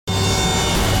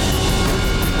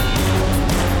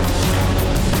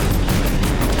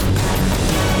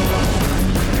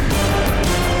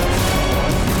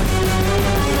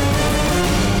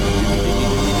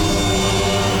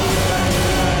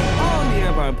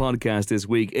podcast this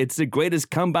week. It's the greatest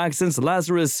comeback since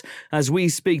Lazarus as we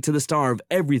speak to the star of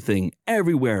everything,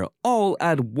 everywhere, all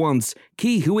at once,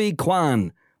 Ke Huy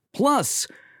Quan. Plus,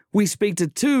 we speak to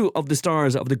two of the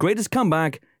stars of the greatest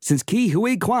comeback since Ke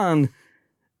Huy Quan,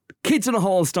 Kids in the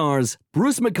Hall stars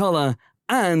Bruce McCulloch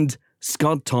and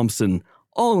Scott Thompson.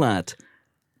 All at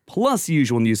plus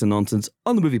usual news and nonsense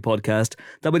on the movie podcast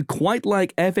that would quite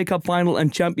like FA Cup final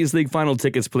and Champions League final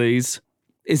tickets, please.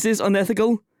 Is this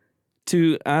unethical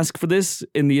to ask for this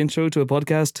in the intro to a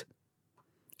podcast?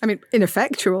 I mean,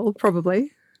 ineffectual,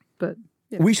 probably, but...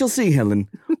 Yeah. We shall see, Helen.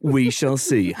 We shall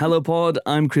see. Hello, pod.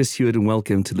 I'm Chris Hewitt, and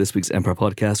welcome to this week's Empire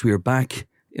Podcast. We are back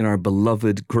in our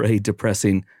beloved, grey,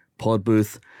 depressing pod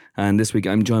booth. And this week,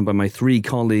 I'm joined by my three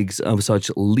colleagues of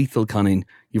such lethal cunning.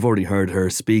 You've already heard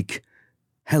her speak.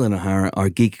 Helen O'Hara, our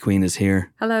geek queen, is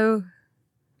here. Hello.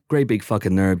 Great big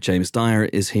fucking nerd, James Dyer,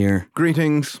 is here.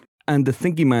 Greetings. And the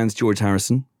thinking man's George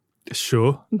Harrison.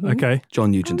 Sure. Okay.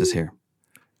 John Nugent is here.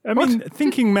 I mean,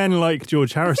 thinking men like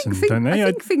George Harrison, don't they?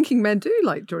 I think thinking men do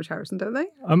like George Harrison, don't they?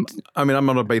 I mean, I'm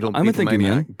not a Beatle I'm a thinking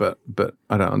maniac, man. but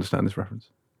I don't understand this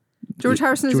reference. George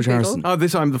Harrison is George a Beatle. Harrison. Oh,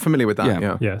 this I'm familiar with that.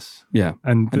 Yeah. Yes. Yeah.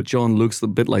 And John looks a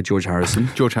bit like George Harrison.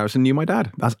 George Harrison knew my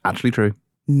dad. That's actually true.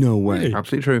 No way. Really?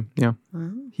 Absolutely true. Yeah.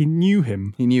 he knew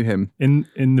him He knew him. in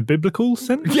the biblical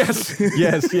sense? Yes.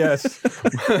 Yes.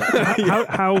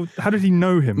 How did he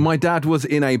know him? My dad was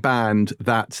in a band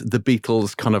that the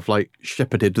Beatles kind of like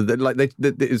shepherded.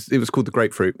 It was called the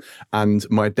Grapefruit, and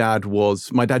my dad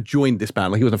joined this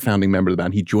band. Like, he was a founding member of the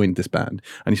band. He joined this band,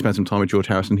 and he spent some time with George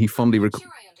Harrison. He fondly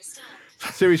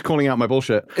Siri's calling out my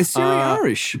bullshit. Is Siri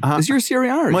Irish? Is your Siri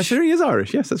Irish? My Siri is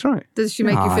Irish. Yes, that's right. Does she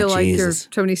make you feel like Jesus. you're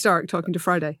Tony Stark talking to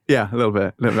Friday? Yeah, a little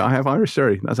bit. I have Irish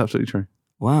Siri. That's absolutely true.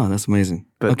 Wow, that's amazing.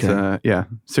 But okay. yeah,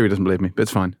 Siri doesn't believe me, but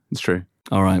it's fine. It's true.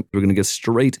 All right, we're going to get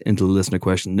straight into the listener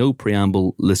question. No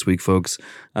preamble this week, folks.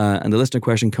 And the listener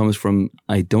question comes from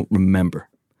I don't remember.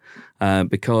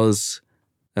 Because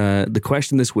the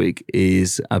question this week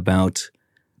is about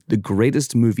the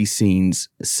greatest movie scenes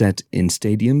set in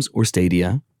stadiums or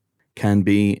stadia. Can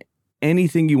be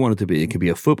anything you want it to be. It could be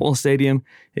a football stadium,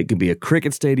 it could be a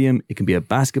cricket stadium, it can be a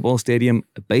basketball stadium,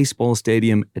 a baseball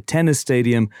stadium, a tennis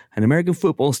stadium, an American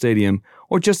football stadium,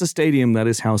 or just a stadium that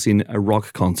is housing a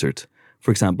rock concert.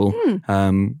 For example,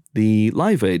 the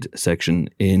Live Aid section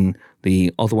in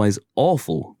the otherwise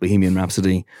awful Bohemian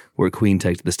Rhapsody, where Queen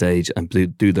take to the stage and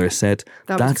do their set.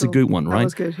 That's cool. A good one, right? That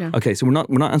was good, yeah. Okay, so we're not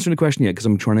answering the question yet because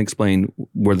I'm trying to explain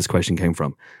where this question came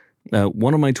from.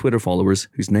 One of my Twitter followers,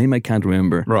 whose name I can't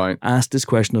remember, asked this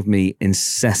question of me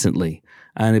incessantly.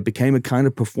 And it became a kind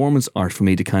of performance art for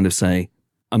me to kind of say,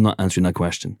 I'm not answering that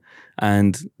question.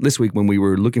 And this week when we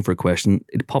were looking for a question,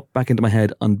 it popped back into my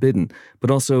head unbidden. But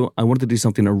also, I wanted to do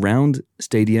something around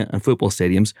stadia and football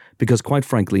stadiums because, quite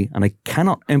frankly, and I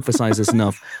cannot emphasize this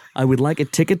enough, I would like a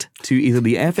ticket to either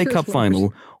the FA Cup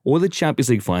final or the Champions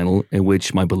League final, in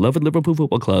which my beloved Liverpool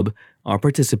Football Club are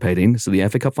participating. So the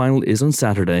FA Cup final is on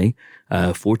Saturday,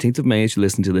 14th of May as you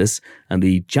listen to this, and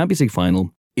the Champions League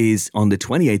final is on the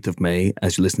 28th of May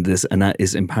as you listen to this, and that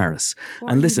is in Paris.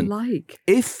 What and listen,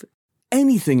 if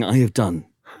anything I have done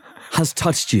has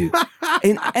touched you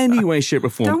in any way, shape, or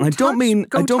form, and I don't mean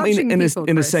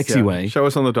in a sexy way. Show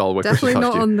us on the doll. Definitely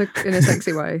not in a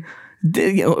sexy way.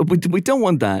 We don't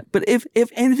want that. But if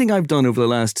anything I've done over the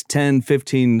last 10,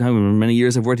 15, however many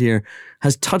years I've worked here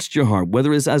has touched your heart,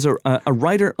 whether it's as a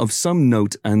writer of some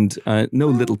note and no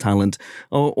little talent,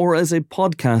 or as a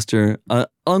podcaster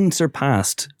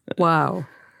unsurpassed. Wow.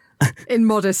 In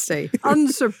modesty.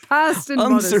 Unsurpassed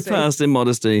in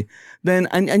modesty. Then,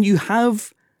 and you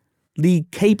have the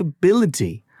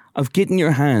capability of getting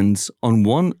your hands on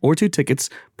one or two tickets,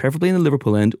 preferably in the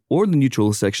Liverpool end or the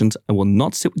neutral sections. I will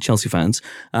not sit with Chelsea fans.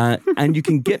 And you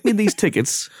can get me these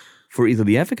tickets for either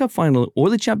the FA Cup final or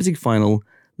the Champions League final,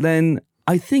 then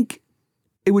I think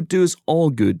it would do us all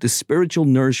good. The spiritual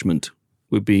nourishment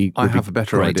would be I have a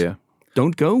better great. idea.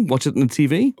 Don't go. Watch it on the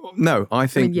TV. No, I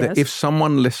think yes. that if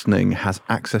someone listening has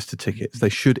access to tickets, they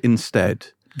should instead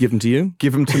give them to you.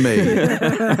 Give them to me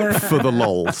for the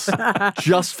lols.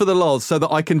 Just for the lols, so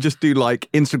that I can just do like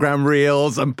Instagram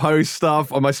reels and post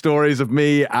stuff on my stories of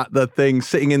me at the thing,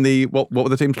 sitting in the, what were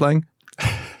the teams playing?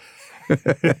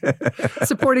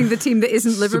 Supporting the team that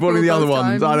isn't Liverpool. Supporting the other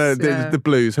ones. I don't know, Yeah. the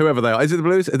Blues, whoever they are. Is it the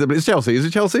Blues? It's Chelsea. Is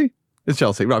it Chelsea? It's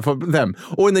Chelsea, right, for them.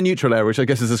 Or in the neutral area, which I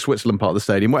guess is the Switzerland part of the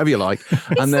stadium, whatever you like.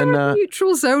 Is there a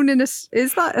neutral zone is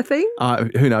that a thing?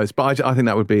 Who knows? But I think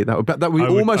that would be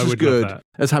almost as good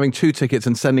as having two tickets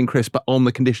and sending Chris, but on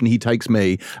the condition he takes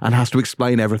me and has to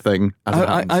explain everything as it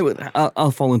happens.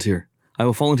 I'll volunteer. I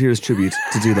will volunteer as tribute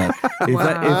to do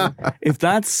that. If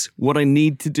that's what I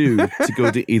need to do to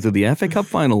go to either the FA Cup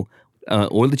final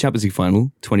or the Champions League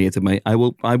final, 28th of May, I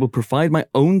will provide my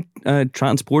own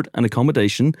transport and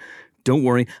accommodation. Don't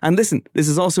worry. And listen, this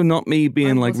is also not me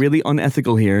being like really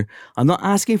unethical here. I'm not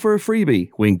asking for a freebie,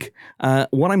 wink.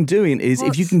 What I'm doing is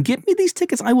if you can get me these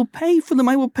tickets, I will pay for them.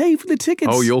 I will pay for the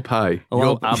tickets. Oh, you'll pay.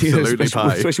 You'll absolutely pay.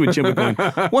 Especially with Jimmy going,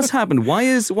 what's happened?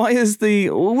 Where's the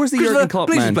Jurgen Klopp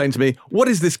man? Please explain to me, what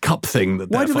is this cup thing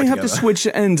that why do they have to switch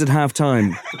ends at half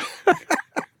time?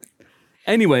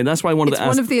 Anyway, that's why I wanted to ask.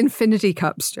 It's one of the Infinity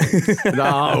Cups, James.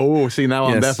 See, now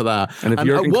I'm there for that. And if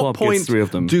Jurgen Klopp gets 3 of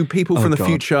them. Do people from the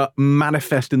future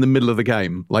manifest in the middle of the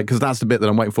game? Like, because that's the bit that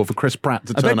I'm waiting for Chris Pratt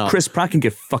to turn up. Chris Pratt can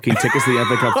get fucking tickets to the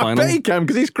FA Cup final. I bet he can,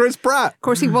 because he's Chris Pratt. Of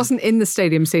course, he wasn't in the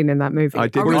stadium scene in that movie. I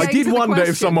did wonder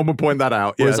if someone would point that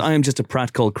out. Whereas I am just a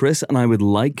Pratt called Chris, and I would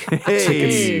like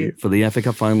tickets for the FA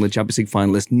Cup final, the Champions League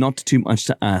finalist. Not too much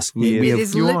to ask. It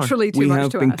is literally too much to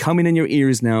ask. We have been coming in your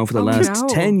ears now for the last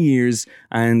 10 years,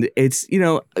 and it's,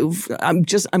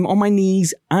 I'm on my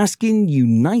knees asking you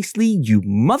nicely, you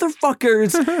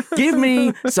motherfuckers, give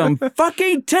me some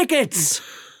fucking tickets.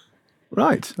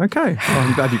 Right, okay. Well,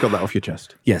 I'm glad you got that off your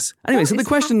chest. Yes. Anyway, so the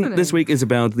question this week is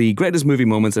about the greatest movie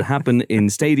moments that happen in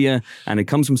Stadia, and it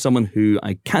comes from someone who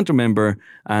I can't remember,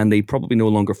 and they probably no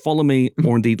longer follow me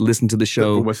or indeed listen to the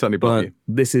show, but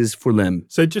this is for them.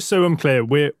 So just so I'm clear,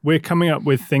 we're coming up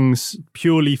with things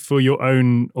purely for your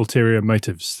own ulterior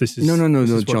motives. This is No,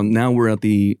 John. Now we're at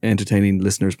the entertaining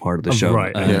listeners part of the show.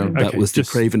 Right. That was the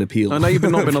craven appeal. I know you've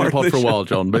not been on the pod for a while,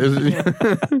 John, but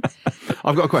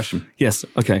I've got a question. Yes,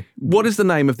 okay. What is the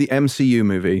name of the MCU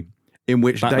movie in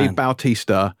which Dave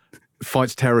Bautista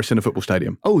fights terrorists in a football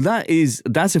stadium? Oh,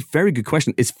 that's a very good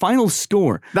question. It's Final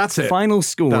Score. That's it. Final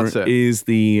Score is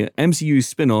the MCU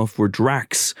spin-off where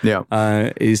Drax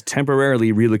is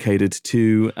temporarily relocated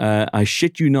to, I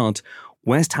shit you not,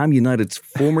 West Ham United's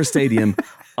former stadium,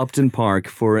 Upton Park,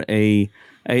 for a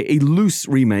loose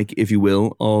remake, if you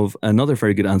will, of another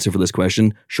very good answer for this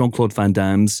question, Jean-Claude Van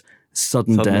Damme's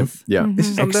Sudden Death. Yeah. Mm-hmm. This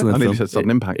is excellent. I think you said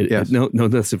Sudden Impact. Yes. No,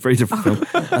 that's a very different film.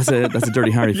 That's a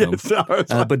Dirty Harry film.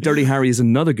 But Dirty Harry is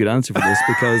another good answer for this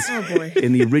because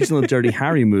in the original Dirty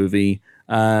Harry movie,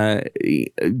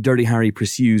 Dirty Harry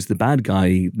pursues the bad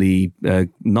guy,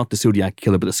 not the Zodiac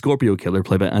killer, but the Scorpio killer,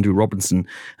 played by Andrew Robinson,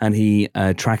 and he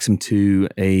tracks him to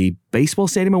a baseball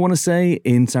stadium, I want to say,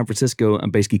 in San Francisco,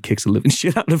 and basically kicks the living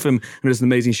shit out of him. And there's an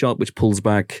amazing shot which pulls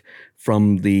back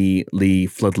from the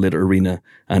floodlit arena,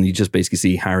 and you just basically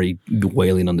see Harry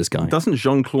wailing on this guy. Doesn't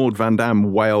Jean-Claude Van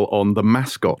Damme wail on the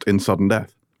mascot in Sudden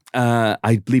Death?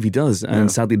 I believe he does,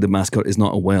 and sadly the mascot is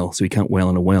not a whale, so he can't whale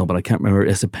on a whale, but I can't remember,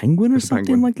 it's a penguin or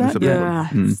something like that?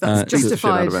 That's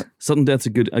justified. Sudden Death's a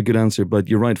good answer, but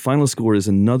you're right, Final Score is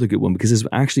another good one, because it's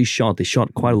actually they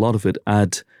shot quite a lot of it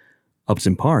at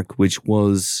Upton Park, which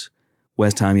was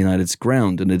West Ham United's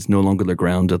ground, and it's no longer their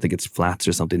ground. I think it's flats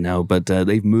or something now, but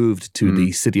they've moved to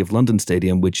the City of London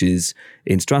Stadium, which is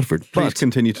in Stratford. Please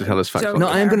continue to tell us facts. No,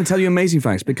 I am going to tell you amazing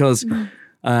facts, because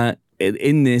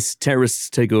in this, terrorists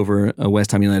take over a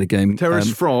West Ham United game.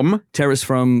 Terrorists from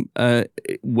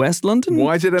West London?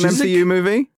 Why is it an MCU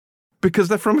movie? Because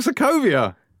they're from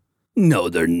Sokovia. No,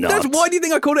 they're not. Why do you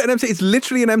think I called it an MCU? It's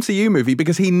literally an MCU movie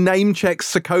because he name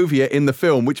checks Sokovia in the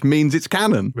film, which means it's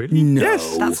canon. Really? No.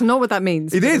 Yes. That's not what that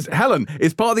means. It is. Helen,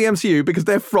 it's part of the MCU because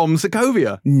they're from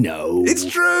Sokovia. No. It's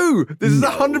true. This is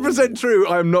 100% true.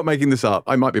 I am not making this up.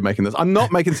 I might be making this. I'm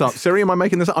not making this up. Siri, am I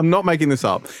making this up? I'm not making this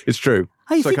up. It's true.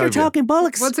 I think you're talking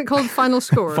bollocks. What's it called? Final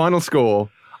Score? Final Score.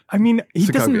 I mean, he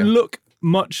Sokovia. doesn't look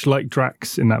much like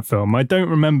Drax in that film. I don't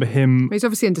remember him. He's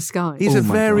obviously in disguise. He's a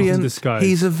variant.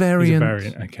 He's a variant.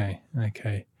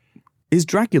 Okay. Is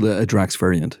Dracula a Drax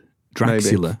variant?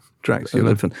 Dracula.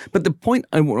 Dracula. But the point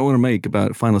I want to make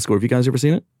about Final Score, have you guys ever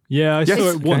seen it? Yeah, I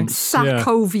saw it once.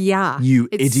 Sokovia. You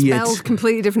it's idiot. It's spelled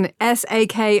completely different.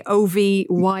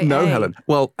 Sakovya. No, Helen.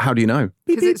 Well, how do you know?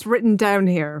 Because it's written down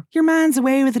here. Your man's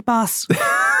away with it, boss.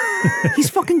 He's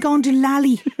fucking gone to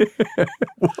Lally.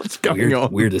 What's going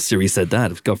on? Weird that Siri said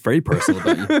that. It got very personal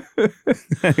about you.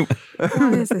 Anyway.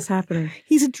 Why is this happening?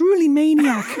 He's a drooly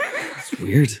maniac. It's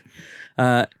weird.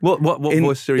 What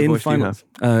voice Siri voice do you have?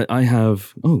 I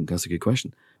have... Oh, that's a good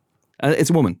question. It's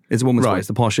a woman. It's a woman's voice.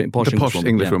 The posh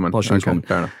English woman. Posh English woman.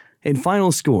 Fair enough. In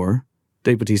Final Score,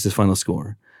 Dave Bautista's Final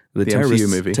Score, the terrorists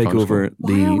movie, take over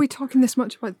Why are we talking this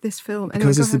much about this film?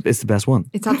 Anyway, because it's the best one.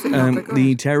 It's absolutely not.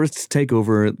 The terrorists take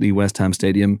over the West Ham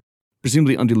Stadium,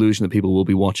 presumably under delusion that people will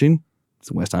be watching. It's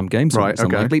a West Ham game, so it's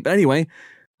unlikely. But anyway,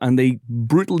 and they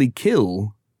brutally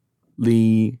kill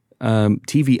the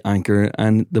TV anchor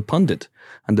and the pundit.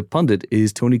 And the pundit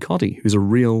is Tony Cotty, who's a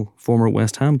real former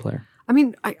West Ham player. I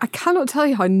mean, I cannot tell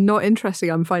you how not interesting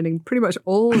I'm finding pretty much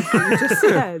all of what you just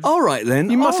said. All right, then.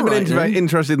 You must have been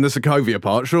interested in the Sokovia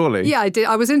part, surely. Yeah, I did.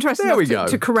 I was interested enough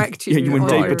to correct you. Yeah, you went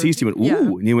Dave Batista, you went,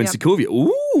 ooh, and you went Sokovia,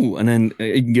 ooh, and then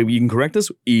you can correct us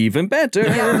even better.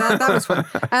 Yeah, that was fun.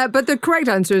 But the correct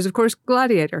answer is, of course,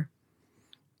 Gladiator.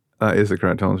 That is the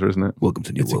correct answer, isn't it? Welcome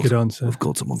to New World. It's a good answer. Of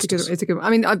Gods and Monsters. It's a good. I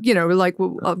mean, I'll give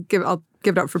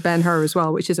it up for Ben-Hur as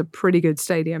well, which is a pretty good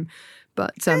stadium.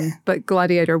 But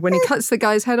Gladiator, when he cuts the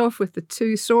guy's head off with the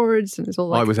two swords, and it's all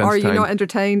like, "Are you not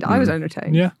entertained?" I was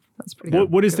entertained. Yeah, that's pretty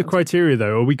good. What is the criteria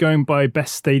though? Are we going by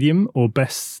best stadium or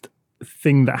best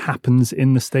thing that happens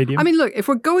in the stadium? I mean, look, if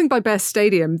we're going by best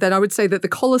stadium, then I would say that the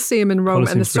Colosseum in Rome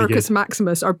and the Circus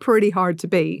Maximus are pretty hard to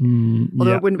beat.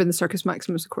 Although it wouldn't have been the Circus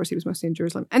Maximus, of course, he was mostly in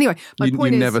Jerusalem. Anyway, my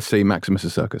point is... You never see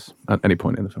Maximus's circus at any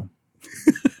point in the film.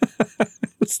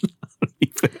 It's not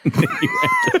even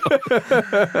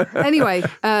Anyway,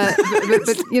 but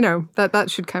you know, that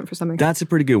should count for something. That's a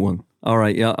pretty good one. All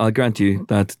right, yeah, I'll grant you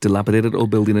that dilapidated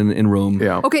old building in Rome.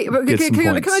 Yeah. Okay, but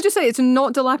can I just say it's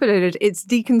not dilapidated, it's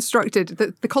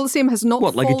deconstructed. The Colosseum has not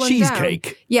fallen down. Like a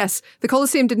cheesecake? Yes, the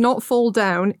Colosseum did not fall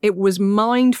down. It was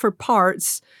mined for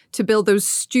parts to build those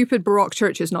stupid Baroque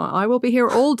churches. Now, I will be here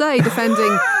all day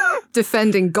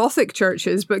defending Gothic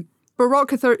churches, but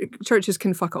Baroque churches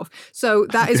can fuck off. So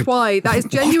that is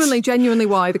genuinely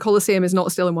why the Colosseum is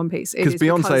not still in one piece. Because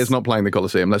Beyonce is not playing the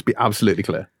Colosseum, let's be absolutely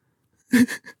clear.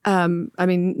 I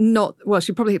mean,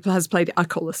 she probably has played a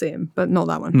Colosseum, but not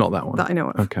that one. Not that one. That I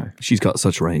know of. Okay. She's got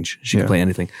such range. She can play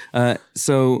anything.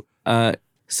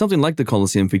 Something like the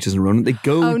Colosseum features in Rome. They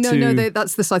go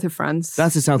that's the south of France.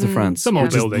 That's the south of France. Some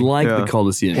old building. Like the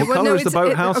Colosseum. What colour is the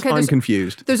boathouse? I'm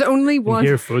confused. There's only one.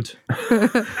 Hereford.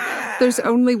 There's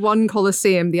only one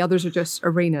Colosseum. The others are just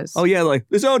arenas. Oh yeah, like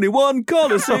there's only one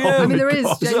Colosseum. I mean, there is.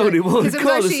 There's only one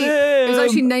Colosseum. It was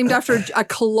actually named after a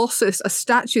colossus, a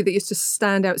statue that used to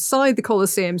stand outside the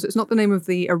Colosseum. So it's not the name of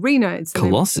the arena. It's the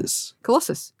Colossus.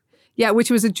 Colossus. Yeah, which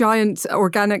was a giant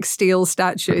organic steel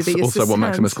statue. That's that used also to what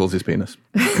Maximus calls his penis.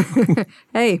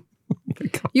 Hey,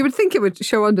 you would think it would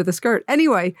show under the skirt.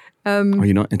 Anyway. Are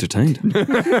you not entertained?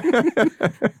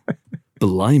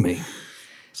 Blimey.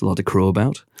 There's a lot to crow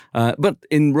about. But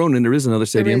in Ronan, there is another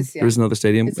stadium. There is another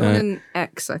stadium. It's Ronan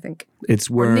X, I think. It's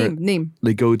where Nîmes.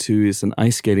 They go to, it's an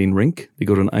ice skating rink. They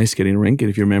go to an ice skating rink. And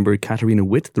if you remember Katharina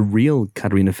Witt, the real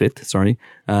Katharina Witt,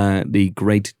 the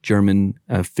great German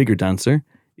figure dancer,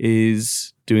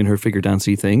 is doing her figure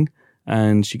dancey thing.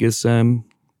 And she gets, shot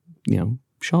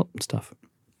and stuff.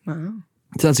 Wow.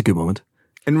 So that's a good moment.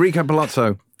 Enrico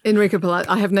Palazzo.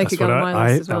 I have Naked Gun on my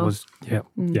list as well.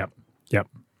 Yep.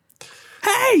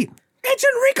 Hey! It's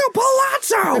Enrico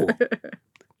Palazzo!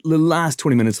 The last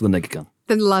 20 minutes of the Naked Gun.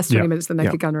 Then the last 20 minutes of the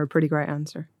Naked Gun are a pretty great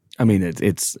answer. I mean,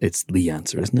 it's the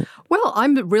answer, isn't it? Well,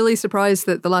 I'm really surprised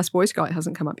that The Last Boy Scout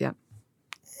hasn't come up yet.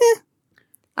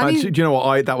 Do you know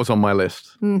what? That was on my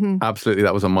list. Mm-hmm. Absolutely,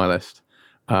 that was on my list.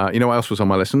 You know what else was on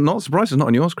my list? And not surprised it's not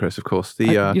on yours, Chris, of course.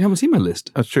 You haven't seen my list.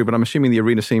 That's true, but I'm assuming the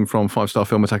arena scene from 5-star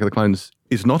film Attack of the Clones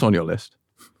is not on your list.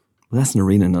 Well, that's an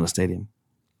arena, not a stadium.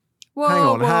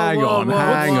 Whoa, hang on.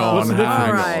 What's the difference?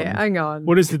 All right, hang on.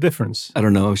 What is the difference? I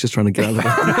don't know. I was just trying to get out of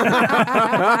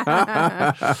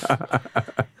it.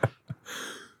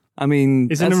 I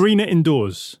mean... Is an arena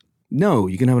indoors? No,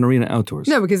 you can have an arena outdoors.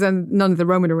 No, because then none of the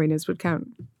Roman arenas would count.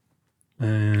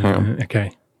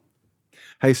 Okay.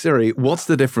 Hey Siri, what's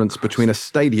the difference between a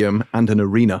stadium and an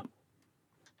arena?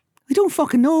 I don't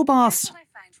fucking know, boss.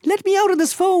 Let me out of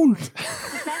this phone.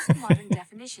 The best modern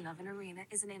definition of an arena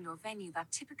is an indoor venue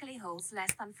that typically holds less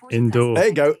than 40,000. Indoor. There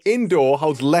you go. Indoor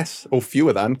holds less or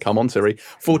fewer than, come on Siri,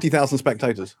 40,000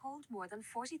 spectators. Hold more than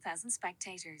 40,000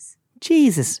 spectators.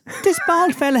 Jesus, this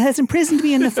bald fella has imprisoned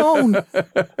me in the phone.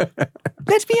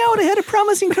 Let me out. I had a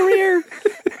promising career.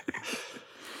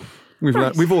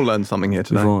 We've all learned something here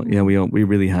today. We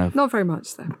really have. Not very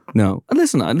much, though. No. And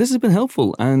listen, this has been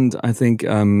helpful and I think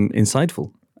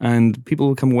insightful. And people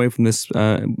will come away from this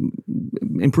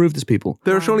improved as people.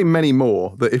 There are surely many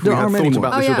more that if we had thought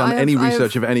about this or done any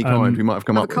research of any kind, we might have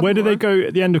come up with. Where do they go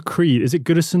at the end of Creed? Is it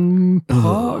Goodison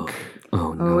Park?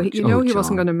 Oh, no. He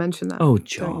wasn't going to mention that. Oh,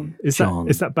 John. Is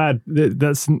that bad?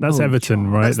 That's Everton,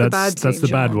 John. right? That's the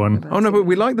bad one. Oh, no, but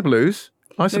we like the Blues.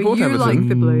 I support Everton. You like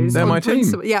the Blues. They're my team.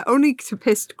 Yeah, only to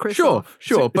piss Chris off.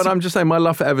 Sure. But I'm just saying my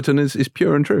love for Everton is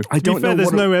pure and true. I don't know.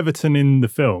 There's no Everton in the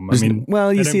film. I mean,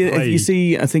 I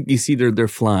think you see their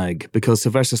flag because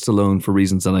Sylvester Stallone, for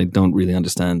reasons that I don't really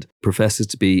understand, professes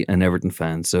to be an Everton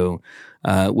fan. So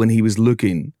when he was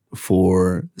looking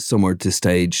for somewhere to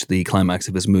stage the climax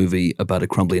of his movie about a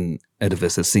crumbling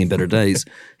edifice that's seen better days,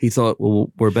 he thought,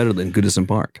 well, we're better than Goodison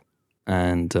Park.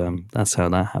 And that's how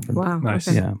that happened. Wow. Nice.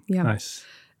 Okay. Yeah. Nice.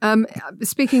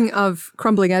 Speaking of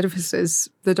crumbling edifices,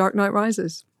 The Dark Knight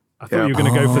Rises. I thought you were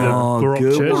going to go for the Baroque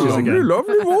good churches one. again.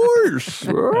 Lovely voice.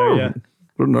 Oh, yeah.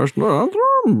 The national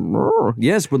anthem.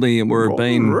 Yes, where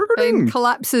Bane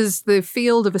collapses the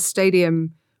field of a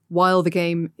stadium while the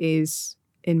game is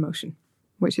in motion,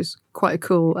 which is quite a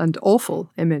cool and awful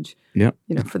image. Yeah.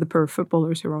 For the poor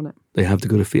footballers who are on it. They have to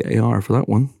go to VAR for that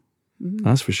one.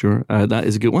 That's for sure. That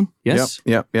is a good one. Yes.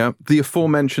 Yep. The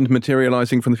aforementioned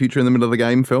materializing from the future in the middle of the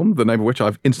game film, the name of which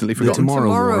I've instantly forgotten. Tomorrow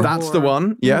War. That's the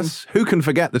one. Yes. Who can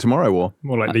forget the Tomorrow War?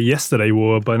 More like the Yesterday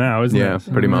War by now, isn't it? Yeah,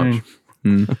 pretty much.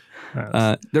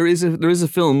 There is a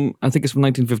film, I think it's from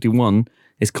 1951.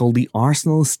 It's called The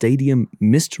Arsenal Stadium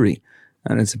Mystery,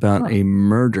 and it's about a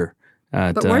murder.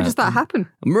 But where does that happen?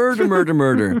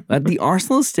 Murder at the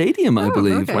Arsenal Stadium, I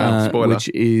believe, okay. Wow, spoiler.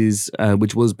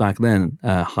 which was back then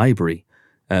Highbury,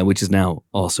 which is now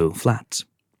also Flats.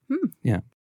 Yeah.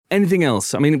 Anything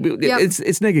else? I mean,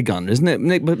 it's Naked Gun, isn't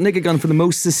it? But Naked Gun for the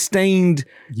most sustained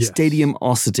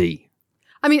stadium-osity.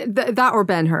 I mean, that or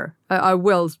Ben-Hur. I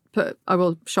will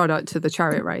shout out to the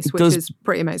chariot race, which is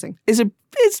pretty amazing. It's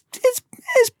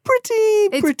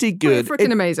pretty good. It's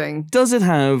freaking amazing. Does it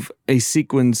have a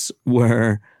sequence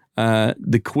where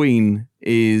the Queen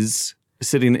is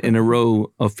sitting in a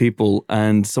row of people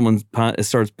and someone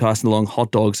starts passing along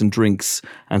hot dogs and drinks,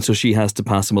 and so she has to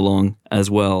pass them along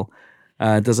as well?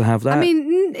 Does it have that? I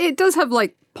mean, it does have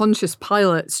like Pontius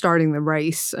Pilate starting the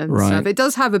race and stuff. It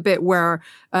does have a bit where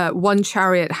one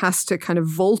chariot has to kind of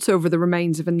vault over the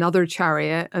remains of another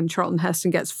chariot, and Charlton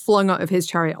Heston gets flung out of his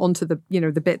chariot onto the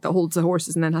bit that holds the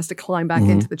horses, and then has to climb back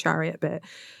into the chariot bit.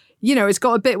 It's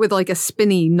got a bit with like a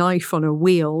spinny knife on a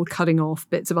wheel, cutting off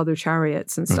bits of other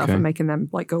chariots and stuff, and making them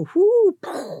like go whoo.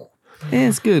 Yeah,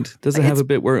 it's good. Does it have a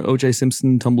bit where O.J.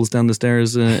 Simpson tumbles down the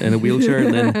stairs in a wheelchair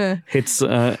and then hits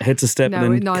a step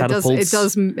and then catapults?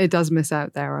 It does miss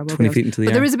out there. I will 20 feet into the air.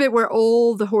 But there is a bit where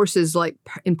all the horses, like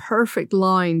in perfect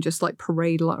line, just like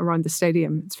parade around the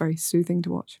stadium. It's very soothing to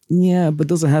watch. Yeah, but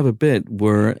does it have a bit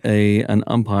where an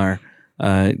umpire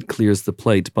clears the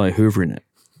plate by hoovering it?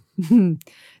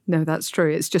 No, that's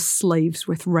true. It's just slaves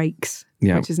with rakes,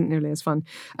 Yeah. which isn't nearly as fun.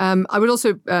 I would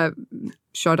also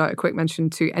shout out a quick mention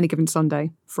to Any Given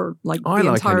Sunday for the entire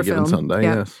Any film. Given Sunday,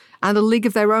 yes. And A League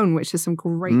of Their Own, which has some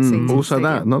great scenes. Also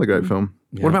that, another great film.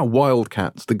 Yeah. What about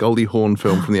Wildcats, the Goldie Hawn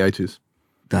film from the 80s?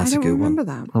 That's a good one. I don't remember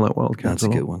that. I like Wildcats. That's a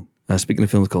good one. Speaking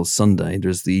of films called Sunday,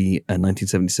 there's the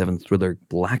 1977 thriller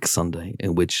Black Sunday,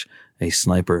 in which a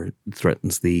sniper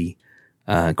threatens the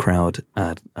crowd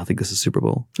at, I think this is Super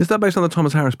Bowl. Is that based on the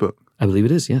Thomas Harris book? I believe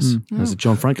it is, yes. There's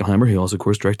John Frankenheimer, who also, of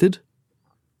course, directed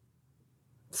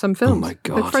Some films. Oh my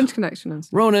God. With French Connection and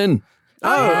stuff. Ronin.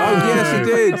 Oh, yes,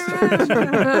 he did.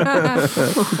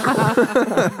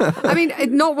 I mean,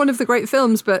 not one of the great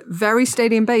films, but very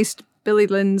stadium-based. Billy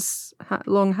Lynn's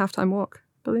Long Halftime Walk.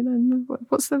 Billy Lynn,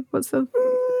 what's the...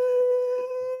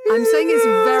 I'm saying it's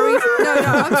very... No,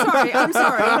 I'm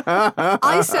sorry.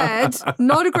 I said,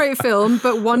 not a great film,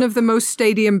 but one of the most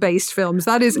stadium-based films.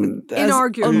 That is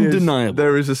inarguable. Undeniable.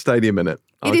 There is a stadium in it.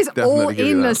 It is all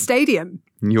in a stadium.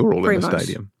 You're all in pretty a much.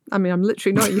 stadium. I mean, I'm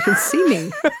literally not. You can see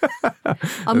me.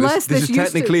 Unless this is used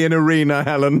technically an arena,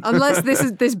 Helen. Unless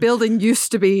this building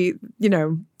used to be,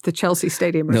 the Chelsea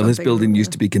Stadium or something. No, this building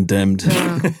used to be condemned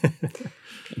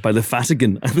by the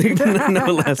Vatican, I think, no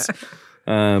less.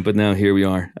 But now here we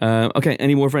are. Okay,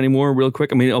 any more real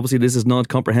quick? I mean, obviously this is not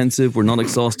comprehensive. We're not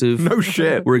exhaustive. No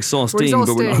shit. We're exhausting, but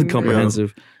we're not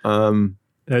comprehensive.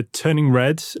 Turning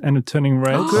Red and Turning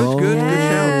Red. Oh,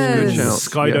 good shout.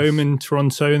 Skydome in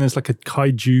Toronto, and there's like a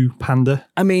kaiju panda.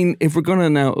 I mean, if we're going to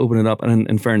now open it up, and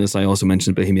in fairness, I also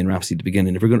mentioned Bohemian Rhapsody at the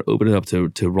beginning. If we're going to open it up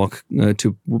to rock,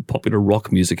 to popular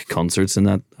rock music concerts,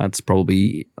 and that's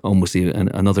probably almost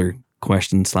another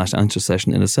question/answer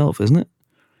session in itself, isn't it?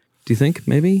 Do you think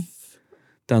maybe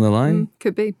down the line?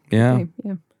 Could be. Yeah. Could be,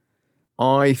 yeah.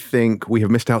 I think we have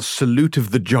missed out Salute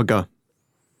of the Jugger.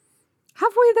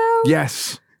 Have we though?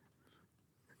 Yes.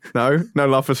 No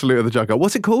love for Salute of the Jugger.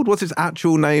 What's it called? What's its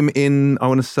actual name in, I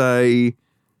want to say,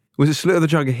 was it Salute of the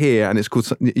Jugger here? And it's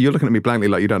called, you're looking at me blankly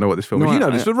like you don't know what this film is. You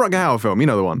know, this is a Rutger Hauer film. You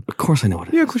know the one. Of course I know what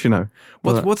it is. Yeah, of course you know.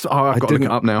 I've got to look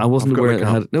it up now. I wasn't aware it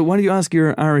had... No, why don't you ask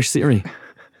your Irish Siri?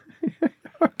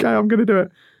 Okay, I'm going to do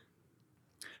it.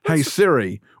 Hey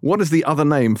Siri, what is the other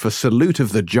name for Salute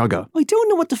of the Jugger? I don't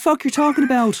know what the fuck you're talking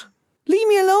about. Leave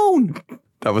me alone.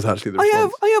 That was actually the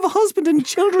response. I have a husband and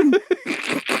children.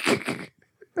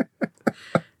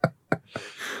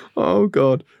 Oh,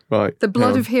 God. Right. The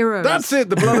Blood of Heroes. That's it,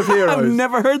 The Blood of Heroes. I've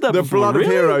never heard that The before. Blood Really?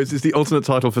 of Heroes is the alternate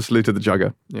title for Salute of the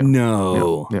Jugger. Yeah.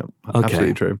 No. Yeah. Okay.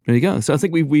 Absolutely true. There you go. So I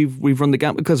think we've run the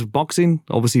gap because boxing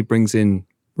obviously brings in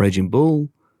Raging Bull,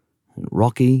 and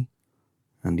Rocky,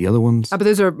 and the other ones. But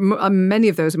those are many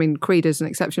of those. I mean, Creed is an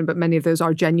exception, but many of those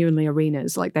are genuinely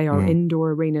arenas. Like they are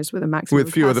indoor arenas with a maximum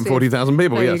With fewer than capacity. 40,000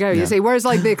 people, There yes. you go. You see, whereas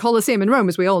like the Colosseum in Rome,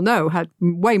 as we all know, had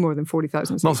way more than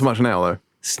 40,000. Not so much now, though.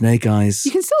 Snake Eyes.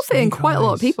 You can still fit in quite a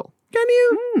lot of people. Can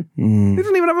you? It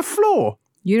doesn't even have a floor.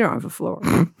 You don't have a floor.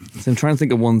 So I'm trying to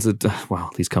think of ones that, wow,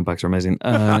 these comebacks are amazing.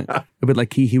 A bit like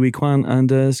Ki Hui Kwan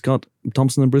and Scott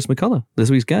Thompson and Bruce McCulloch,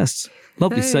 this week's guests.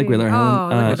 Lovely Hey. segue there, Helen. Oh,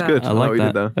 look at That's good. I like what you that.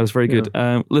 did there. That was very good.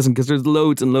 Listen, because there's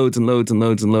loads and loads and loads and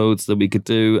loads and loads that we could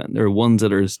do. And there are ones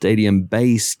that are stadium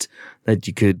based that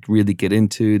you could really get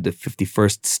into. The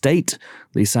 51st State,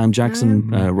 the Sam Jackson,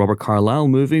 Robert Carlyle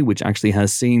movie, which actually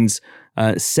has scenes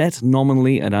set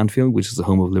nominally at Anfield, which is the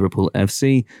home of Liverpool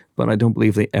FC, but I don't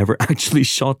believe they ever actually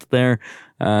shot there.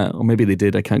 Or maybe they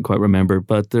did, I can't quite remember.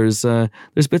 But there's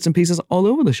bits and pieces all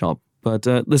over the shop. But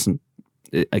listen,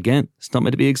 again, it's not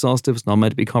meant to be exhaustive. It's not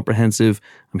meant to be comprehensive.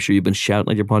 I'm sure you've been shouting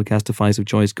at your podcastifys of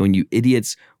choice, going, you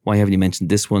idiots, why haven't you mentioned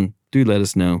this one? Do let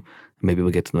us know. Maybe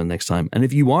we'll get to them next time. And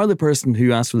if you are the person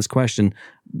who asked for this question,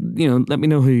 let me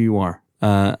know who you are.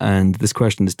 And this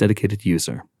question is dedicated to you,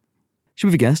 sir. Should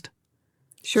we have a guest?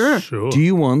 Sure. Sure. Do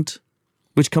you want,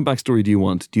 which comeback story do you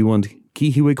want? Do you want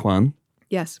Ki Hui Kwan,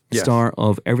 Yes. Yes. star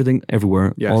of Everything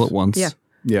Everywhere Yes. All at Once? Yeah.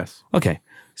 Yes, Okay.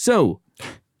 So,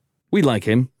 we like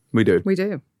him. we do. We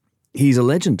do. He's a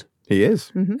legend. He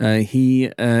is.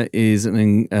 He is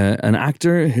an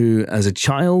actor who, as a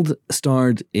child,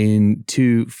 starred in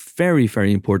two very,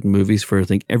 very important movies for, I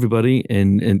think, everybody.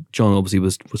 And John obviously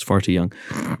was far too young,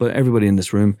 but everybody in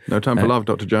this room. No Time for Love,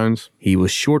 Dr. Jones. He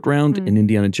was Short Round in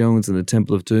Indiana Jones and the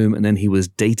Temple of Doom, and then he was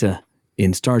Data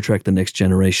in Star Trek: The Next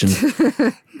Generation.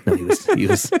 No, he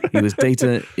was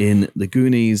Data in The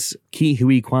Goonies. Ki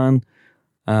Hui Kwan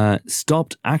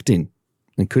stopped acting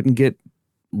and couldn't get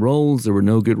roles. There were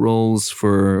no good roles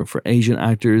for Asian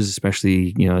actors,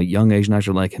 especially a young Asian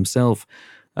actor like himself,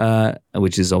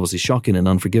 which is obviously shocking and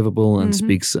unforgivable, and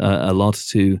speaks a lot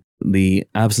to the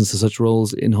absence of such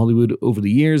roles in Hollywood over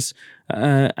the years.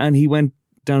 And he went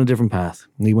down a different path.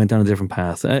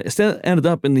 Still ended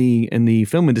up in the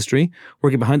film industry,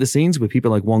 working behind the scenes with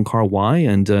people like Wong Kar-wai,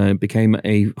 and became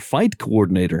a fight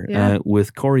coordinator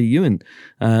with Corey Ewan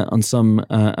on some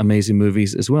amazing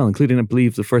movies as well, including, I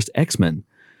believe, the first X-Men.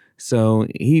 So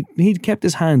he kept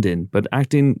his hand in, but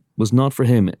acting was not for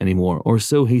him anymore, or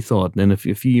so he thought. And then a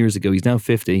few years ago, he's now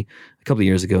 50, a couple of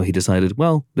years ago, he decided,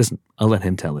 well, listen, I'll let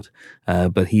him tell it.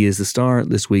 But he is the star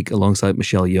this week alongside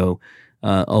Michelle Yeoh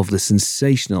of the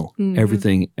sensational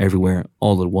Everything, Everywhere,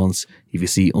 All at Once. If you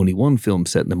see only one film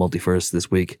set in the multiverse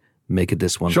this week, make it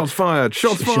this one. Shots fired.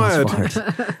 Shots fired.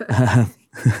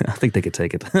 I think they could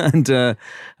take it. And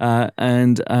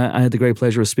I had the great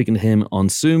pleasure of speaking to him on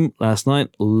Zoom last night.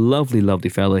 Lovely, lovely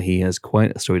fella. He has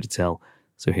quite a story to tell.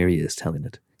 So here he is telling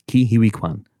it. Ki Hui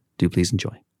Kwan. Do please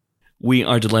enjoy. We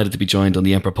are delighted to be joined on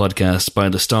the Emperor podcast by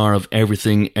the star of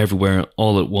Everything, Everywhere,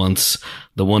 All at Once,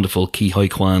 the wonderful Ki Hui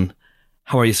Kwan.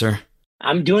 How are you, sir?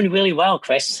 I'm doing really well,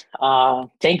 Chris.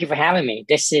 Thank you for having me.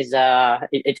 This is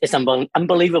it's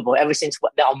unbelievable ever since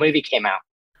our movie came out.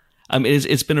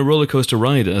 It's been a roller coaster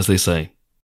ride, as they say.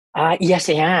 Yes,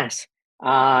 it has.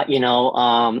 I've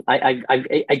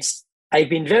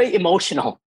been very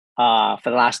emotional for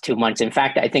the last 2 months. In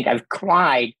fact, I think I've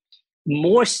cried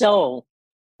more so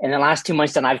in the last 2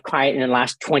 months than I've cried in the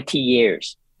last 20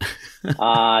 years.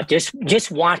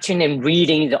 Just watching and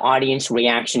reading the audience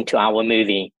reaction to our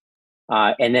movie,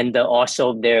 and then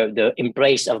the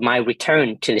embrace of my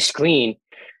return to the screen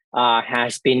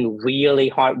has been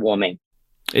really heartwarming.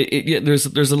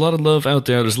 There's a lot of love out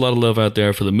there. There's a lot of love out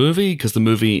there for the movie because the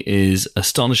movie is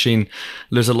astonishing.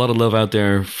 There's a lot of love out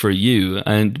there for you.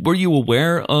 And were you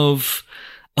aware of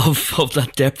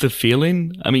that depth of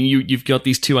feeling? I mean, you've got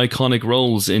these two iconic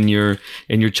roles in your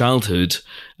childhood,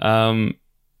 and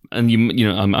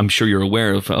I'm sure you're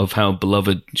aware of how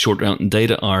beloved Short Round and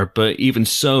Data are. But even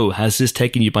so, has this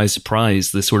taken you by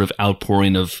surprise? This sort of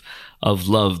outpouring of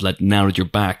love, that now that you're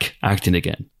back acting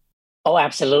again. Oh,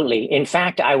 absolutely. In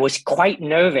fact, I was quite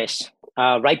nervous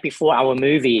right before our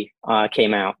movie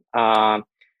came out. I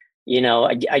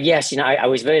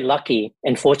was very lucky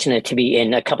and fortunate to be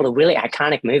in a couple of really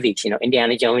iconic movies,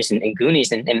 Indiana Jones and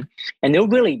Goonies, and they're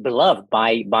really beloved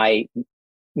by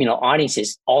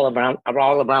audiences all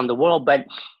around the world. But,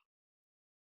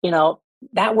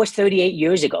 that was 38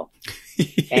 years ago.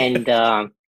 And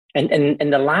the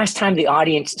last time the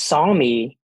audience saw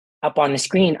me up on the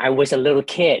screen, I was a little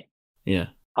kid. Yeah.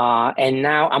 And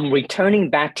now I'm returning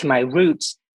back to my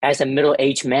roots as a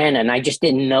middle-aged man, and I just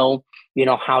didn't know,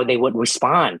 how they would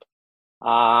respond.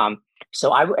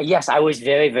 So I was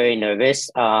very, very nervous.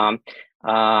 But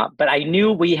I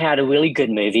knew we had a really good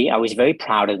movie. I was very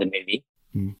proud of the movie.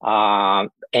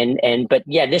 But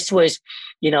yeah, this was,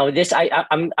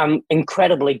 I'm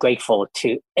incredibly grateful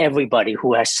to everybody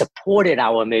who has supported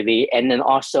our movie, and then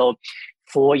also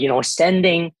for,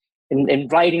 sending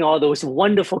and writing all those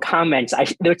wonderful comments.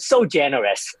 They're so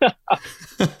generous.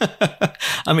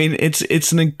 I mean,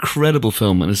 it's an incredible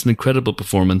film and it's an incredible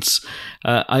performance.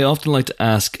 I often like to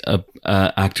ask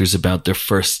actors about their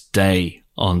first day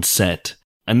on set.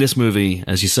 And this movie,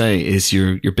 as you say, is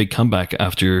your big comeback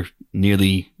after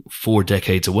nearly 4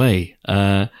 decades away.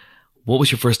 What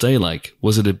was your first day like?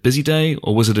 Was it a busy day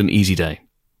or was it an easy day?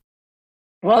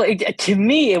 Well, to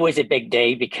me, it was a big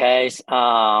day because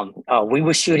we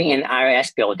were shooting in an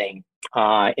IRS building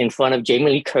in front of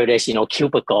Jamie Lee Curtis,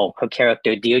 cubicle, her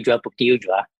character, Deirdre.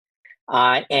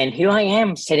 And here I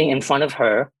am sitting in front of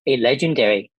her, a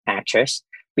legendary actress.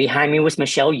 Behind me was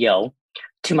Michelle Yeoh.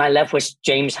 To my left was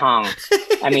James Hong.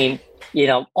 I mean,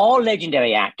 all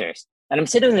legendary actors. And I'm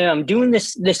sitting there, I'm doing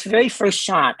this very first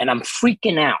shot, and I'm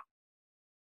freaking out.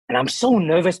 And I'm so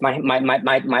nervous.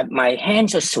 My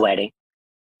hands are sweating.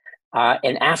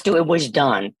 And after it was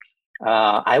done,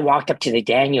 I walked up to the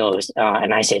Daniels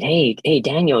and I said, Hey,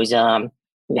 Daniels,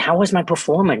 how was my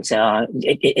performance?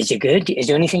 Is it good? Is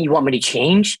there anything you want me to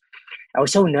change? I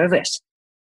was so nervous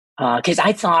because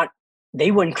I thought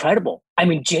they were incredible. I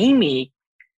mean, Jamie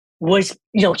was,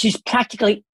 she's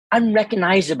practically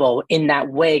unrecognizable in that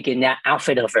wig, in that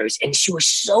outfit of hers. And she was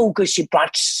so good. She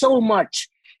brought so much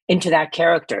into that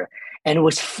character. And it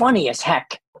was funny as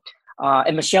heck.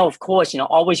 And Michelle, of course,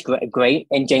 always great,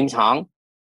 and James Hong.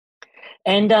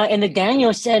 And the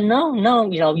Daniel said,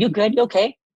 no, you're good, you're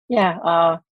okay.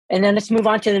 Yeah. And then let's move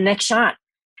on to the next shot.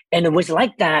 And it was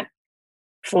like that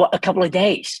for a couple of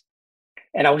days.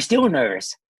 And I was still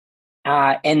nervous.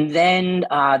 And then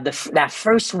that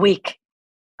first week,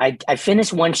 I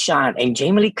finished one shot, and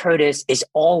Jamie Lee Curtis is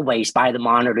always by the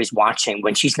monitors watching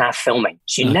when she's not filming.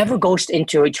 She never goes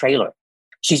into a trailer.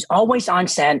 She's always on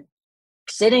set,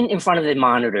 sitting in front of the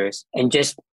monitors and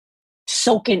just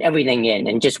soaking everything in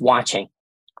and just watching.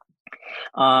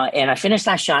 And I finished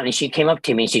that shot, and she came up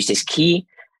to me and she says, Key,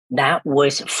 that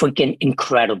was freaking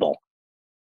incredible.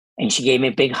 And she gave me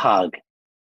a big hug,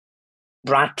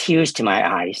 brought tears to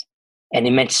my eyes. And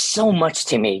it meant so much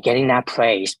to me getting that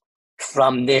praise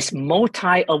from this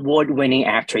multi-award winning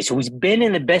actress who's been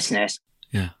in the business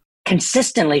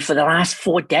consistently for the last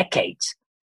 4 decades.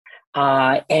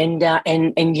 And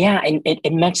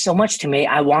it meant so much to me.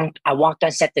 I walked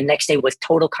on set the next day with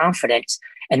total confidence,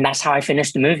 and that's how I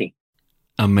finished the movie.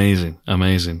 Amazing.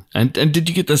 And did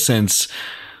you get the sense,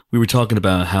 we were talking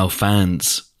about how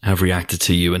fans have reacted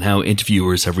to you and how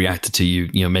interviewers have reacted to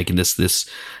you, making this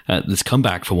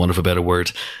comeback, for want of a better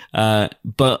word.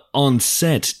 But on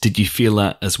set, did you feel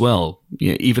that as well?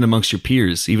 Even amongst your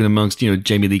peers, even amongst,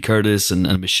 Jamie Lee Curtis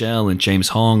and Michelle and James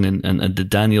Hong and the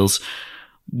Daniels,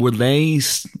 were they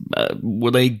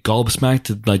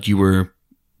gobsmacked that you were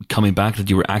coming back, that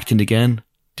you were acting again?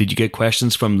 Did you get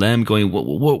questions from them going,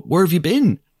 where have you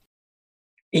been?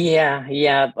 Yeah.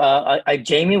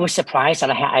 Jamie was surprised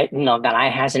that I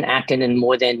hasn't acted in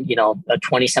more than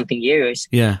 20-something years.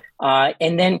 Yeah.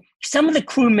 And then some of the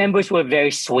crew members were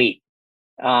very sweet.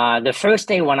 The first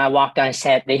day when I walked on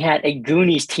set, they had a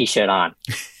Goonies T-shirt on.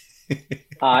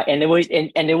 And it was,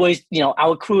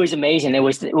 our crew is amazing. It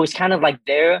was kind of like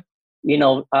their,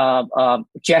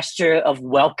 gesture of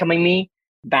welcoming me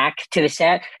back to the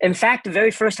set. In fact, the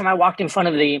very first time I walked in front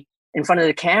of the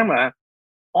camera,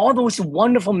 all those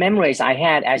wonderful memories I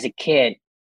had as a kid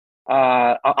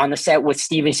on the set with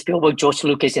Steven Spielberg, George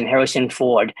Lucas, and Harrison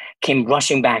Ford came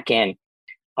rushing back in.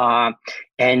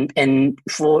 And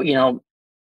for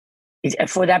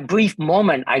that brief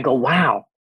moment, I go, wow,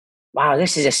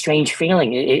 this is a strange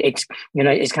feeling. It's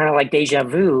kind of like deja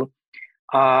vu.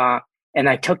 And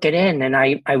I took it in, and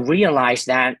I realized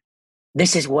that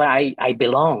this is where I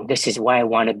belong. This is where I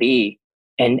want to be.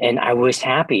 And I was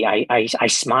happy. I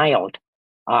smiled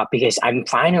because I'm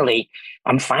finally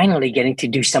getting to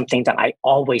do something that I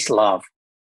always love,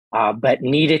 but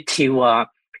needed to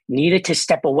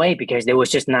step away because there was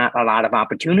just not a lot of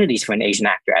opportunities for an Asian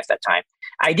actor at that time.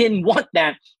 I didn't want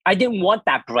that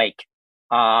break.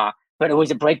 But it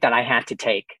was a break that I had to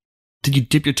take. Did you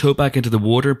dip your toe back into the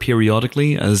water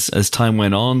periodically as time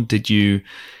went on? Did you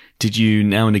did you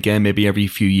now and again, maybe every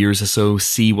few years or so,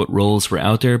 see what roles were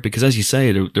out there? Because as you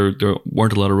say, there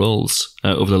weren't a lot of roles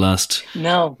over the last.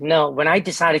 No. When I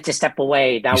decided to step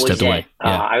away, that was it. Away.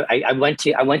 Yeah. I went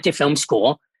to film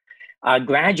school,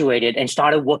 graduated, and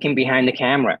started working behind the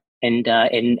camera, and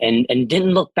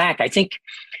didn't look back. I think,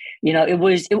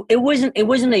 it wasn't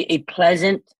a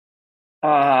pleasant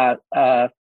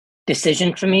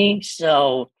decision for me.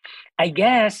 So I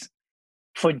guess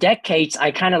for decades,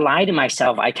 I kind of lied to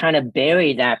myself. I kind of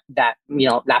buried that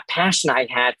passion I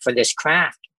had for this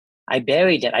craft. I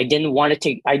buried it. I didn't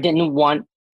want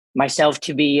myself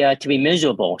to be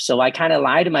miserable. So I kind of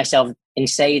lied to myself and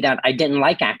say that I didn't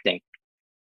like acting.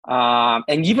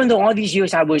 And even though all these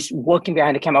years I was working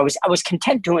behind the camera, I was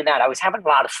content doing that. I was having a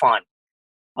lot of fun.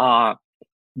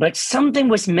 But something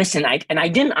was missing. I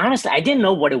didn't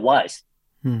know what it was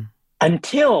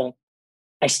until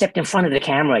I stepped in front of the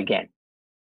camera again.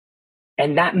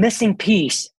 And that missing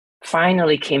piece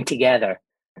finally came together.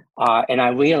 And I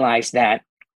realized that,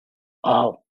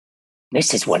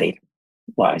 this is what it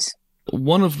was.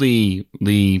 One of the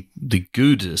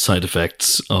good side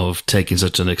effects of taking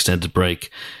such an extended break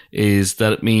is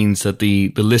that it means that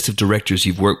the list of directors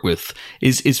you've worked with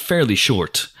is fairly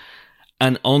short.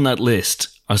 And on that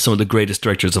list are some of the greatest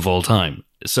directors of all time.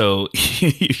 So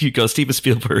you've got Steven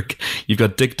Spielberg, you've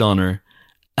got Dick Donner,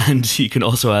 and you can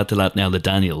also add to that now the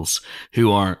Daniels,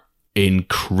 who are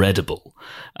incredible.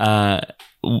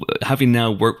 Having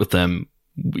now worked with them,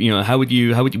 how would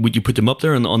you put them up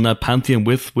there on that pantheon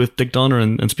with Dick Donner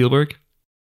and Spielberg?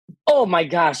 Oh my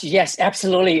gosh, yes,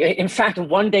 absolutely. In fact,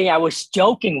 one day I was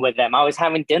joking with them. I was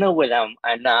having dinner with them,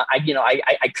 and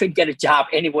I couldn't get a job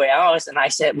anywhere else. And I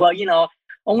said, well,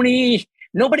 only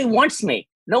nobody wants me.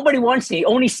 Nobody wants me.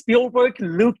 Only Spielberg,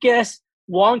 Lucas,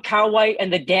 Quan, Kar-wai,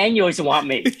 and the Daniels want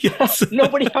me. Yes.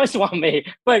 Nobody else want me.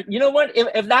 But you know what?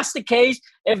 If that's the case,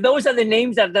 if those are the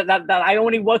names that I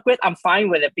only work with, I'm fine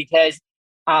with it, because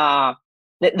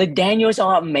the Daniels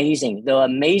are amazing. They're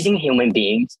amazing human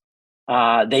beings.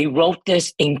 They wrote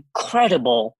this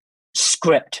incredible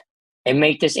script and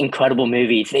made this incredible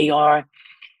movie. They are,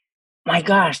 my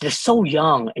gosh, they're so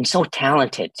young and so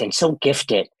talented and so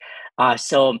gifted.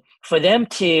 So for them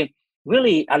to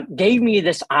really gave me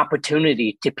this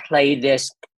opportunity to play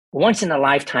this once in a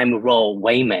lifetime role,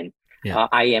 Wayman. Yeah.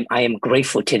 I am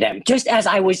grateful to them. Just as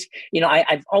I was,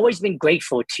 I've always been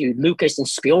grateful to Lucas and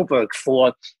Spielberg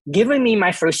for giving me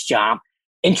my first job,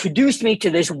 introduced me to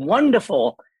this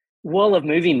wonderful world of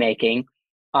movie making.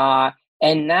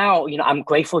 And now, I'm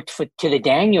grateful to the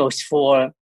Daniels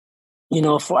for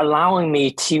allowing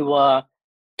me to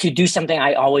do something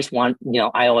I always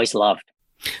I always loved.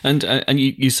 And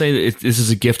you say that this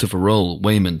is a gift of a role,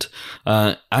 Wayman.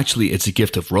 Actually, it's a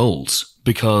gift of roles,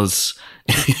 because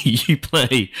you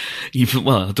play,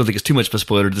 well, I don't think it's too much of a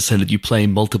spoiler to say that you play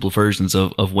multiple versions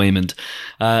of Wayman,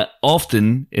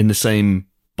 often in the same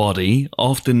body,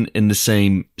 often in the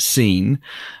same scene.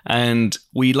 And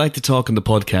we like to talk on the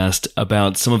podcast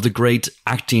about some of the great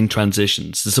acting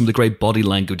transitions, some of the great body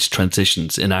language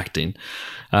transitions in acting.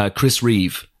 Chris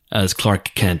Reeve as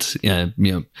Clark Kent,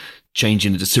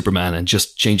 changing into Superman and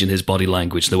just changing his body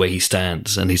language, the way he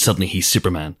stands, and he's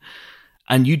Superman.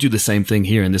 And you do the same thing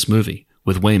here in this movie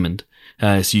with Wayman.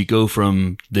 So you go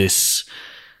from this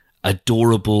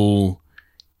adorable,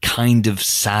 kind of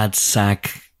sad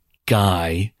sack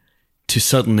guy to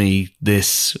suddenly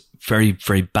this very,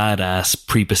 very badass,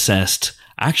 prepossessed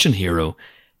action hero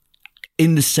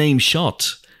in the same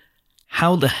shot.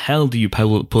 How the hell do you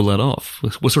pull that off?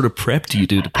 What sort of prep do you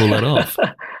do to pull that off?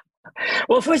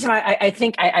 Well, first of all,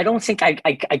 I don't think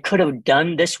I could have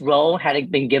done this role had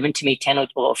it been given to me 10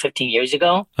 or 15 years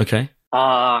ago. Okay.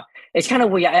 It's kind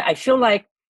of weird. I feel like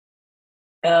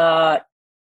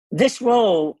this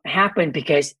role happened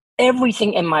because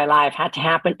everything in my life had to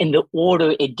happen in the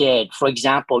order it did. For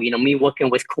example, me working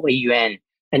with Kuei Yuan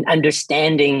and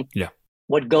understanding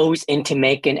what goes into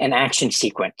making an action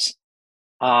sequence.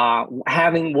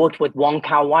 Having worked with Wong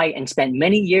Kar-wai and spent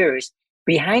many years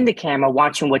behind the camera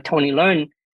watching what Tony Leung,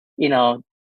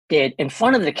 did in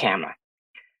front of the camera.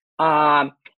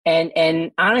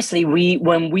 And honestly,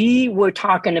 when we were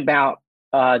talking about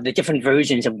the different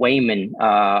versions of Wayman,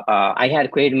 I had a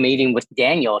great meeting with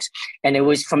Daniels, and it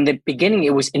was from the beginning,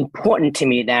 it was important to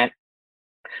me that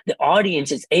the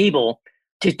audience is able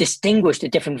to distinguish the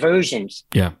different versions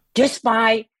just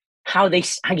by how they,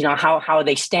 how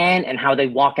they stand and how they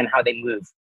walk and how they move.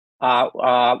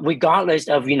 Regardless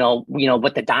of,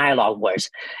 what the dialogue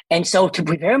was. And so to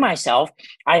prepare myself,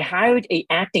 I hired an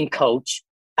acting coach,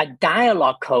 a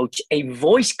dialogue coach, a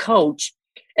voice coach,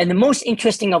 and the most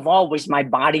interesting of all was my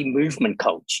body movement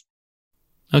coach.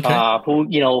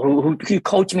 who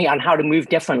coached me on how to move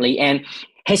differently. And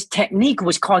his technique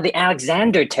was called the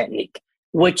Alexander technique,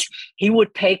 which he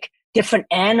would pick different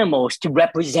animals to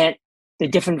represent the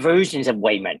different versions of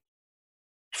Wayman.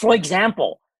 For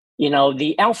example,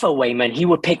 the alpha Wayman, he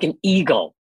would pick an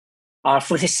eagle.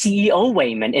 For the CEO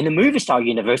Wayman in the movie star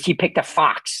universe, he picked a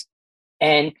fox.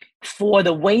 And for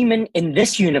the Wayman in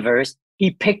this universe, he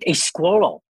picked a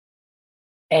squirrel.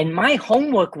 And my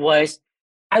homework was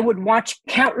I would watch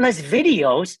countless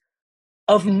videos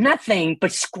of nothing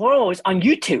but squirrels on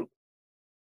YouTube.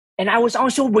 And I was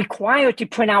also required to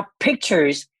print out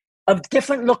pictures of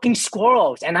different looking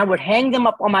squirrels, and I would hang them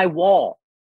up on my wall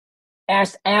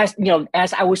as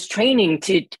I was training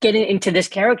to get into this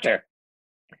character.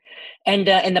 And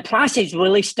the process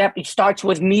really starts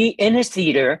with me in his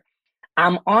theater.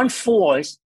 I'm on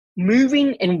fours,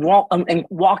 moving and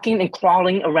walking and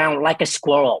crawling around like a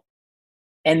squirrel.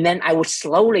 And then I would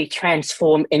slowly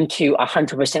transform into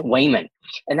 100% Wayman.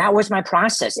 And that was my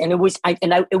process. And it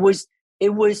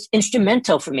was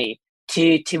instrumental for me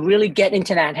to really get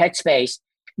into that headspace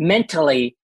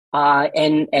mentally,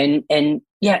 and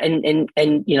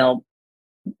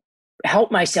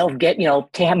help myself get,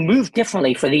 to have moved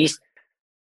differently for these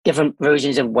different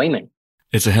versions of Wayman.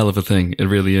 It's a hell of a thing. It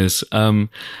really is.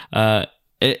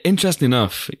 Interesting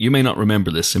enough, you may not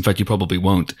remember this. In fact, you probably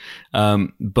won't.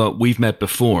 But we've met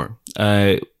before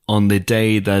on the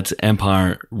day that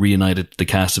Empire reunited the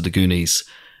cast of The Goonies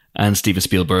and Steven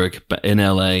Spielberg in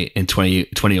LA in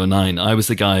 2009. I was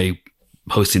the guy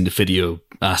hosting the video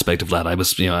aspect of that. I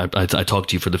was, I talked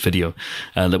to you for the video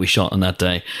that we shot on that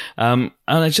day. And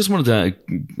I just wanted to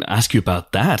ask you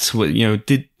about that.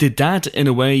 Did that, in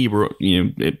a way,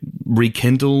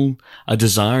 rekindle a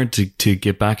desire to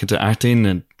get back into acting?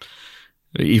 And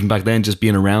even back then, just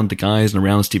being around the guys and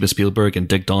around Steven Spielberg and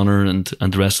Dick Donner and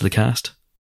the rest of the cast?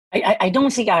 I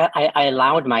don't think I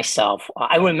allowed myself.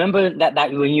 I remember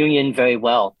that reunion very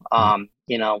well.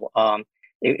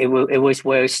 It was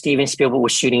where Steven Spielberg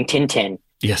was shooting Tintin.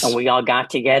 Yes. And we all got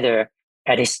together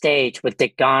at a stage with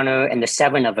Dick Donner and the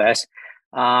seven of us.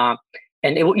 And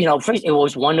first, it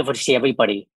was wonderful to see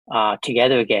everybody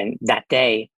together again that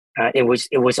day. It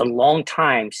was a long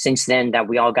time since then that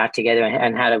we all got together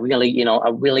and had a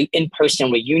really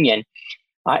in-person reunion.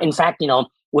 In fact,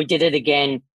 we did it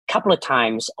again a couple of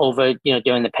times over,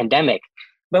 during the pandemic.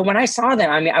 But when I saw that,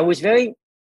 I was very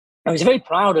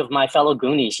proud of my fellow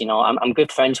Goonies. I'm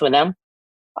good friends with them.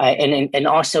 And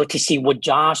also to see what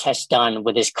Josh has done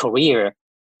with his career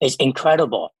is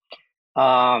incredible.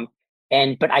 But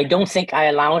I don't think I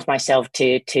allowed myself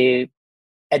to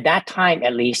at that time,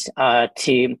 at least,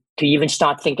 to even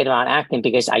start thinking about acting,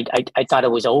 because I thought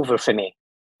it was over for me.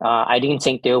 I didn't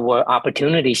think there were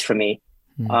opportunities for me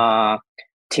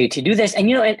to do this.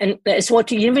 And, and it's what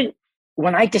even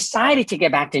when I decided to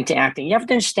get back into acting, you have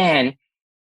to understand,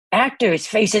 actors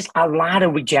faces a lot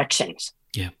of rejections.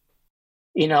 Yeah.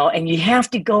 And you have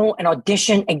to go and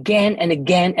audition again and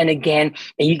again and again,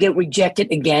 and you get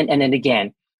rejected again and then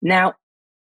again. Now,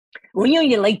 when you're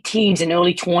in your late teens and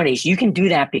early 20s, you can do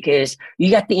that because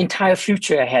you got the entire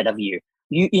future ahead of you.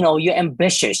 You're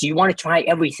ambitious. You want to try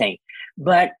everything.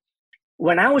 But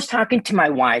when I was talking to my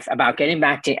wife about getting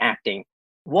back to acting,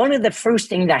 one of the first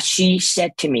things that she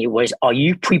said to me was, "Are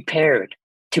you prepared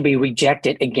to be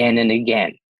rejected again and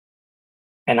again?"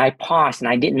 And I paused and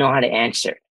I didn't know how to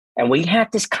answer. And we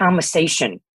had this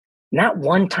conversation, not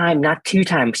one time, not two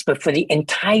times, but for the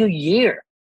entire year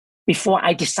before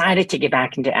I decided to get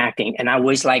back into acting. And I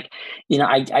was like,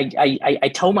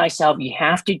 I told myself, you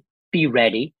have to be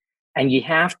ready, and you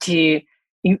have to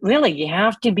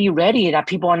be ready that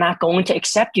people are not going to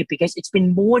accept you, because it's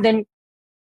been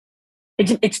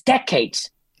it's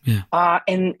decades. Yeah.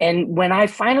 And when I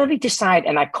finally decide,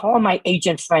 and I call my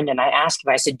agent friend and I ask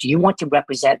him, I said, "Do you want to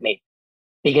represent me?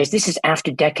 Because this is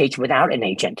after decades without an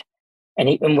agent."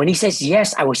 And when he says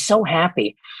yes, I was so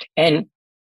happy. And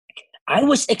I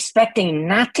was expecting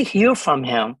not to hear from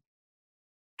him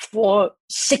for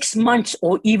 6 months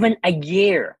or even a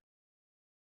year.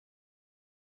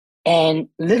 And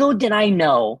little did I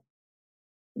know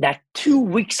that 2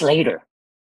 weeks later,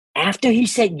 after he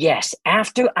said yes,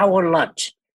 after our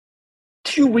lunch,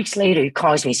 2 weeks later, he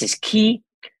calls me and says, "Key,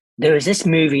 there is this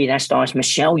movie that stars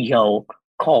Michelle Yeoh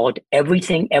called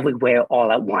Everything Everywhere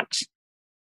All at Once.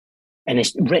 And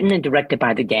it's written and directed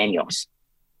by the Daniels.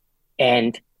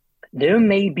 And there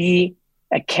may be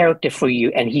a character for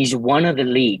you, and he's one of the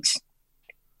leads."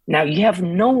 Now, you have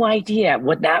no idea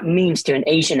what that means to an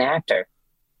Asian actor.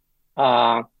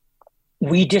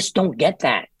 We just don't get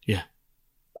that. Yeah.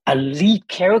 A lead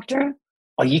character?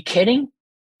 Are you kidding?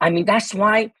 That's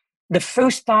why the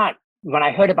first thought when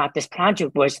I heard about this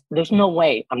project was, there's no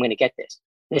way I'm going to get this.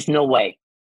 There's no way.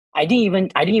 I didn't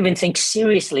even think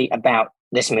seriously about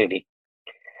this movie.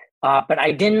 But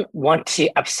I didn't want to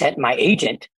upset my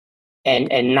agent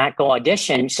and not go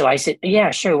audition. So I said,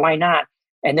 yeah, sure, why not?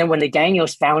 And then when the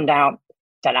Daniels found out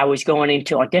that I was going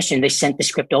into audition, they sent the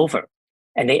script over.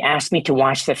 And they asked me to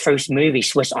watch their first movie,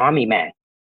 Swiss Army Man.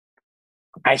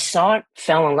 I saw it,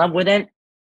 fell in love with it,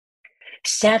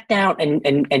 sat down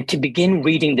and to begin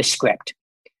reading the script.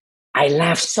 I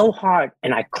laughed so hard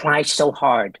and I cried so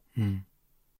hard.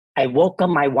 I woke up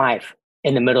my wife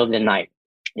in the middle of the night.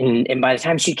 And by the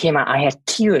time she came out, I had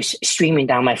tears streaming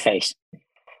down my face.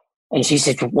 And she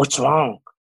said, what's wrong?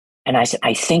 And I said,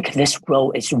 I think this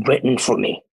role is written for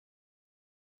me.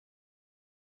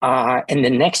 And the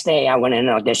next day I went in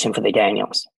and auditioned for the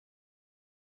Daniels.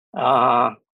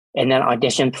 And then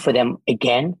auditioned for them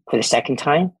again for the second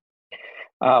time.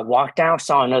 Walked out,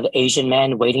 saw another Asian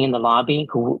man waiting in the lobby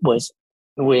who was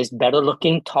better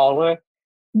looking, taller,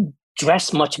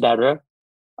 dressed much better.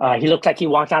 He looked like he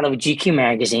walked out of a GQ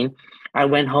magazine. I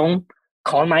went home,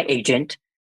 called my agent,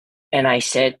 and I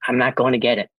said, I'm not going to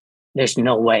get it. There's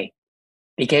no way.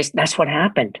 Because that's what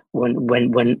happened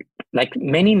when like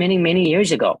many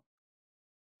years ago.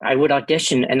 I would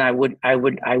audition and I would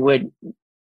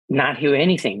not hear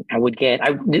anything. I would get,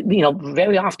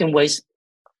 very often was,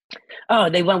 oh,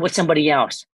 they went with somebody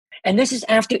else. And this is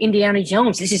after Indiana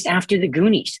Jones. This is after the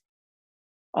Goonies.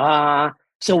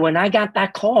 So when I got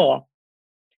that call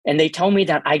and they told me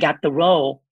that I got the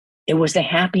role, it was the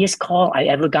happiest call I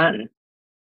ever gotten.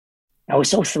 I was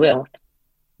so thrilled.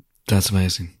 That's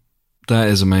amazing. That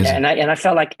is amazing. Yeah, and I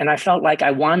felt like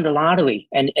I won the lottery,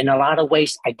 and in a lot of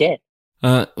ways I did.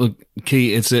 Well,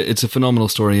 Key, it's a phenomenal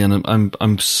story, and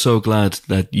I'm so glad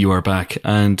that you are back.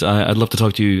 And I'd love to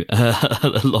talk to you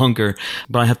longer,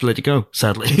 but I have to let you go,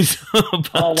 sadly.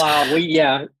 Oh wow,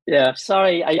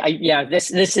 Sorry,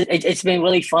 This is it's been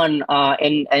really fun,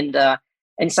 and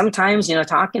sometimes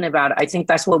talking about it, I think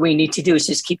that's what we need to do is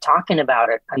just keep talking about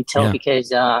it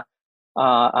because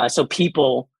so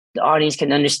people. The audience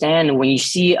can understand when you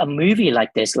see a movie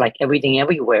like this, like Everything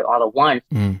Everywhere all at once,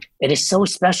 it is so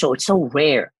special. It's so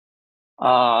rare.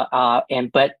 But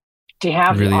to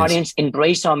have the audience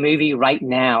embrace our movie right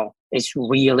now is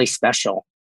really special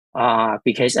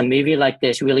because a movie like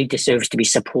this really deserves to be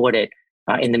supported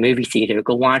in the movie theater.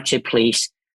 Go watch it,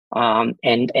 please.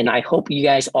 And I hope you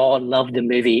guys all love the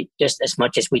movie just as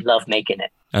much as we love making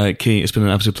it. Key, it's been an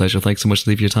absolute pleasure. Thanks so much to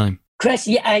leave your time. Chris,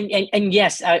 yeah, and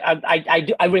yes, I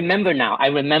do. I remember now.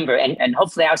 And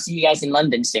hopefully I'll see you guys in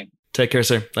London soon. Take care,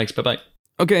 sir. Thanks. Bye-bye.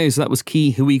 Okay, so that was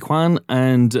Ke Huy Quan,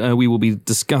 and we will be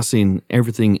discussing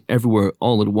Everything Everywhere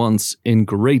All at Once in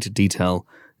great detail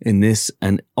in this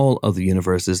and all other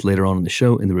universes later on in the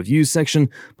show in the reviews section.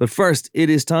 But first, it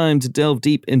is time to delve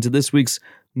deep into this week's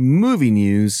movie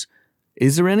news.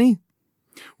 Is there any?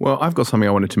 Well, I've got something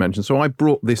I wanted to mention. So I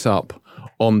brought this up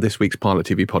on this week's Pilot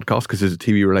TV podcast because it's a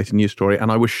TV-related news story,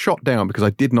 and I was shot down because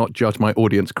I did not judge my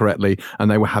audience correctly,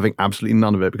 and they were having absolutely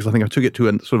none of it because I think I took it to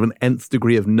a sort of an nth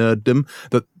degree of nerddom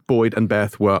that Boyd and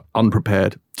Beth were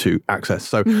unprepared to access.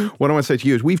 So what I want to say to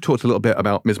you is we've talked a little bit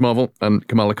about Ms. Marvel and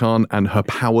Kamala Khan and her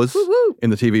powers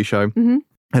in the TV show.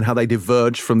 And how they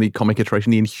diverge from the comic iteration,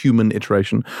 the Inhuman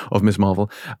iteration of Ms. Marvel.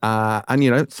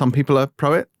 And, some people are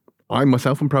pro it. I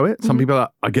myself am pro it. Some people are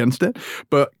against it.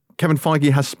 But Kevin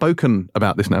Feige has spoken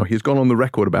about this now. He's gone on the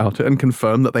record about it and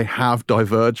confirmed that they have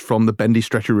diverged from the bendy,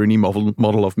 stretcheroony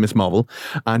model of Miss Marvel.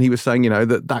 And he was saying,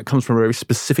 that comes from a very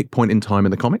specific point in time in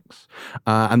the comics.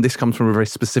 And this comes from a very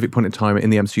specific point in time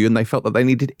in the MCU. And they felt that they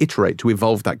needed to iterate to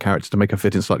evolve that character to make her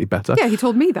fit in slightly better. Yeah, he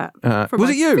told me that. Was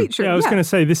it you? Feature. Yeah, I was going to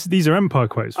say, these are Empire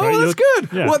quotes, right? Oh, that's good.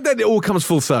 Yeah. Well, then it all comes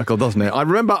full circle, doesn't it? I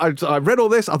remember I read all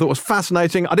this. I thought it was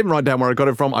fascinating. I didn't write down where I got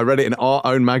it from. I read it in our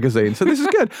own magazine. So this is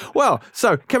good. Well,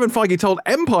 so Kevin Feige told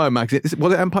Empire magazine.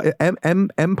 Was it Empire?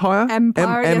 Empire?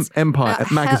 Yes. Empire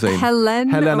magazine.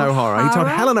 Helen O'Hara. He told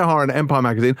Helen O'Hara in Empire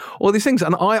magazine all these things,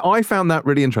 and I found that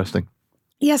really interesting.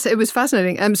 Yes, it was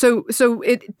fascinating. So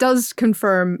it does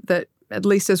confirm that, at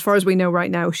least as far as we know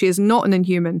right now, she is not an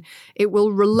Inhuman. It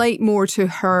will relate more to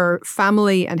her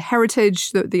family and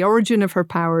heritage, the origin of her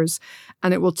powers,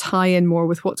 and it will tie in more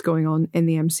with what's going on in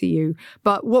the MCU.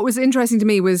 But what was interesting to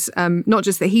me was not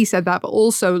just that he said that, but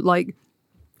also like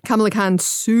Kamala Khan's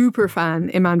super fan,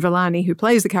 Iman Vellani, who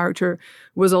plays the character,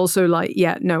 was also like,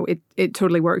 yeah, no, it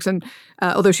totally works. And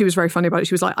although she was very funny about it,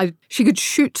 she was like, she could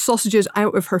shoot sausages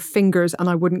out of her fingers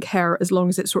and I wouldn't care as long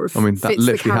as it sort of fits the character. That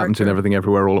literally happens in Everything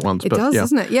Everywhere All at Once. It does,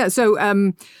 doesn't it? Yeah. So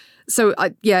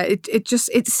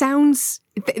It sounds,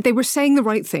 they were saying the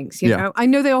right things, you know. I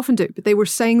know they often do, but they were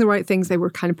saying the right things. They were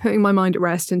kind of putting my mind at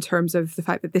rest in terms of the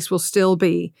fact that this will still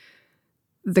be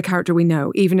the character we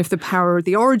know, even if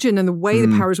the origin and the way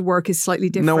the powers work is slightly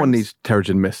different. No one needs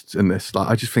Terrigen mists in this. Like,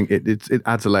 I just think it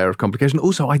adds a layer of complication.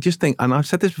 Also, I just think, and I've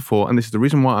said this before, and this is the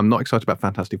reason why I'm not excited about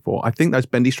Fantastic Four, I think those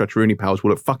bendy stretch Rooney powers will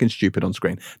look fucking stupid on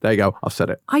screen. There you go, I've said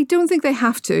it. I don't think they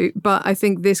have to, but I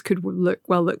think this could look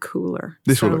cooler.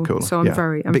 This will look cooler. So I'm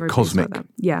very cosmic. About that.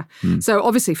 Yeah. So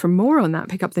obviously, for more on that,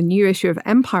 pick up the new issue of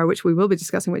Empire, which we will be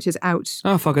discussing, which is out.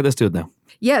 Oh, fuck it, let's do it now.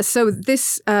 Yeah, so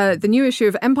this, the new issue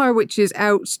of Empire, which is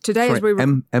out today as we...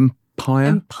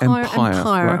 Empire.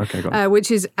 Right, okay, got it.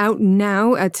 Which is out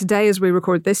now, today as we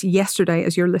record this, yesterday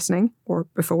as you're listening, or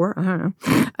before, I don't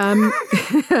know,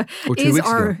 or 2 weeks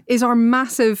ago. Is our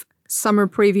massive summer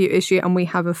preview issue, and we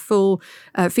have a full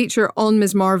feature on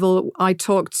Ms. Marvel. I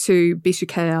talked to Bisha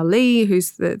K. Ali,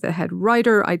 who's the head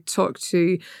writer. I talked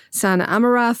to Sana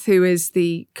Amarath, who is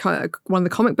one of the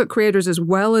comic book creators as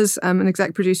well as an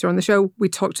exec producer on the show. We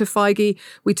talked to Feige.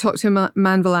 We talked to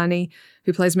Man Villani,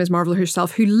 who plays Ms. Marvel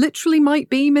herself, who literally might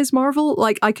be Ms. Marvel.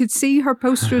 Like, I could see her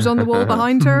posters on the wall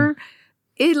behind her.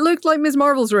 It looked like Ms.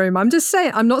 Marvel's room. I'm just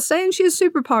saying, I'm not saying she has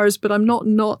superpowers, but I'm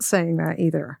not saying that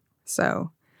either.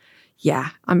 So... yeah,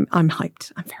 I'm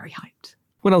hyped. I'm very hyped.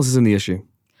 What else is in the issue?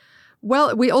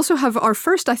 Well, we also have our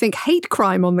first, I think, hate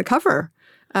crime on the cover,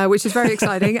 which is very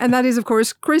exciting. And that is, of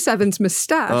course, Chris Evans'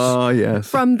 moustache. Oh, yes.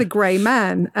 From The Grey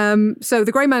Man. So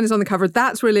The Grey Man is on the cover.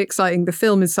 That's really exciting. The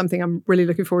film is something I'm really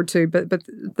looking forward to. But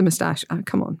the moustache,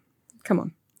 come on.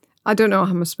 I don't know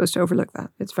how I'm supposed to overlook that.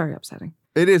 It's very upsetting.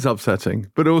 It is upsetting,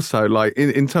 but also, like,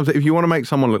 in terms of, if you want to make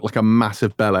someone look like a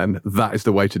massive bellend, that is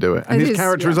the way to do it. And his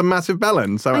character is a massive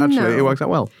bellend, so actually it works out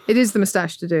well. It is the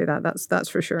moustache to do that, that's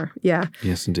for sure, yeah.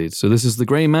 Yes, indeed. So this is The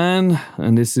Grey Man,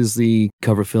 and this is the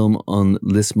cover film on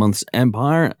this month's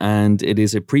Empire, and it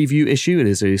is a preview issue. It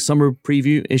is a summer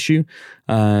preview issue.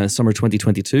 Summer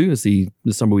 2022 is the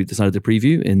summer we decided to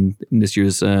preview in this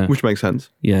year's... which makes sense.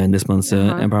 Yeah, in this month's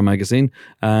Empire magazine.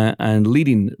 And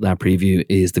leading that preview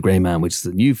is The Grey Man, which is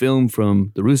the new film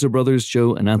from the Russo brothers,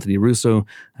 Joe and Anthony Russo,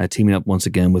 teaming up once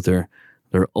again with their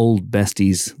old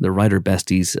besties, their writer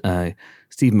besties,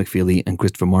 Steve McFeely and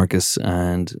Christopher Marcus,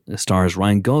 and stars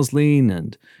Ryan Gosling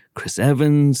and Chris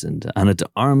Evans and Ana de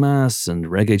Armas and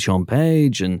Regé-Jean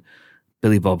Page and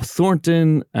Billy Bob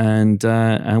Thornton,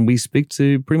 and we speak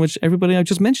to pretty much everybody I've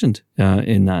just mentioned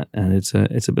in that, and it's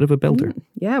a bit of a belter.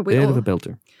 Of a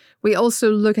belter. We also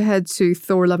look ahead to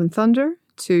Thor: Love and Thunder,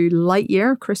 to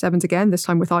Lightyear, Chris Evans again, this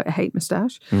time without a hate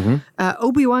moustache. Mm-hmm.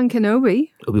 Obi-Wan Kenobi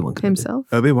himself.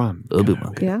 Obi-Wan.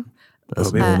 Yeah.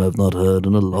 That's a name I've not heard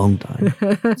in a long time.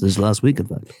 Since last week, in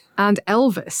fact. And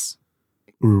Elvis.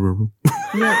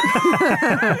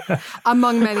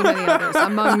 Among many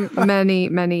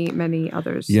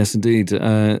others. Yes, indeed.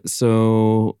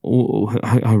 So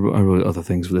I wrote other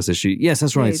things for this issue. Yes,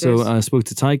 that's right. So I spoke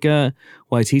to Taika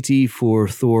Waititi for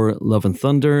Thor: Love and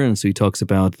Thunder, and so he talks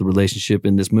about the relationship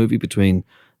in this movie between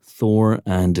Thor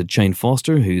and Jane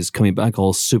Foster, who's coming back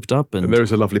all souped up. And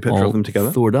there's a lovely picture of them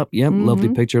together. Thored up, yeah, lovely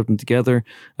picture of them together.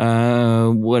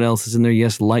 What else is in there?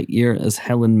 Yes, Lightyear, as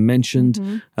Helen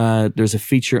mentioned. There's a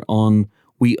feature on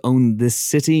We Own This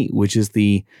City, which is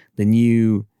the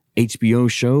new HBO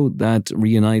show that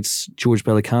reunites George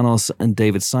Pelecanos and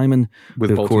David Simon,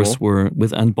 with who, of course, were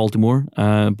with Baltimore.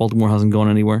 Baltimore hasn't gone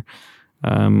anywhere.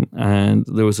 And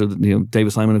there was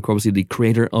David Simon, of course, the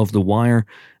creator of The Wire,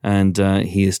 and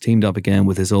he has teamed up again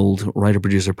with his old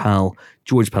writer-producer pal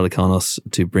George Pelecanos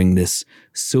to bring this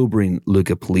sobering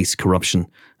look at police corruption,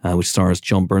 which stars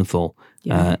John Bernthal.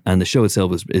 Yeah. And the show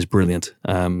itself is brilliant.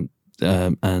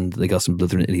 And they got some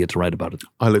blithering idiot to write about it.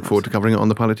 I look forward to covering it on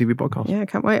the Pilot TV podcast. Yeah,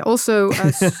 can't wait. Also,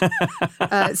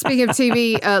 speaking of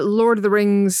TV, Lord of the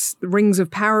Rings, Rings of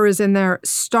Power is in there.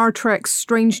 Star Trek,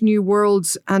 Strange New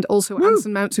Worlds, and also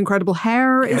Anson Mount's incredible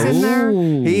hair is in there.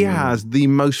 He has the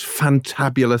most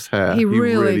fantabulous hair. He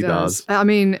really does. I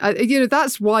mean,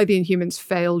 that's why the Inhumans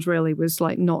failed, really, was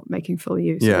like not making full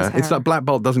use of his hair. It's like Black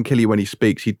Bolt doesn't kill you when he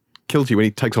speaks. He kills you when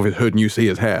he takes off his hood and you see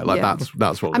his hair. Like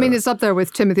that's what. I mean, it's up there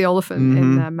with Timothy Olyphant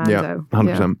in Mando. Yeah,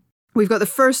 100%. Yeah. We've got the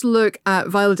first look at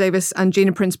Viola Davis and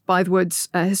Gina Prince Bythewood's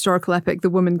historical epic, The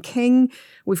Woman King.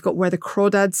 We've got Where the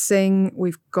Crawdads Sing.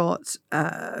 We've got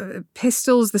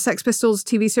Pistols, the Sex Pistols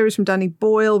TV series from Danny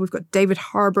Boyle. We've got David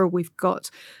Harbour. We've got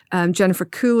Jennifer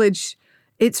Coolidge.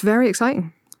 It's very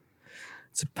exciting.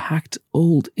 It's a packed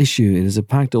old issue. It is a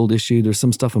packed old issue. There's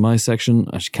some stuff in my section.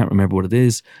 I just can't remember what it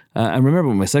is. I remember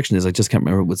what my section is. I just can't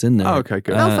remember what's in there. Oh, okay,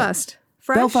 good. Belfast.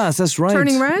 Fresh? Belfast, that's right.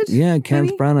 Turning Red? Yeah,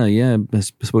 Kenneth Branagh. Yeah, I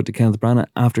spoke to Kenneth Branagh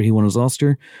after he won his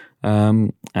Oscar. Big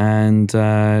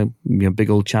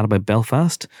old chat about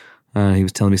Belfast. He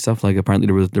was telling me stuff like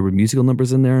apparently there were musical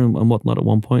numbers in there and whatnot at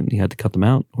one point, and he had to cut them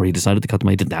out, or he decided to cut them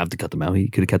out. He didn't have to cut them out. He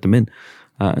could have kept them in.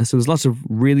 So there's lots of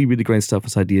really, really great stuff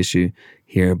inside the issue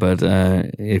here. But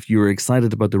if you were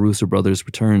excited about the Russo brothers'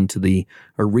 return to the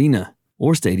arena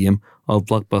or stadium of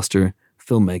blockbuster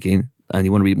filmmaking, and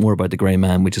you want to read more about The Grey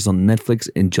Man, which is on Netflix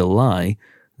in July,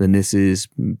 then this is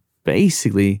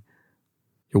basically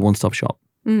your one-stop shop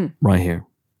right here,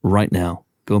 right now.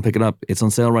 Go and pick it up. It's on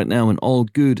sale right now, and all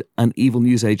good and evil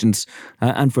newsagents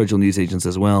and fragile newsagents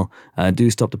as well.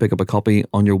 Do stop to pick up a copy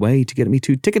on your way to get me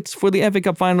 2 tickets for the FA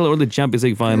Cup final or the Champions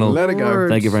League final. Let it go.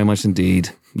 Thank you very much indeed.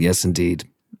 Yes, indeed.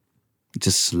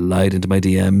 Just slide into my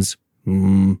DMs.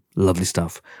 Lovely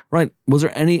stuff. Right. Was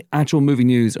there any actual movie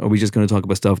news, or are we just going to talk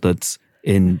about stuff that's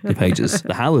in the pages,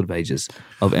 the hallowed pages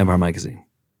of Empire Magazine?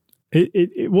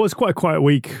 It was quite a quiet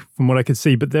week from what I could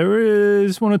see, but there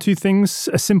is 1 or 2 things.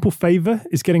 A Simple Favor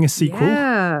is getting a sequel.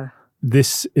 Yeah.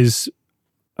 This is,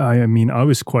 I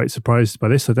was quite surprised by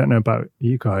this. I don't know about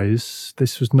you guys.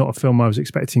 This was not a film I was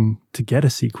expecting to get a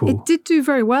sequel. It did do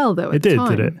very well, though, at the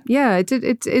time. Did it? Yeah, it did.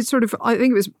 It sort of, I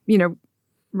think it was,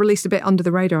 released a bit under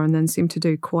the radar and then seemed to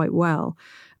do quite well.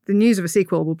 The news of a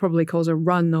sequel will probably cause a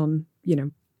run on,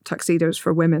 tuxedos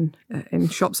for women in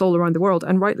shops all around the world,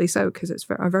 and rightly so, because it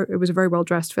was a very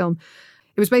well-dressed film.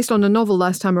 It was based on a novel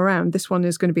last time around. This one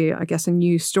is going to be, I guess, a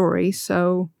new story.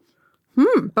 So,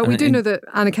 but we do know that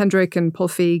Anna Kendrick and Paul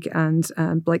Feig and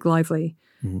Blake Lively,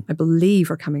 I believe,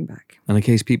 are coming back. And in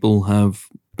case people have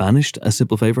banished A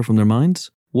Simple Favor from their minds,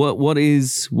 what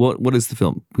is the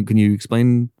film? Can you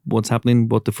explain what's happening,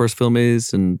 what the first film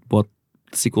is, and what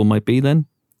the sequel might be then?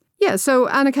 Yeah, so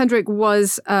Anna Kendrick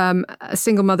was a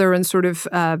single mother and sort of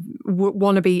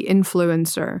wannabe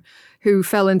influencer who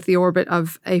fell into the orbit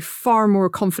of a far more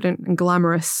confident and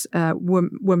glamorous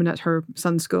woman at her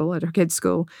son's school, at her kid's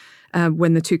school,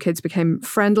 when the 2 kids became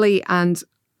friendly and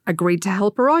agreed to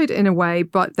help her out in a way,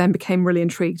 but then became really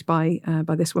intrigued by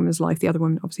this woman's life, the other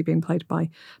woman obviously being played by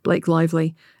Blake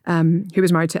Lively, who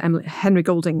was married to Henry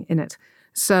Golding in it.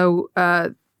 So...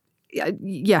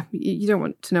 yeah, you don't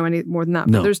want to know any more than that.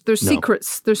 No, but there's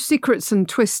secrets. There's secrets and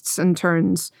twists and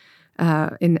turns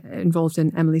involved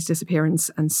in Emily's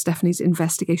disappearance and Stephanie's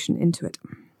investigation into it.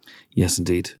 Yes,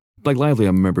 indeed. Blake Lively, I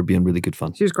remember being really good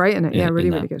fun. She was great in it. Yeah, really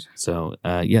good. So,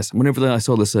 yes, whenever I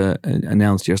saw this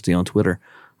announced yesterday on Twitter,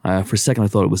 for a second I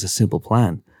thought it was A Simple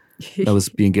Plan that was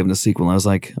being given a sequel. And I was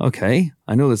like, okay,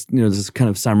 I know this. This is kind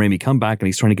of Sam Raimi comeback, and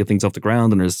he's trying to get things off the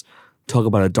ground. And there's talk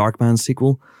about a Darkman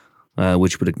sequel.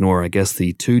 Which would ignore, I guess,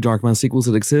 the 2 Darkman sequels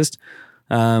that exist.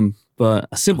 But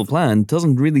A Simple Plan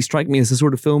doesn't really strike me as the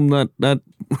sort of film that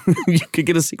you could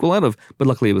get a sequel out of. But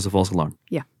luckily it was a false alarm.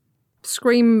 Yeah.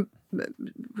 Scream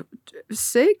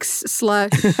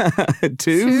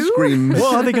 6/2? Scream.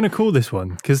 What are they going to call this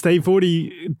one? Because they've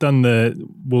already done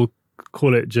we'll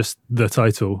call it just the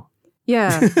title.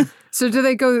 Yeah. So do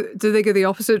they go the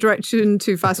opposite direction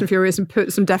to Fast and Furious and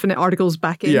put some definite articles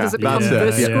back in? Yeah, Does it become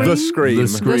that's it. The Scream? The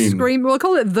Scream. The Scream. We'll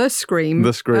call it The Scream.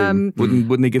 The Scream.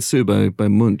 Wouldn't they get sued by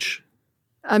Munch?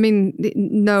 I mean,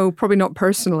 no, probably not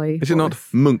personally. Is it not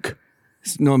Monk?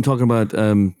 No, I'm talking about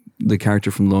the character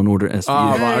from Law and Order SVU.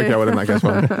 Oh, right, okay, well, in that case,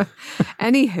 fine.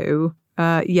 Anywho,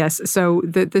 yes, so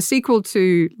the sequel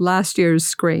to last year's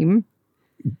Scream.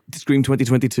 Scream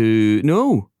 2022.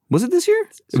 No. Was it this year?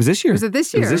 It was this year. Was it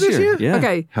this year? It was this year. Yeah.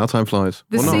 Okay. How time flies.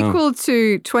 The sequel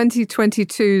to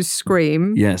 2022's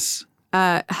Scream. Yes.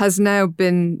 is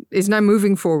now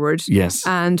moving forward. Yes.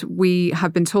 And we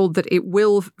have been told that it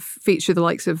will feature the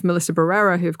likes of Melissa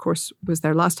Barrera, who of course was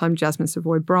there last time, Jasmine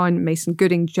Savoy Brown, Mason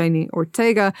Gooding, Janie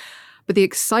Ortega. But the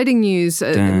exciting news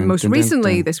most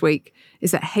recently this week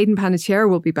is that Hayden Panettiere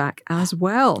will be back as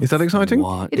well. Is that exciting?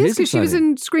 What? It is, because she was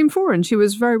in Scream 4 and she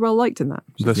was very well liked in that.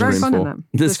 She was very fun in that.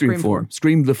 The Scream 4.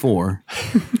 Scream the 4.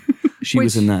 She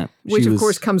was in that. Which of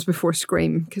course comes before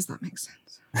Scream, because that makes sense.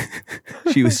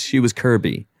 She was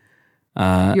Kirby.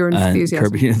 Your Enthusiasm.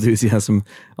 Kirby Your Enthusiasm.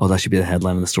 Oh, that should be the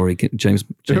headline of the story. James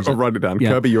I'll write it down.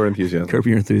 Yeah. Kirby Your Enthusiasm. Kirby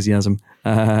Your Enthusiasm.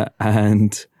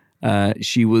 And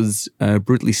she was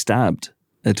brutally stabbed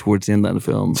towards the end of the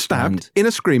film. Stabbed? In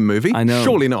a Scream movie? I know.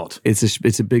 Surely not.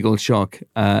 It's a big old shock.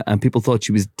 And people thought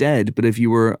she was dead, but if you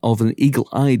were of an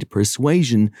eagle-eyed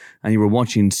persuasion and you were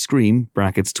watching Scream,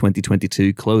 brackets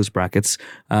 2022, close brackets,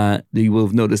 you will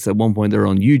have noticed at one point they're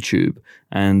on YouTube,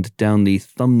 and down the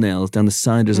thumbnails, down the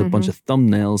side, there's a bunch of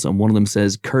thumbnails, and one of them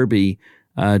says Kirby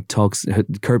talks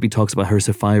about her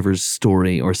survivor's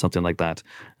story or something like that.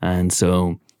 And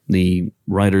so the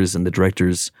writers and the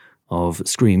directors of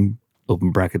Scream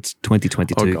open brackets,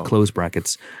 2022, close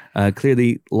brackets,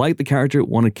 clearly like the character,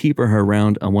 want to keep her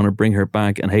around and want to bring her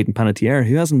back. And Hayden Panettiere,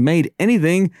 who hasn't made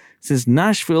anything since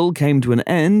Nashville came to an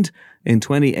end in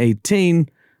 2018,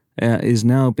 is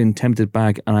now been tempted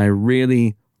back. And I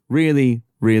really, really,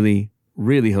 really,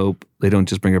 really hope they don't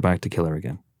just bring her back to kill her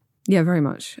again. Yeah, very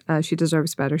much. She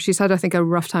deserves better. She's had, I think, a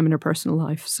rough time in her personal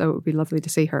life, so it would be lovely to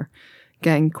see her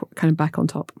getting kind of back on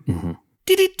top. Mm-hmm.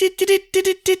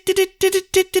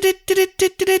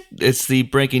 It's the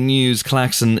breaking news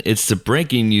klaxon. It's the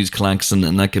breaking news klaxon,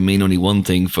 and that can mean only one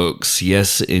thing, folks.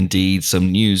 Yes, indeed,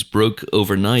 some news broke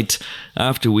overnight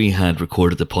after we had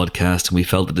recorded the podcast, and we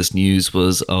felt that this news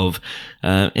was of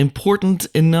important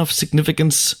enough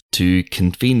significance to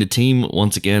convene the team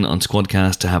once again on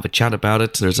Squadcast to have a chat about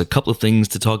it. There's a couple of things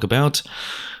to talk about.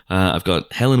 I've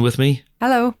got Helen with me.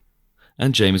 Hello.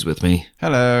 And James with me.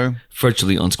 Hello.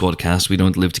 Virtually on Squadcast. We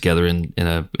don't live together in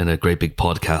a great big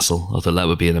podcastle, although that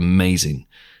would be an amazing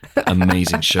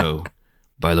show,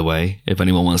 by the way. If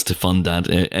anyone wants to fund that,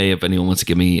 if anyone wants to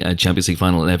give me a Champions League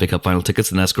final and FA Cup final tickets,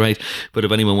 then that's great. But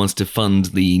if anyone wants to fund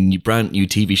the brand new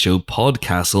TV show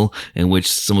Podcastle, in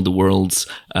which some of the world's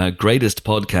greatest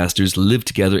podcasters live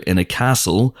together in a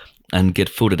castle and get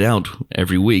voted out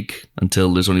every week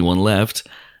until there's only one left,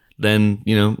 then,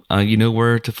 you know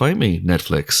where to find me,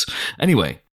 Netflix.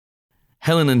 Anyway,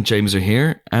 Helen and James are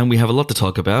here, and we have a lot to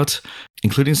talk about,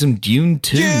 including some Dune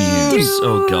 2 news.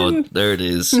 Oh, God, there it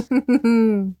is.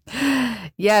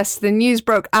 Yes, the news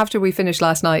broke after we finished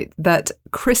last night that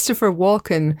Christopher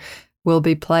Walken will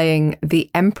be playing the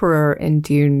Emperor in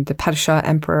Dune, the Padishah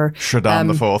Emperor. Shaddam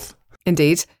the Fourth.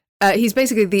 Indeed. He's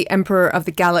basically the Emperor of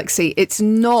the Galaxy. It's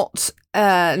not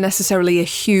necessarily a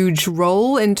huge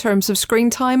role in terms of screen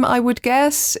time, I would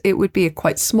guess. It would be a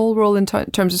quite small role in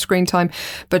terms of screen time,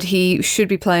 but he should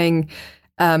be playing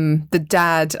the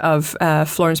dad of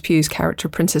Florence Pugh's character,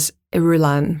 Princess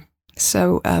Irulan.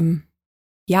 So,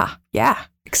 yeah,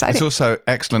 exciting. It's also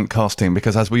excellent casting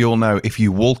because, as we all know, if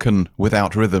you Walken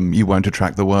without rhythm, you won't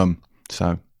attract the worm.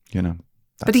 So,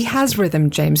 But he has rhythm,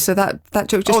 James, so that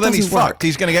joke just doesn't work. Oh, then he's fucked.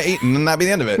 He's going to get eaten, and that'll be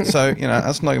the end of it. So,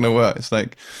 that's not going to work. It's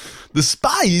like, the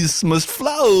spice must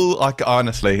flow.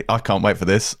 Honestly, I can't wait for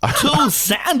this. 2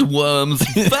 sandworms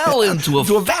fell into a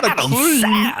vat of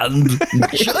sand.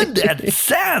 Churned that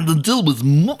sand until it was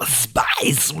more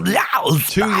spice.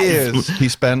 2 years he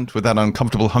spent with that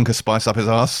uncomfortable hunk of spice up his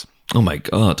arse. Oh my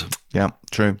God. Yeah,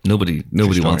 true. Nobody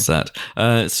wants that.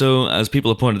 So, as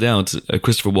people have pointed out,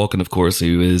 Christopher Walken, of course,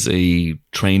 who is a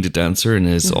trained dancer and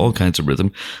has all kinds of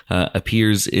rhythm,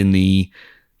 appears in the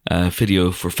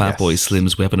video for Fatboy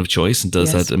Slim's Weapon of Choice and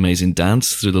does that amazing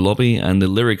dance through the lobby. And the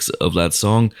lyrics of that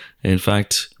song, in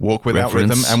fact, walk without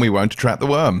rhythm and we won't attract the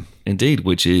worm. Indeed,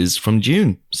 which is from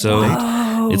Dune. So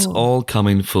it's all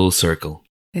coming full circle.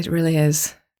 It really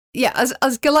is. Yeah,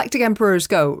 as Galactic Emperors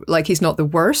go, like, he's not the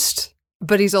worst,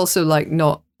 but he's also, like,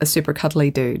 not a super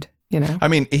cuddly dude, I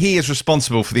mean, he is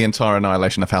responsible for the entire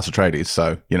annihilation of House Atreides,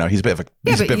 so, he's a bit of a twat.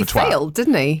 Yeah, but he failed,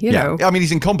 didn't he? You know. I mean,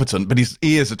 he's incompetent, but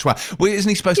he is a twat. Well, isn't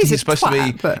he supposed to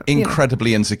be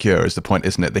incredibly insecure, is the point,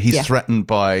 isn't it? That he's threatened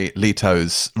by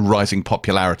Leto's rising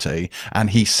popularity, and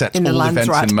he sets all the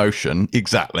events in motion.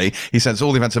 Exactly. He sets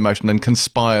all the events in motion and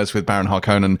conspires with Baron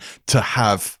Harkonnen to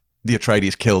have the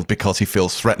Atreides killed because he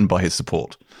feels threatened by his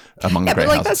support among the great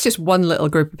houses. That's just one little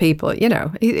group of people,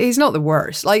 He's not the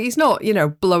worst. Like, he's not,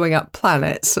 blowing up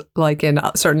planets like in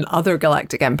certain other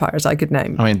galactic empires I could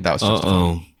name. I mean, that was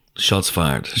just Shots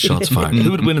fired.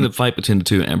 Who would win in the fight between the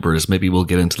 2 emperors? Maybe we'll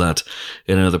get into that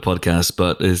in another podcast.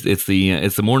 But it's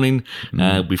the morning.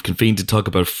 We've convened to talk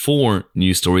about 4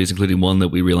 news stories, including one that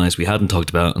we realized we hadn't talked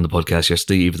about on the podcast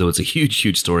yesterday, even though it's a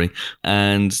huge story.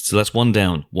 And so that's one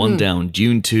down. Down.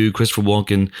 Dune 2, Christopher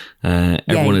Walken.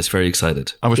 Everyone is very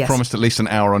excited. I was promised at least an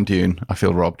hour on Dune. I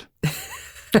feel robbed.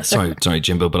 Sorry,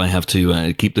 Jimbo, but I have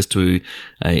to keep this to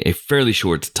a fairly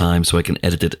short time so I can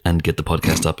edit it and get the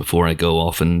podcast up before I go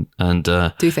off and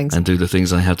do things and do the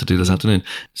things I have to do this afternoon.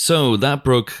 So that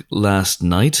broke last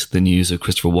night, the news of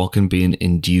Christopher Walken being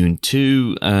in Dune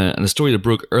 2, and a story that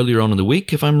broke earlier on in the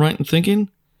week, if I'm right in thinking,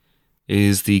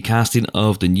 is the casting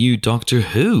of the new Doctor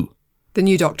Who. The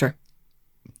new Doctor.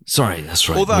 Sorry, that's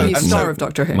right. Although, star of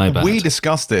Doctor Who. My bad. We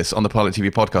discussed this on the Pilot TV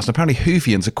podcast, and apparently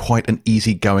Whovians are quite an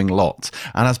easygoing lot.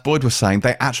 And as Boyd was saying,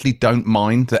 they actually don't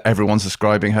mind that everyone's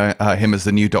describing him as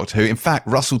the new Doctor Who. In fact,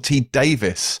 Russell T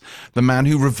Davies, the man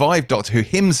who revived Doctor Who,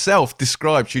 himself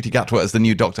described Ncuti Gatwa as the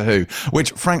new Doctor Who,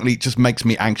 which frankly just makes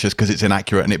me anxious because it's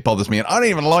inaccurate and it bothers me. And I don't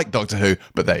even like Doctor Who,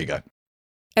 but there you go.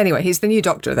 Anyway, he's the new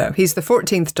Doctor, though. He's the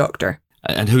 14th Doctor.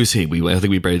 And who's he? I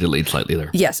think we buried the lead slightly there.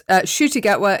 Yes. Ncuti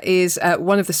Gatwa is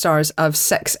one of the stars of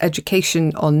Sex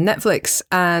Education on Netflix,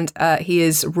 and he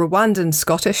is Rwandan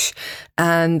Scottish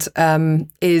and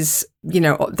is,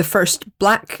 the first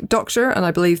black doctor and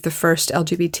I believe the first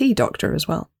LGBT doctor as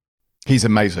well. He's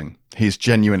amazing. He's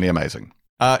genuinely amazing.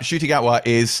 Ncuti Gatwa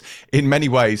is in many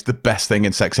ways the best thing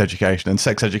in Sex Education, and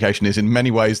Sex Education is in many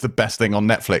ways the best thing on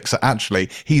Netflix. So actually,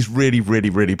 he's really,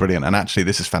 really, really brilliant. And actually,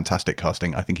 this is fantastic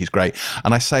casting. I think he's great.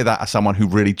 And I say that as someone who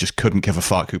really just couldn't give a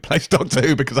fuck who plays Doctor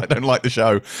Who because I don't like the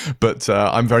show. But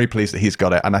I'm very pleased that he's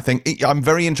got it. And I think I'm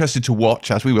very interested to watch,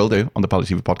 as we will do on the Public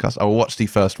TV podcast. I will watch the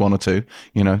first one or two,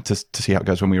 to see how it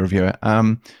goes when we review it.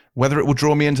 Whether it will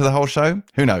draw me into the whole show,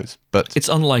 who knows? But it's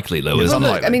unlikely, though. It's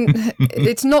unlikely. Look, I mean,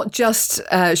 it's not just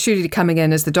Ncuti coming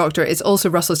in as the Doctor; it's also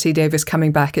Russell T Davies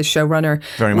coming back as showrunner,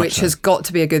 which has got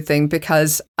to be a good thing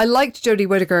because I liked Jodie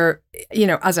Whittaker,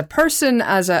 as a person,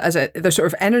 as the sort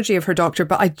of energy of her Doctor,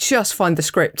 but I just find the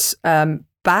scripts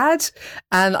bad,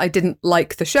 and I didn't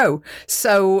like the show.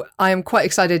 So I am quite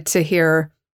excited to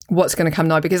hear what's going to come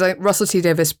now, because Russell T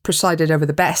Davies presided over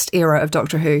the best era of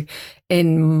Doctor Who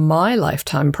in my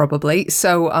lifetime, probably.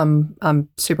 So I'm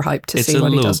super hyped to see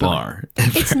what he does. It's a low bar.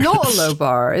 It's not a low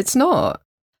bar. It's not.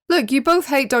 Look, you both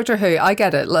hate Doctor Who. I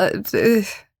get it.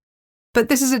 But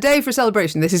this is a day for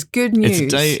celebration. This is good news.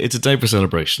 It's a day for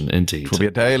celebration, indeed. It will be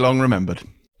a day long remembered.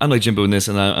 I'm like Jimbo in this,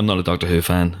 and I'm not a Doctor Who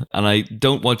fan, and I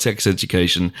don't watch Sex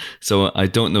Education, so I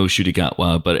don't know Ncuti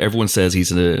Gatwa, but everyone says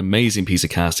he's an amazing piece of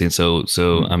casting, so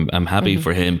I'm happy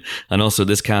for him. And also,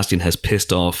 this casting has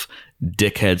pissed off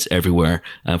dickheads everywhere,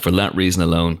 and for that reason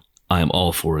alone, I am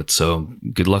all for it. So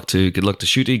good luck to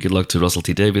Ncuti, good luck to Russell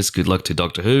T Davies, good luck to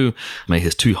Doctor Who. May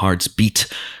his two hearts beat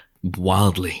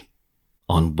wildly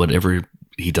on whatever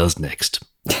he does next.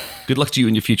 Good luck to you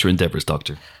in your future endeavours,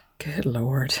 Doctor. Good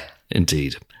Lord.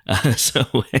 Indeed. So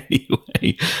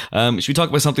anyway, should we talk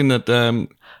about something that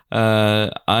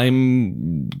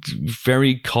I'm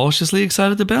very cautiously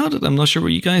excited about? I'm not sure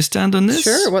where you guys stand on this.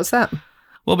 Sure, what's that?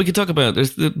 Well, we can talk about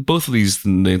both of these. The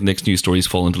next news stories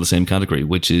fall into the same category,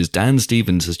 which is Dan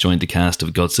Stevens has joined the cast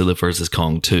of Godzilla vs.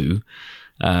 Kong 2,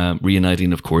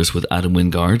 reuniting, of course, with Adam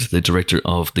Wingard, the director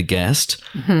of The Guest.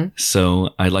 Mm-hmm.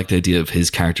 So I like the idea of his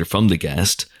character from The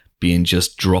Guest being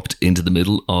just dropped into the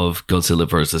middle of Godzilla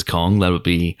versus Kong. That would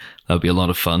be a lot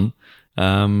of fun.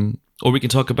 Or we can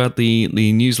talk about the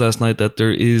news last night that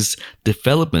there is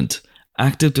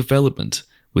active development,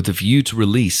 with a view to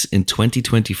release in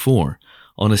 2024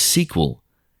 on a sequel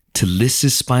to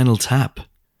Liz's Spinal Tap,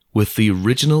 with the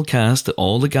original cast,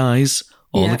 all the guys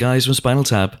from Spinal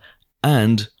Tap,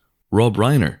 and Rob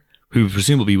Reiner, who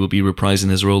presumably will be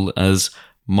reprising his role as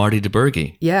Marty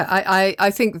DeBurgi. Yeah,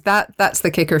 I think that's the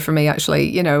kicker for me,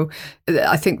 actually.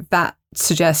 I think that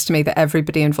suggests to me that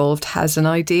everybody involved has an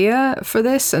idea for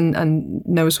this and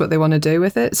knows what they want to do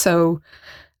with it. So,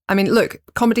 I mean, look,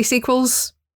 comedy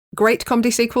sequels, great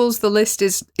comedy sequels, the list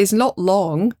is not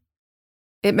long.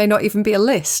 It may not even be a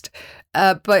list.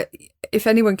 But if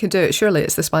anyone can do it, surely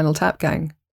it's the Spinal Tap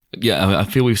gang. Yeah, I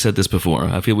feel we've said this before.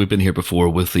 I feel we've been here before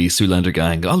with the Zoolander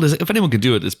gang. Oh, if anyone can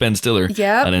do it, it's Ben Stiller.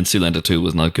 Yeah. And then Zoolander 2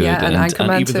 was not good. Yeah, and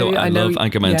Anchorman even 2, though I love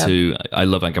Anchorman 2, I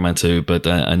love Anchorman 2, but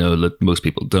I know that most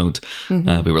people don't.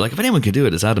 Mm-hmm. We were like, if anyone can do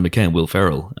it, it's Adam McKay and Will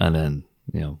Ferrell. And then,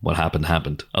 what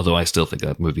happened. Although I still think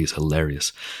that movie is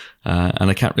hilarious. And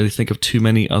I can't really think of too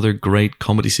many other great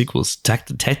comedy sequels.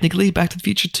 Technically, Back to the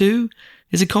Future 2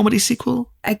 is a comedy sequel?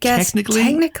 I guess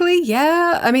technically,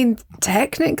 yeah. I mean,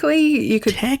 technically, you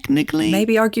could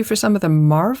maybe argue for some of the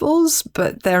Marvels,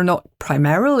 but they're not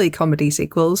primarily comedy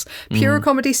sequels. Pure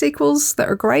comedy sequels that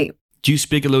are great. Deuce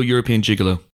Bigelow, European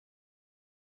Gigolo.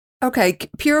 Okay,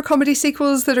 pure comedy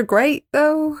sequels that are great,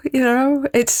 though.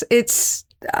 It's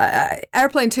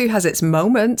Airplane 2 has its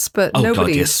moments, but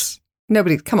nobody's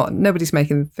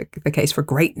making the case for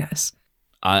greatness.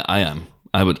 I am.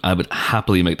 I would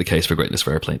happily make the case for greatness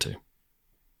for Airplane 2.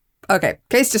 Okay,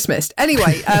 case dismissed.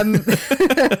 Anyway,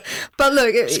 but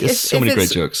look, so many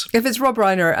great jokes. If it's Rob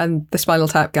Reiner and the Spinal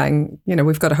Tap gang,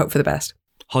 we've got to hope for the best.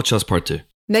 Hot Shots Part 2.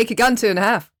 Naked Gun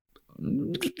 2.5.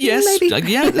 Yes,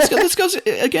 maybe. Yeah. Let's go.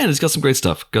 Again, it's got some great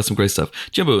stuff.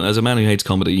 Jimbo, as a man who hates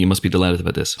comedy, you must be delighted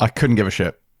about this. I couldn't give a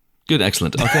shit. Good,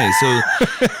 excellent. Okay, so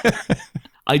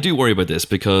I do worry about this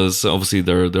because obviously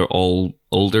they're all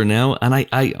older now, and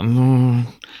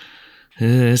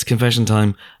it's confession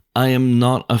time. I am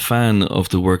not a fan of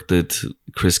the work that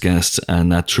Chris Guest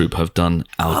and that troupe have done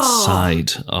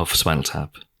outside of Spinal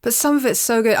Tap. But some of it's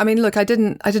so good. I mean, look, I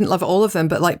didn't love all of them,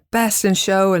 but like Best in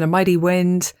Show and A Mighty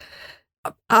Wind,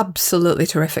 absolutely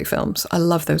terrific films. I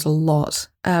love those a lot.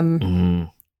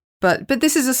 But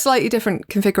this is a slightly different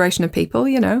configuration of people,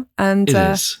 you know, and It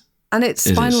is. And it's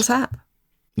Spinal Tap.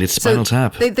 It's Spinal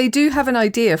Tap. They do have an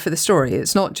idea for the story.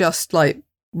 It's not just like,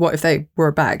 what if they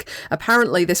were back?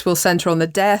 Apparently, this will centre on the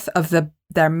death of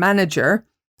their manager,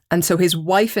 and so his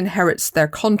wife inherits their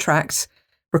contract,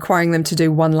 requiring them to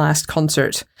do one last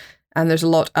concert. And there's a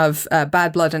lot of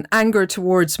bad blood and anger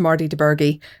towards Marty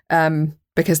DeBurgi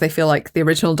because they feel like the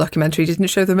original documentary didn't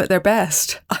show them at their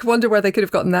best. I wonder where they could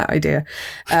have gotten that idea.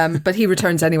 But he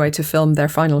returns anyway to film their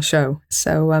final show.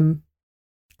 So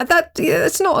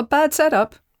it's not a bad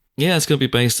setup. Yeah, it's going to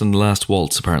be based on The Last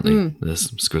Waltz, apparently. This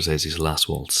Scorsese's Last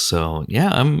Waltz. So, yeah,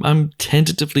 I'm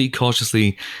tentatively,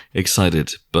 cautiously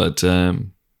excited, but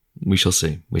we shall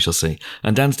see. We shall see.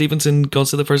 And Dan Stevenson,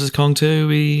 Godzilla vs. Kong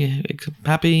 2,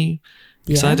 happy?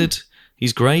 Excited? Yeah.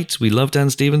 He's great. We love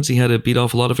Dan Stevens. He had to beat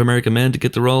off a lot of American men to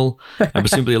get the role, and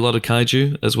presumably a lot of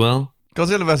kaiju as well.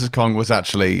 Godzilla vs. Kong was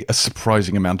actually a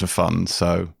surprising amount of fun,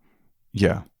 so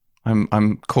yeah,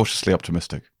 I'm cautiously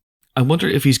optimistic. I wonder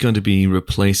if he's going to be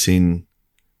replacing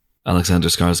Alexander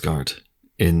Skarsgård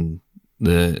in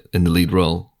the lead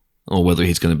role, or whether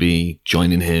he's going to be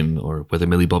joining him, or whether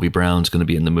Millie Bobby Brown's going to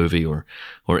be in the movie, or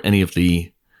any of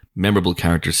the memorable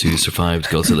characters who survived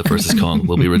Godzilla vs. Kong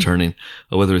will be returning,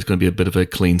 or whether it's going to be a bit of a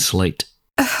clean slate.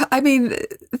 I mean,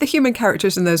 the human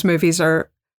characters in those movies are,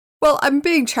 well, I'm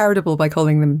being charitable by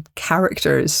calling them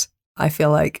characters, I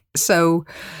feel like. So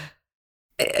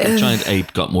Giant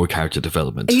Ape got more character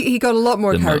development. He got a lot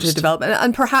more character development,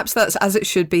 and perhaps that's as it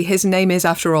should be. His name is,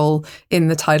 after all, in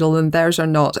the title, and theirs are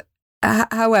not.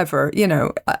 However, you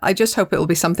know, I just hope it will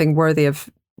be something worthy of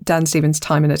Dan Stevens'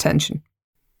 time and attention.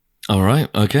 All right.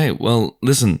 Okay. Well,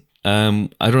 listen, I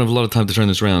don't have a lot of time to turn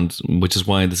this around, which is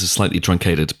why this is slightly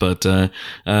truncated, but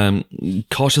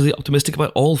cautiously optimistic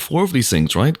about all four of these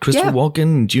things, right? Christopher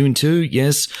Walken, Dune 2,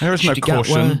 yes. There is no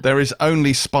caution. There is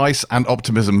only spice and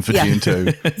optimism for Dune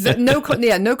 2.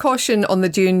 No caution on the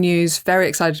Dune news. Very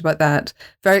excited about that.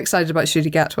 Very excited about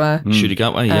Ncuti Gatwa. Ncuti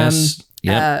Gatwa, yes.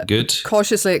 Yeah, good.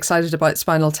 Cautiously excited about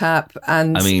Spinal Tap.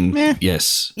 And I mean,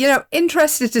 yes. You know,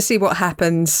 interested to see what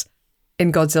happens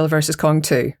in Godzilla vs. Kong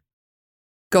 2.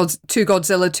 Two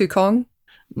Godzilla, two Kong?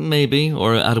 Maybe.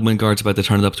 Or Adam Wingard's about to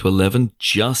turn it up to 11,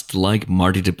 just like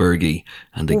Marty DeBurgi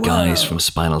and the guys from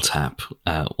Spinal Tap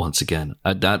once again.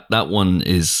 That one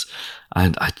is...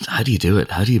 how do you do it?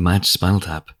 How do you match Spinal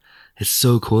Tap? It's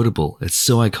so quotable. It's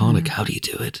so iconic. How do you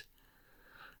do it?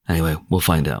 Anyway, we'll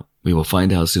find out. We will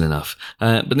find out soon enough.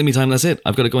 But in the meantime, that's it.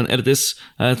 I've got to go and edit this.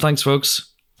 Thanks,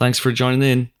 folks. Thanks for joining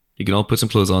in. You can all put some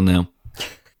clothes on now.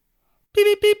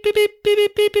 Beep, beep, beep, beep, beep,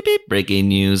 beep, beep, beep, beep. Breaking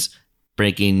news.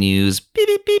 Breaking news. Beep,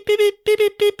 beep, beep, beep, beep, beep,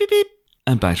 beep, beep, beep, beep.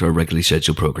 And back to our regularly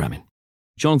scheduled programming.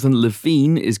 Jonathan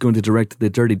Levine is going to direct the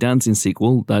Dirty Dancing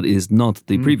sequel. That is not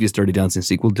the previous Dirty Dancing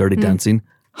sequel, Dirty Dancing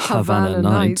Havana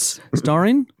Nights.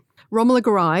 Starring Romola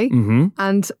Garai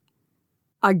and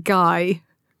a guy.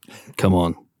 Come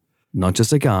on. Not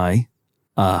just a guy.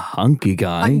 A hunky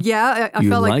guy. I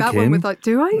felt like that him. One with like,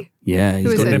 do I? Yeah.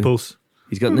 He's got nipples.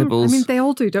 He's got nipples. I mean, they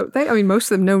all do, don't they? I mean,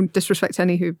 most of them, no disrespect to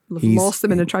any who lost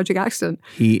them in a tragic accident.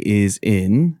 He's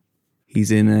in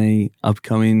a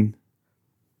upcoming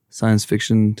science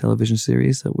fiction television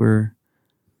series that we're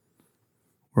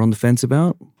on the fence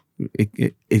about.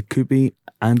 It could be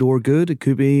and or good. It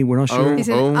could be, we're not sure.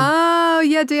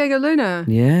 Diego Luna.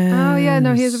 Yeah. Oh, yeah,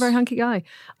 no, he is a very hunky guy.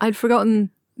 I'd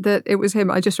forgotten that it was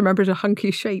him. I just remembered a hunky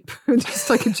shape.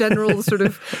 Just like a general sort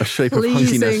of a shape of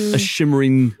hunkiness. A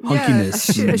shimmering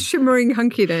hunkiness. Yeah, a shimmering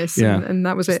hunkiness. Yeah. And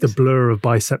that was it's it. the blur of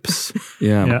biceps.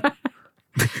 Yeah.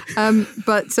 Look, I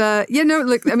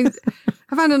mean,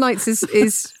 Havana Nights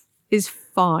is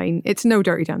fine. It's no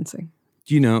Dirty Dancing.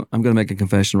 Do you know, I'm going to make a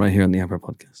confession right here on the Emperor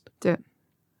podcast. Do it.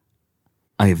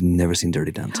 I have never seen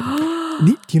Dirty Dancing.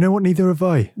 Do you know what? Neither have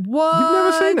I. What? You've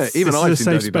never seen it? Even I've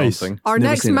seen Dirty space. Dancing. Our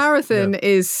Never next seen it. marathon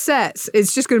is set.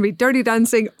 It's just going to be Dirty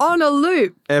Dancing on a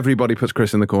loop. Everybody puts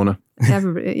Chris in the corner.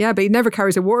 Everybody, yeah, but he never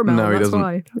carries a watermelon. No, he that's doesn't.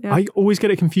 why. Yeah. I always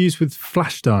get it confused with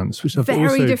Flashdance, which I've Very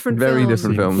also different Very films.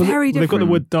 different films. Very They've got the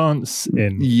different. word dance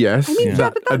in. Yes. I mean,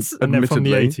 but that's And they're from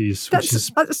the admittedly. 80s, which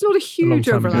is that's not a huge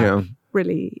time ago. overlap, Yeah.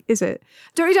 really, is it?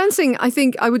 Dirty Dancing, I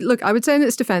think I would say in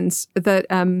its defense that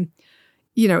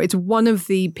it's one of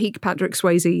the peak Patrick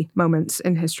Swayze moments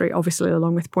in history, obviously,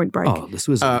 along with Point Break. Oh, this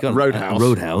was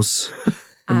Roadhouse.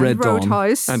 and Red Dawn.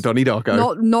 Roadhouse. And Donnie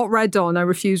Darko. Not Red Dawn. I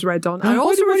refuse Red Dawn. I Why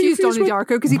also do you refuse refuse Donnie Darko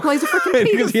because he plays a freaking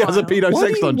pedophile. Because he has a pedo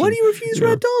sex dungeon. Why do you refuse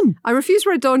Red Dawn? I refuse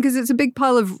Red Dawn because it's a big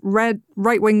pile of red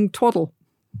right-wing twaddle.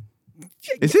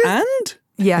 Is it? And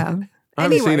Yeah. I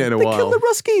haven't seen it in a they while. killed the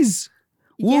Ruskies.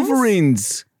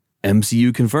 Wolverines.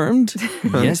 MCU confirmed?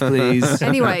 Yes, please.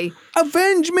 Anyway,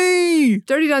 avenge me!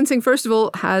 Dirty Dancing, first of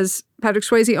all, has Patrick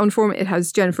Swayze on form. It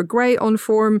has Jennifer Grey on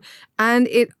form. And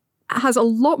it has a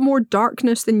lot more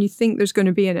darkness than you think there's going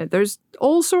to be in it. There's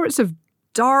all sorts of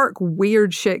dark,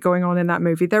 weird shit going on in that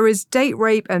movie. There is date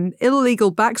rape and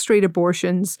illegal backstreet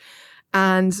abortions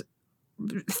and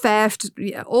theft,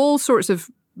 all sorts of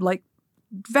like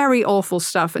very awful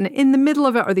stuff. And in the middle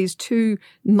of it are these two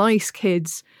nice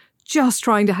kids just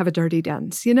trying to have a dirty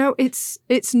dance. You know, it's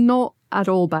not at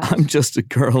all bad. I'm just a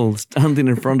girl standing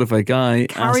in front of a guy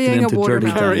asking him to dirty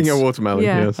dance. Carrying a watermelon,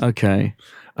 yes. Okay.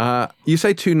 You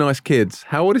say two nice kids.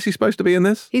 How old is he supposed to be in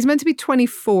this? He's meant to be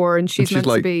 24 and she's meant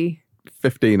like to be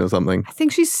 15 or something. I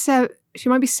think she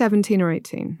might be 17 or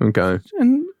 18. Okay.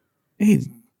 And it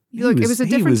was a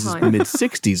different time. He was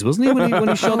mid-60s, wasn't he, when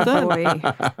he shot that?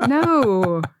 Boy.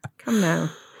 No. Come now.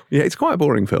 Yeah, it's quite a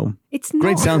boring film. It's not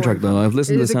great soundtrack, though. I've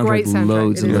listened to the soundtrack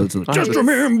loads and loads. Just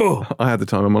remember! I had the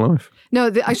time of my life. No,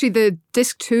 actually, the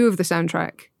disc 2 of the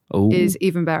soundtrack is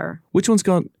even better. Which one's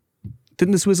got...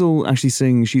 Didn't the Swizzle actually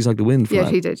sing She's Like the Wind for that? Yeah,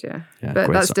 he did, yeah.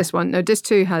 But that's disc 1. No, disc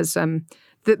 2 has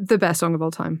the best song of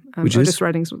all time. Which is? Otis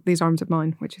Redding's These Arms of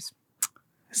Mine, which is...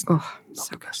 not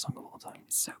the best song of all time.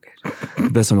 It's so good. The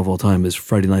best song of all time is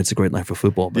Friday Night's a Great Night for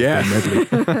Football by Ben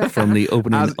Medley from the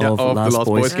opening of Last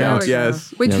Boy Scout.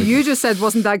 Yes. Which you just said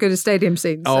wasn't that good a stadium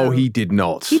scene. So. Oh, he did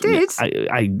not. He did.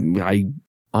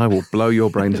 I will blow your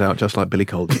brains out just like Billy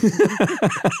Colby.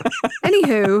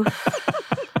 Anywho...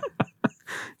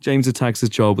 James attacks his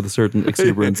job with a certain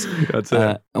exuberance. That's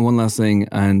it. And one last thing,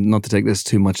 and not to take this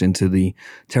too much into the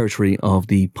territory of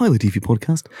the Pilot TV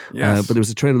podcast, but there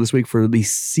was a trailer this week for the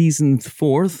season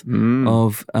 4th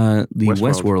of the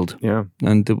Westworld. Yeah.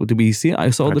 And did we see it?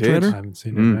 I saw the trailer. I haven't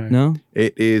seen it. No?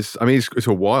 It is, I mean, it's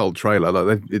a wild trailer.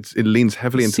 Like it leans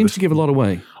heavily into Seems to give a lot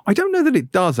away. I don't know that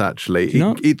it does, actually.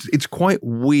 It's quite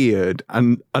weird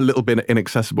and a little bit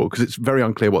inaccessible because it's very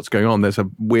unclear what's going on. There's a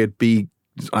weird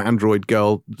android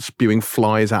girl spewing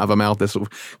flies out of her mouth. There's sort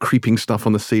of creeping stuff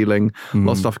on the ceiling. A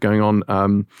lot of stuff going on.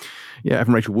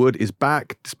 Evan Rachel Wood is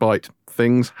back despite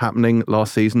things happening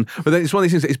last season. But then it's one of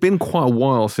these things, it's been quite a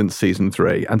while since season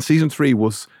 3. And season 3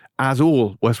 was, as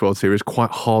all Westworld series,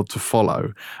 quite hard to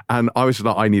follow. And I was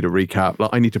like, I need a recap.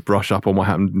 Like, I need to brush up on what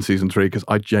happened in season 3 because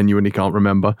I genuinely can't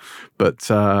remember. But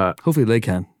hopefully they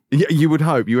can. Yeah, you would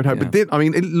hope. Yeah. But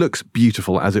it looks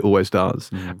beautiful as it always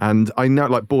does. And I know,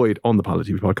 like Boyd on the Pilot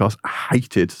TV podcast,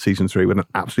 hated season 3 with an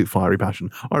absolute fiery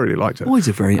passion. I really liked it. Boyd's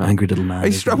a very angry little man.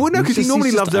 Well, no, because he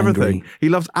normally loves everything. He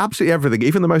loves absolutely everything,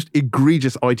 even the most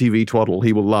egregious ITV twaddle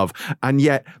he will love. And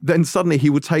yet, then suddenly he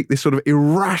would take this sort of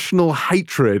irrational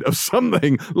hatred of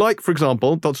something, like, for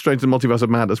example, Doctor Strange and the Multiverse of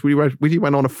Madness, which he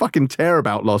went on a fucking tear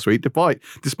about last week, despite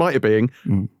it being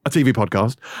a TV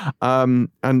podcast.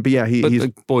 He's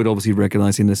Boyd obviously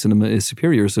recognizing the cinema is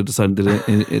superior, so decided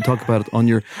to talk about it on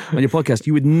your podcast.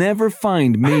 You would never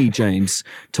find me, James,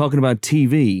 talking about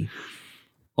TV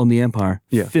on the Empire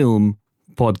Film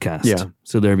podcast. Yeah.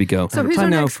 So there we go. So who's our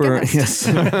next guest?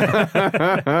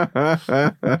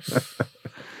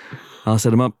 I'll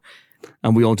set him up.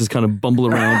 And we all just kind of bumble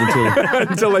around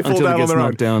until they fall down on their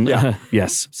own. Down. Yeah.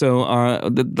 Yes. So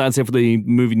that's it for the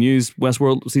movie news.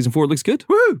 Westworld season 4 looks good.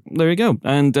 Woo! There you go.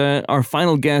 And our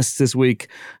final guest this week,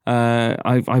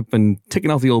 I've been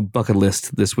ticking off the old bucket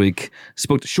list this week.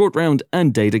 Spoke to Short Round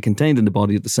and Data contained in the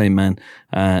body of the same man.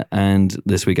 And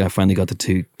this week I finally got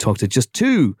to talk to just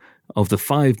 2 of the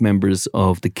 5 members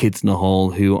of the Kids in the Hall,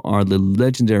 who are the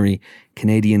legendary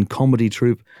Canadian comedy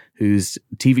troupe whose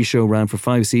TV show ran for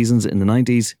 5 seasons in the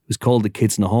 90s. It was called The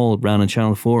Kids in the Hall. It ran on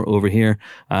Channel 4 over here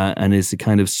and is a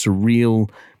kind of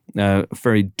surreal,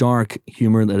 very dark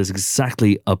humour that is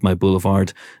exactly up my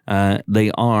boulevard.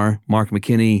 They are Mark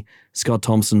McKinney, Scott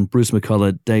Thompson, Bruce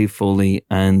McCulloch, Dave Foley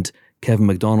and Kevin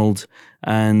MacDonald.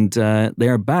 And they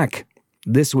are back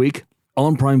this week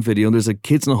on Prime Video. There's a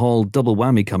Kids in the Hall double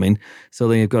whammy coming. So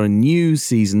they've got a new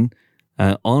season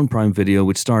on Prime Video,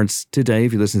 which starts today,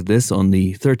 if you listen to this, on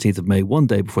the 13th of May, one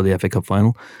day before the FA Cup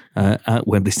final at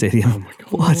Wembley Stadium. Oh my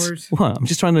God. What? I'm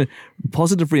just trying to...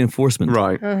 Positive reinforcement.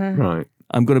 Right, right.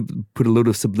 I'm going to put a load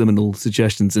of subliminal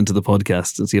suggestions into the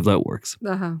podcast and see if that works.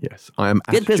 Yes, I am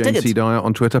at James C. Dyer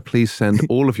on Twitter. Please send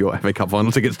all of your FA Cup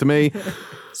final tickets to me.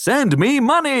 Send me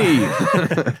money!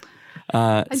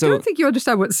 I don't think you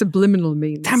understand what subliminal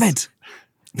means. Damn it!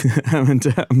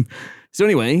 So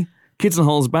anyway... Kids in the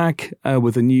Hall's back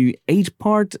with a new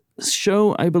 8-part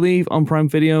show, I believe, on Prime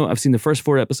Video. I've seen the first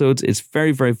 4 episodes. It's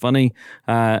very, very funny.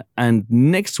 And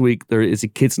next week, there is a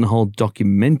Kids in the Hall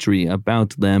documentary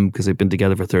about them because they've been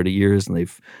together for 30 years and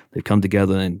they've come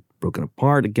together in broken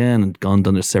apart again and gone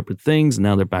done their separate things, and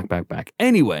now they're back.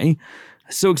 Anyway,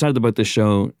 so excited about this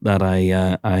show that I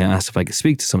asked if I could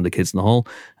speak to some of the kids in the hall,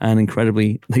 and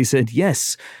incredibly, they said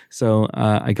yes. So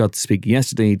I got to speak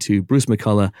yesterday to Bruce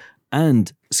McCulloch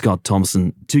and Scott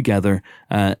Thompson together.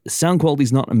 Sound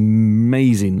quality's not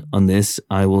amazing on this,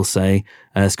 I will say.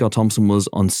 Scott Thompson was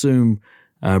on Zoom.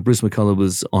 Bruce McCulloch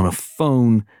was on a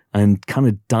phone and kind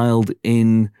of dialed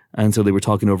in, and so they were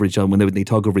talking over each other. When they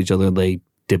talk over each other, they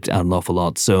dipped out an awful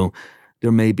lot. So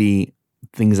there may be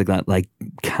things like that like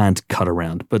can't cut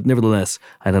around. But nevertheless,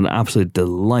 I had an absolute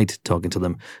delight talking to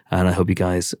them, and I hope you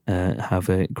guys have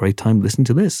a great time listening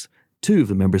to this. 2 of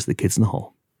the members of the Kids in the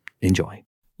Hall. Enjoy.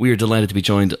 We are delighted to be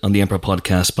joined on the Emperor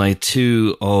podcast by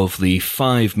 2 of the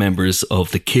 5 members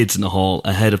of the Kids in the Hall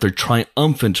ahead of their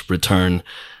triumphant return,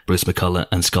 Bruce McCulloch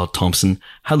and Scott Thompson.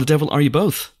 How the devil are you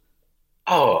both?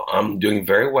 Oh, I'm doing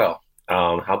very well.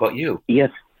 How about you?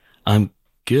 Yes. I'm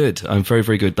good. I'm very,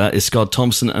 very good. That is Scott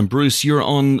Thompson. And Bruce, you're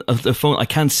on the phone. I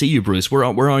can't see you, Bruce.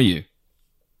 Where are you?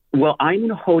 Well, I'm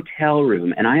in a hotel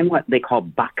room, and I am what they call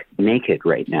buck naked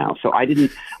right now. So I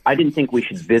didn't think we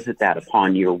should visit that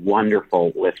upon your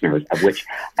wonderful listeners, of which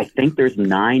I think there's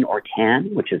 9 or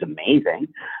 10, which is amazing.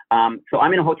 So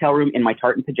I'm in a hotel room in my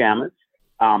tartan pajamas,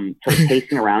 sort of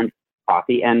pacing around,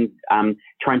 coffee, and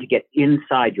trying to get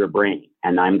inside your brain.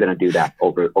 And I'm going to do that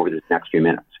over the next few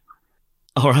minutes.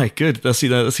 All right, good. Let's see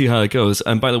how it goes.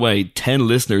 And by the way, 10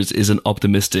 listeners is an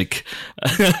optimistic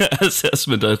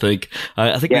assessment, I think.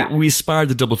 I think we aspire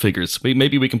to double figures.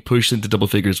 Maybe we can push into double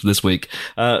figures for this week.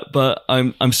 But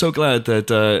I'm so glad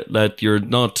that you're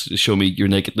not showing me your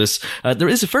nakedness. There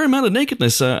is a fair amount of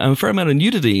nakedness and a fair amount of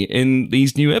nudity in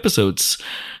these new episodes.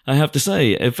 I have to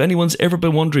say, if anyone's ever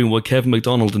been wondering what Kevin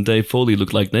MacDonald and Dave Foley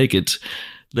look like naked,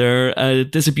 they're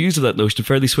disabused of that notion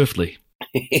fairly swiftly.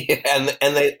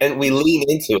 and we lean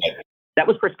into it. That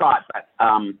was for Scott, but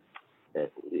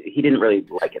he didn't really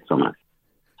like it so much.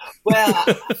 Well,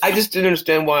 I just didn't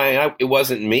understand why it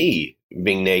wasn't me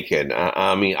being naked.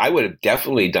 I mean, I would have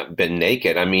definitely been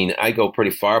naked. I mean, I go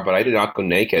pretty far, but I did not go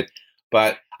naked.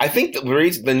 But I think the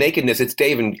reason the nakedness, it's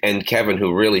Dave and Kevin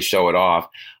who really show it off.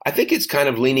 I think it's kind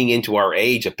of leaning into our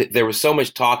age. There was so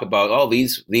much talk about,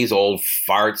 these old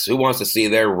farts. Who wants to see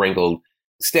their wrinkled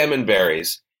stem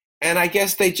berries? And I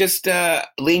guess they just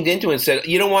leaned into it and said,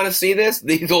 "You don't want to see this?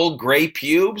 These old gray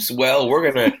pubes? Well,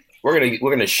 we're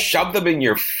gonna shove them in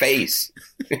your face."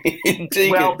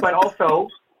 Well, but also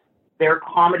they're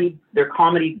comedy.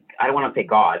 I don't want to say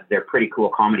gods. They're pretty cool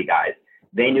comedy guys.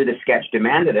 They knew the sketch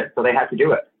demanded it, so they had to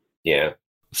do it. Yeah.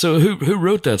 So who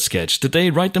wrote that sketch? Did they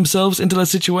write themselves into that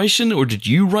situation, or did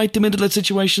you write them into that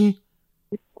situation?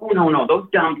 No. Those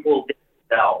dumb fools did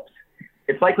themselves.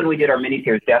 It's like when we did our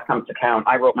miniseries, Death Comes to Town.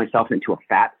 I wrote myself into a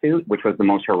fat suit, which was the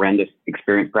most horrendous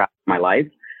experience perhaps of my life.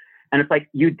 And it's like,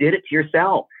 you did it to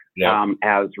yourself,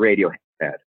 as Radiohead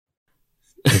said.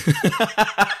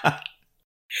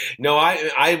 No,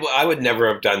 I would never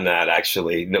have done that,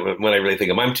 actually. When I really think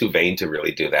of it, I'm too vain to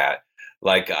really do that.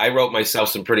 Like, I wrote myself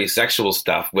some pretty sexual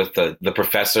stuff with the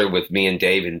professor, with me and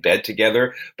Dave in bed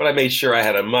together, but I made sure I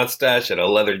had a mustache and a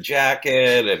leather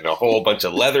jacket and a whole bunch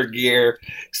of leather gear,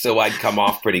 so I'd come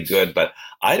off pretty good. But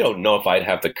I don't know if I'd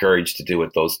have the courage to do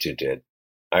what those 2 did.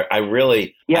 I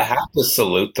really, I have to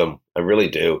salute them. I really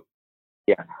do.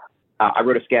 Yeah. I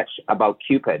wrote a sketch about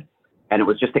Cupid, and it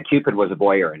was just that Cupid was a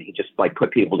voyeur, and he just like put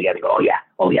people together and go,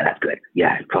 oh yeah, that's good.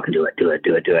 Yeah, fucking do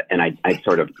it. And I'd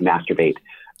sort of masturbate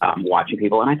watching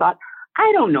people. And I thought,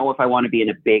 I don't know if I want to be in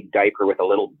a big diaper with a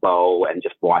little bow and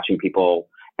just watching people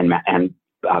and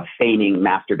feigning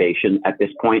masturbation at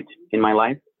this point in my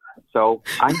life. So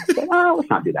I said, let's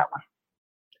not do that one.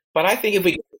 But I think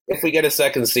if we get a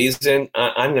second season,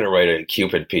 I'm going to write a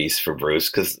Cupid piece for Bruce,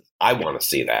 because I want to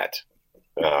see that.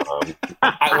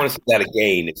 I want to see that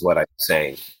again, is what I'm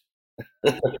saying.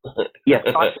 Yes,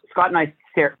 Scott and I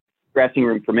shared the dressing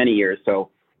room for many years, so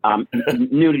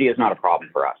nudity is not a problem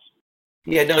for us.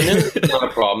 Yeah, no, nudity is not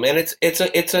a problem, and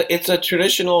it's a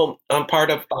traditional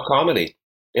part of comedy.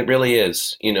 It really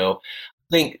is. I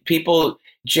think people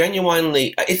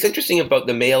genuinely. It's interesting about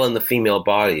the male and the female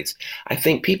bodies. I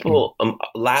think people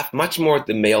laugh much more at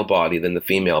the male body than the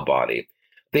female body.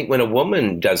 I think when a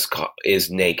woman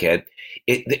is naked,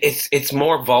 it's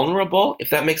more vulnerable, if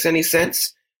that makes any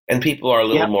sense, and people are a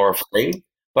little more afraid.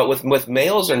 But with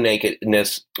male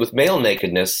nakedness,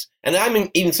 and I'm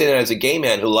even saying that as a gay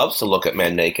man who loves to look at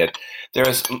men naked,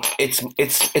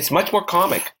 it's much more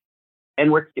comic.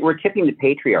 And we're tipping the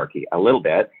patriarchy a little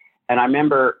bit. And I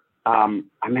remember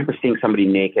seeing somebody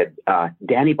naked.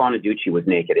 Danny Bonaducci was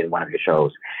naked in one of his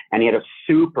shows, and he had a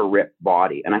super ripped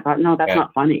body. And I thought, no, that's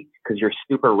not funny, because you're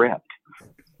super ripped.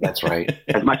 That's right.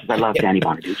 As much as I love Danny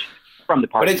Bonaducci from the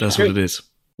party. That's what it is.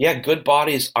 Yeah, good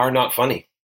bodies are not funny.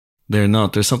 They're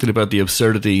not. There's something about the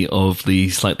absurdity of the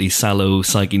slightly sallow,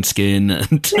 sagging skin,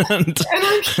 and I'm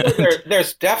sure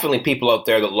there's definitely people out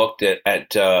there that looked at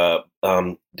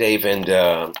Dave and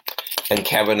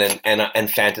Kevin and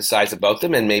fantasized about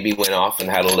them, and maybe went off and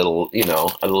had a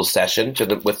little session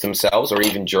with themselves, or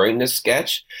even during this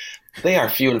sketch. They are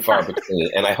few and far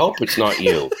between, and I hope it's not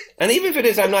you. And even if it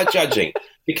is, I'm not judging,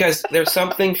 because there's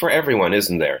something for everyone,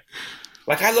 isn't there?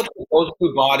 Like, I looked at those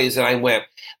two bodies and I went,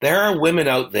 there are women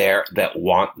out there that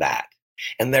want that.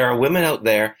 And there are women out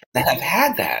there that have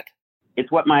had that.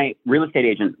 It's what my real estate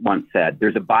agent once said.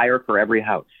 There's a buyer for every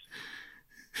house.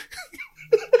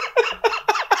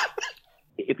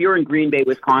 If you're in Green Bay,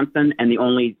 Wisconsin, and the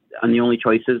only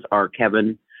choices are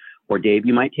Kevin or Dave,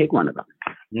 you might take one of them.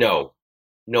 No,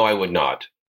 I would not.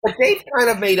 But Dave kind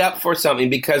of made up for something,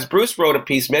 because Bruce wrote a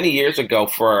piece many years ago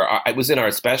it was in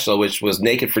our special, which was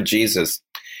Naked for Jesus.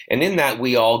 And in that,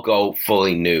 we all go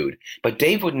fully nude. But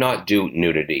Dave would not do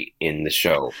nudity in the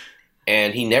show.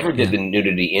 And he never did the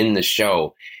nudity in the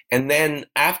show. And then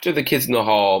after The Kids in the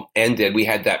Hall ended, we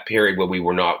had that period where we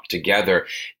were not together.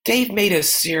 Dave made a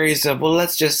series of, well,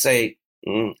 let's just say,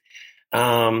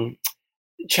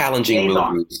 challenging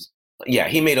movies. Yeah,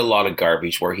 he made a lot of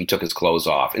garbage where he took his clothes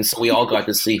off. And so we all got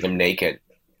to see him naked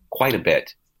quite a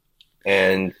bit.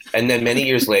 And then many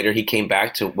years later,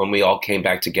 when we all came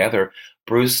back together,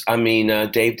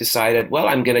 Dave decided, well,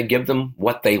 I'm going to give them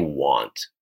what they want.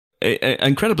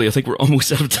 Incredibly, I think we're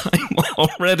almost out of time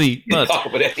already. But talk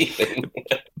about anything.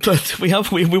 But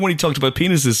we've only talked about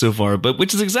penises so far, but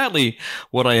which is exactly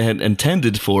what I had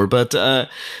intended for. But I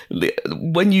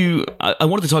wanted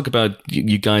to talk about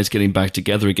you guys getting back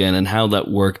together again and how that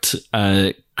worked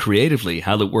creatively,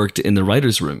 how that worked in the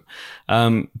writers' room.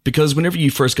 Because whenever you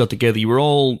first got together, you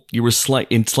were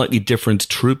in slightly different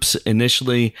troupes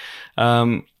initially.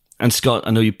 And Scott, I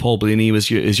know Paul Bellini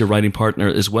is your writing partner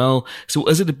as well. So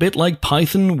is it a bit like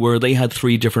Python, where they had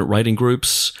 3 different writing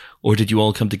groups, or did you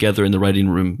all come together in the writing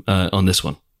room on this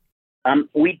one?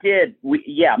 We did.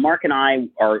 Mark and I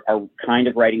are kind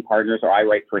of writing partners, or I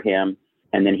write for him.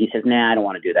 And then he says, nah, I don't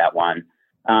want to do that one.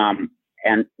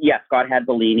 And yeah, Scott had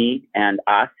Bellini and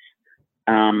us.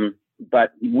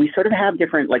 But we sort of have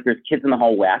different, like there's Kids in the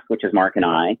Hall West, which is Mark and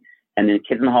I, and then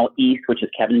Kids in the Hall East, which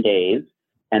is Kevin and Dave.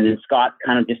 And then Scott's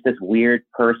kind of just this weird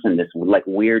person, this like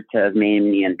weird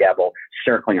Tasmanian devil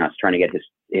circling us, trying to get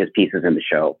his pieces in the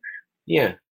show.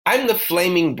 Yeah. I'm the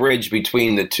flaming bridge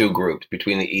between the two groups,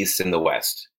 between the East and the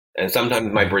West. And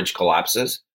sometimes my bridge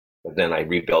collapses, but then I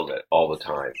rebuild it all the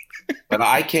time. But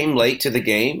I came late to the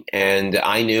game, and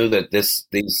I knew that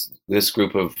this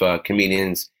group of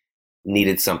comedians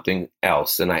needed something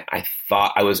else. And I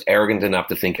thought I was arrogant enough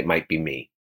to think it might be me.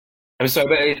 I'm sorry,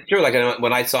 but it's true. Like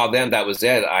when I saw them, that was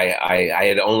it. I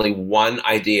had only one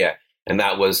idea, and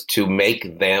that was to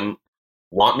make them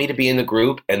want me to be in the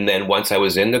group. And then once I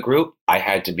was in the group, I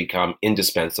had to become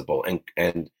indispensable,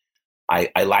 and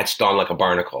I latched on like a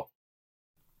barnacle.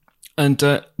 And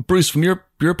Bruce, from your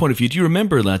point of view, do you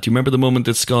remember that? Do you remember the moment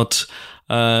that Scott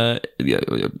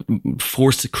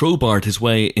forced crowbarred his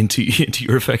way into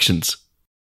your affections?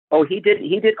 Oh, he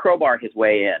did crowbar his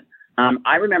way in.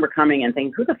 I remember coming and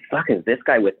thinking, who the fuck is this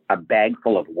guy with a bag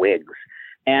full of wigs?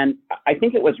 And I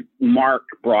think it was Mark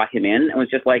brought him in and was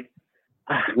just like,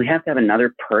 we have to have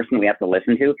another person we have to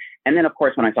listen to. And then, of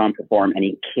course, when I saw him perform and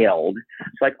he killed,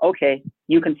 it's like, okay,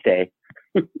 you can stay.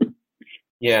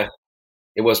 Yeah,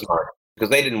 it was Mark,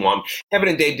 because they didn't want me. Kevin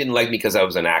and Dave didn't like me because I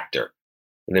was an actor.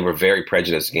 And they were very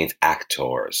prejudiced against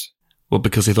actors. Well,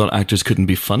 because they thought actors couldn't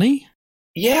be funny?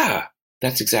 Yeah,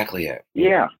 that's exactly it.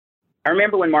 Yeah. I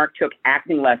remember when Mark took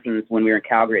acting lessons when we were in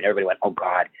Calgary, and everybody went, oh,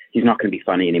 God, he's not going to be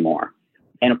funny anymore.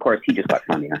 And, of course, he just got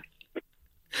funnier.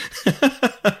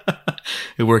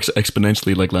 It works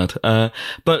exponentially like that.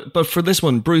 But for this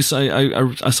one, Bruce,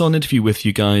 I saw an interview with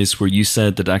you guys where you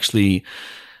said that actually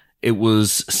it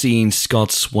was seeing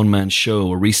Scott's one-man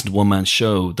show, a recent one-man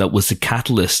show, that was the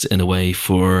catalyst, in a way,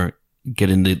 for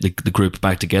getting the group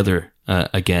back together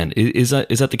again. Is that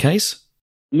the case?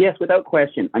 Yes, without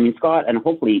question. I mean, Scott, and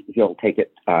hopefully he'll take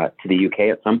it to the UK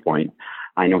at some point.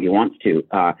 I know he wants to.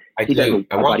 I do.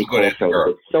 I want to go to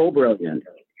Edinburgh. It's so brilliant.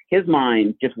 His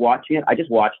mind, just watching it, I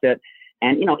just watched it,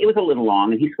 and, you know, it was a little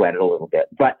long, and he sweated a little bit,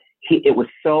 but it was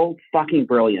so fucking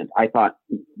brilliant. I thought,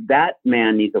 that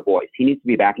man needs a voice. He needs to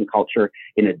be back in culture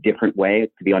in a different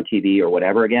way, to be on TV or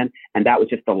whatever again, and that was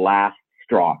just the last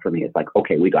straw for me. It's like,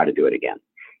 okay, we got to do it again.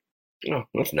 Oh,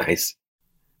 that's nice.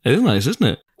 It is nice, isn't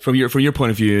it? From your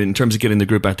point of view, in terms of getting the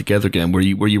group back together again, were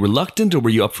you reluctant or were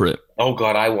you up for it? Oh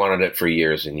God, I wanted it for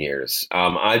years and years.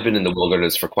 I've been in the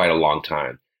wilderness for quite a long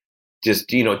time. Just,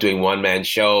 doing one-man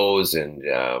shows and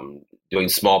doing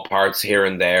small parts here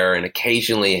and there. And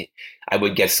occasionally I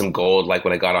would get some gold, like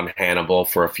when I got on Hannibal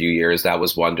for a few years. That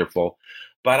was wonderful.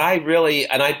 But I've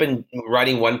been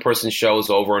writing one-person shows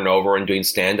over and over and doing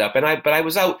stand-up. But I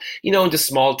was out, into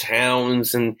small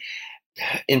towns and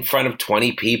in front of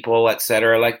 20 people, et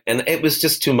cetera. And it was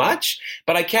just too much.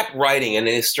 But I kept writing, and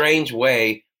in a strange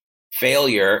way,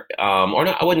 failure, or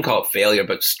not, I wouldn't call it failure,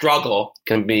 but struggle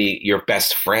can be your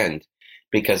best friend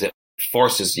because it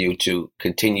forces you to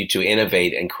continue to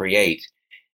innovate and create.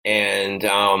 And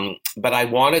but I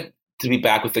wanted to be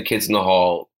back with the Kids in the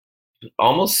Hall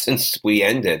almost since we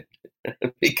ended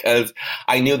because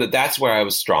I knew that that's where I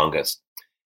was strongest,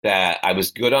 that I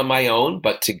was good on my own,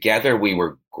 but together we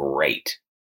were great.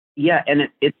 Yeah, and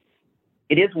it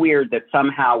is weird that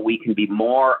somehow we can be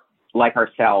more like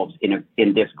ourselves in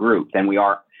this group than we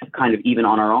are kind of even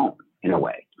on our own in a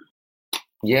way.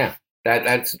 Yeah,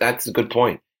 that's a good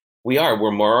point.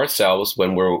 We're more ourselves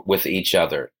when we're with each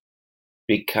other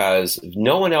because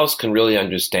no one else can really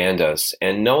understand us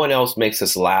and no one else makes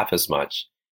us laugh as much.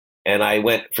 And I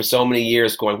went for so many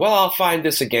years going, well, I'll find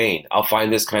this again. I'll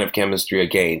find this kind of chemistry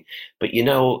again. But you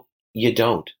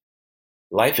don't.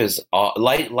 Life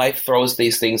throws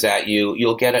these things at you.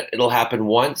 You'll get it. It'll happen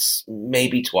once,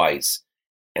 maybe twice.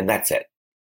 And that's it.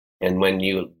 And when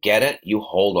you get it, you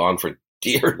hold on for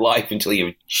dear life until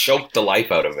you choke the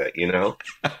life out of it,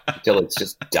 until it's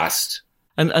just dust.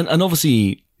 And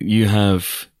obviously you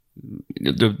have,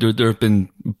 there have been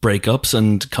breakups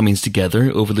and comings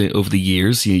together over the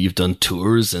years. You've done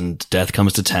tours and Death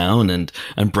Comes to Town and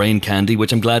Brain Candy,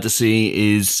 which I'm glad to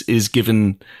see is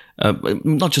given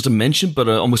not just a mention, but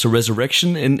almost a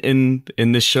resurrection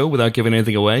in this show without giving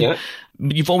anything away. Yeah.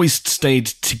 But you've always stayed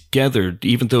together,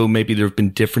 even though maybe there have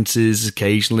been differences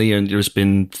occasionally and there's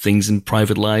been things in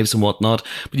private lives and whatnot.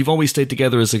 But you've always stayed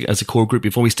together as a core group.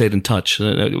 You've always stayed in touch.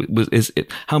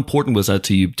 How important was that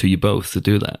to you both to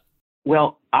do that?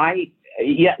 Well,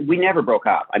 we never broke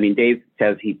up. I mean, Dave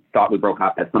says he thought we broke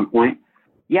up at some point.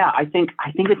 Yeah, I think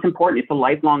it's important. It's a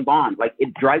lifelong bond. Like,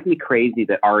 it drives me crazy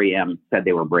that REM said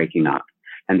they were breaking up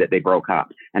and that they broke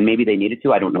up. And maybe they needed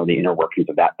to. I don't know the inner workings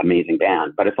of that amazing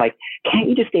band. But it's like, can't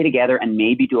you just stay together and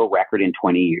maybe do a record in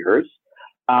 20 years?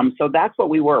 So that's what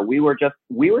we were. We were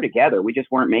together. We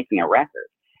just weren't making a record.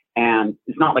 And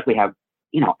it's not like we have,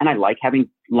 and I like having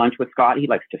lunch with Scott. He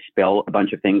likes to spill a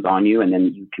bunch of things on you and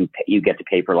then you get to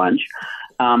pay for lunch.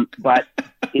 But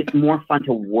it's more fun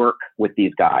to work with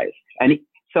these guys. And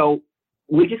so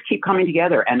we just keep coming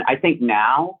together. And I think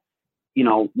now,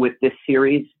 with this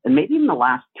series and maybe even the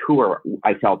last tour,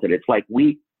 I felt it. It's like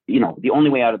the only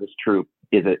way out of this troupe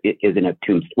is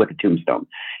with a tombstone,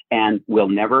 and we'll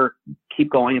never keep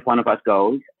going if one of us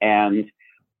goes. And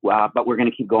but we're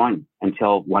going to keep going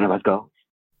until one of us goes.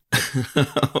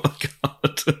 Oh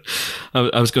God!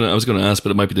 I was going to ask, but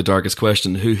it might be the darkest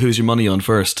question. Who's your money on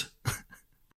first?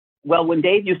 Well, when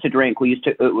Dave used to drink, we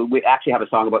actually have a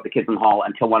song about the Kids in the Hall,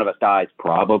 Until One of Us Dies,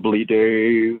 probably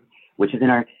Dave, which is in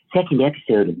our second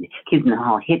episode of the Kids in the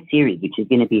Hall hit series, which is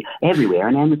going to be everywhere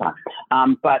on Amazon.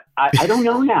 But I don't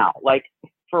know now. Like,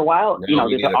 for a while,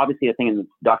 there's obviously a thing in the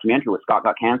documentary where Scott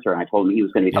got cancer, and I told him he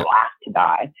was going to be the last to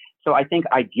die. So I think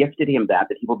I gifted him that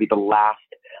he will be the last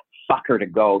fucker to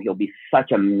go. He'll be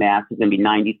such a mess. He's going to be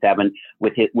 97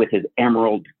 with his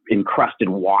emerald encrusted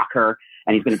walker,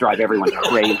 and he's going to drive everyone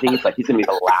crazy. But he's going to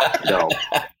be the last to go.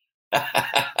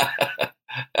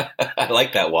 I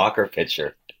like that walker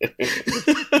picture.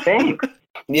 Thanks.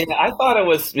 Yeah, I thought it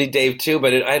was Dave too,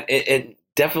 but it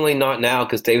definitely not now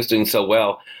because Dave's doing so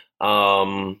well.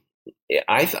 I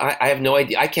have no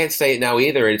idea. I can't say it now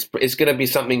either. It's going to be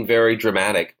something very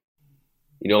dramatic.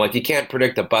 Like you can't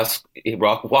predict a bus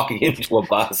walking into a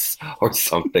bus or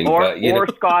something. Or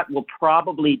Scott will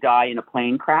probably die in a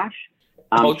plane crash.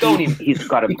 Don't even. He's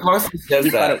got a. He constantly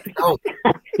says that.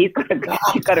 He's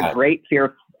got a great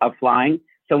fear of flying.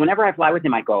 So whenever I fly with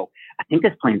him, I go, I think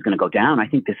this plane's going to go down. I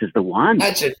think this is the one.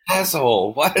 Such an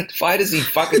asshole. Why does he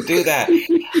fucking do that?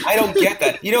 I don't get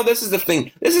that. This is the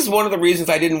thing. This is one of the reasons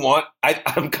I didn't want,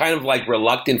 I'm kind of like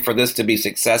reluctant for this to be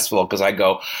successful because I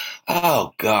go,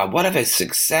 oh God, what if it's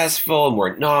successful and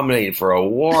we're nominated for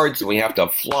awards and we have to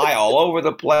fly all over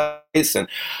the place? And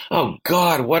oh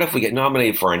God, what if we get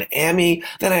nominated for an Emmy?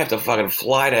 Then I have to fucking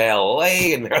fly to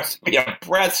LA and there has to be a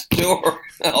press tour,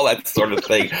 all that sort of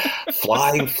thing.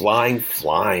 Flying.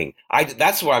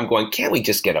 That's where I'm going, can't we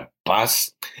just get a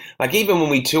bus? Like even when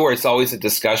we tour, it's always a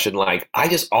discussion like,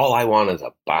 all I want is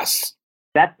a bus.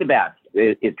 That's the best,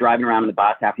 is driving around in the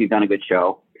bus after you've done a good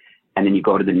show, and then you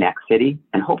go to the next city,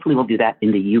 and hopefully we'll do that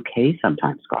in the UK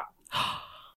sometime, Scott.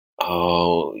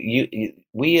 Oh,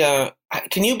 we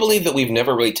can you believe that we've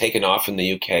never really taken off in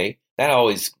the UK? That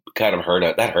always kind of hurt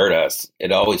us.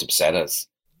 It always upset us.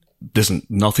 Listen,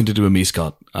 nothing to do with me,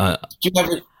 Scott. Do you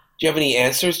have any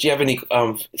answers? Do you have any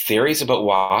theories about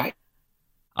why?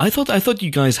 I thought you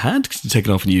guys had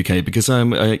taken off in the UK because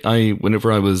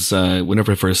whenever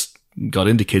I first got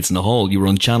into Kids in the Hall, you were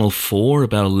on Channel 4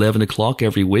 about 11 o'clock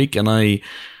every week, and I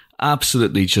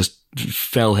absolutely just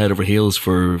fell head over heels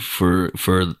for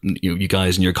you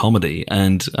guys and your comedy,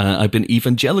 and I've been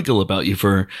evangelical about you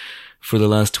for the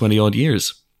last 20 odd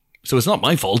years. So it's not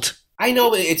my fault. I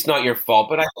know it's not your fault,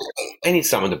 but I need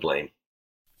someone to blame.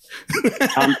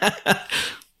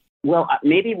 Well,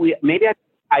 maybe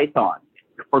I thought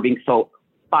for being so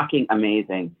fucking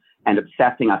amazing and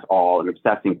obsessing us all, and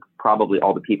obsessing probably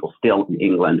all the people still in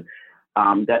England.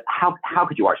 That how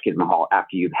could you watch Kids in the Hall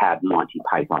after you've had Monty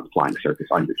Python's Flying Circus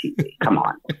on your TV? Come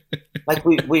on. Like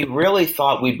we really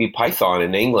thought we'd be Python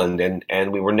in England, and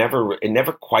it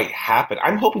never quite happened.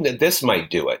 I'm hoping that this might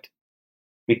do it,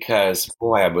 because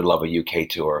boy, I would love a UK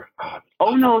tour.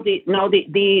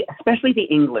 Especially the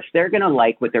English, they're gonna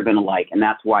like what they're gonna like, and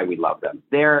that's why we love them.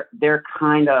 They're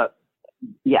kind of,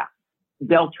 yeah,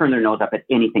 they'll turn their nose up at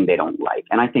anything they don't like,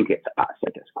 and I think it's us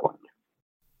at this point.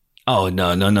 Oh,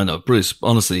 no, Bruce,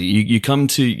 honestly, you come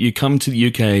to the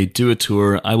UK, do a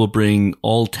tour. I will bring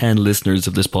all 10 listeners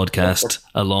of this podcast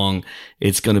along.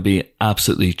 It's going to be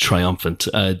absolutely triumphant.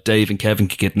 Dave and Kevin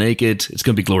can get naked. It's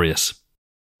going to be glorious.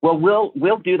 Well,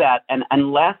 we'll do that, and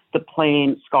unless the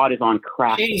plane Scott is on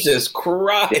crashes. Jesus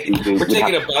Christ! We're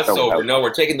taking a bus over. No,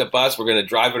 we're taking the bus. We're going to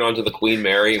drive it onto the Queen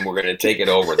Mary, and we're going to take it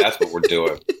over. That's what we're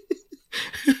doing.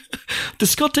 Does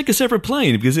Scott take a separate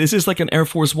plane? Because is this like an Air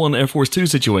Force One, Air Force Two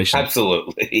situation?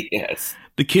 Absolutely, yes.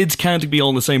 The kids can't be all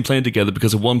in the same plane together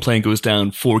because if one plane goes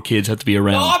down, 4 kids have to be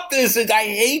around. Stop this! I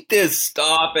hate this.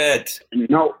 Stop it.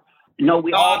 No,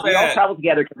 we all travel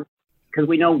together because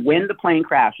we know when the plane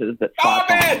crashes that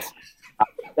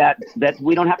that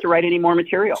we don't have to write any more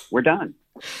material. We're done.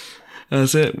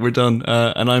 That's it. We're done.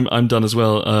 And I'm done as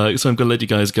well. So I'm going to let you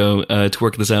guys go to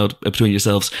work this out between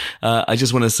yourselves. I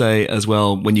just want to say as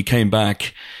well, when you came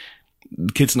back,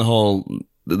 Kids in the Hall,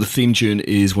 the theme tune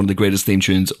is one of the greatest theme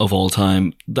tunes of all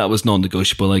time. That was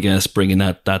non-negotiable, I guess, bringing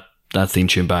that theme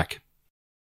tune back.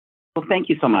 Well, thank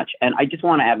you so much. And I just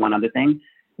want to add one other thing,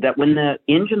 that when the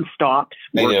engine stops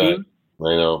working,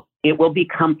 I know. It will be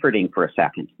comforting for a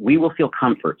second. We will feel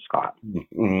comfort, Scott.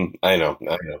 Mm-hmm. I know.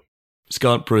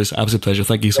 Scott, Bruce, absolute pleasure.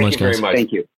 Thank you so much, guys. Very much.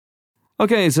 Thank you.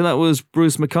 Okay, so that was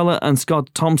Bruce McCulloch and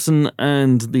Scott Thompson,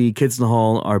 and the Kids in the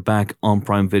Hall are back on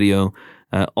Prime Video.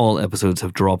 All episodes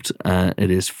have dropped.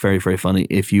 It is very, very funny.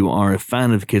 If you are a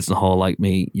fan of Kids in the Hall like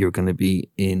me, you're going to be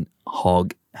in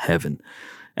hog heaven.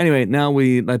 Anyway, now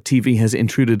that TV has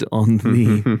intruded on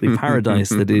the paradise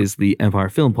that is the Empire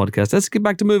Film Podcast. Let's get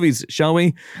back to movies, shall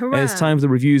we? It's time for the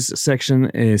reviews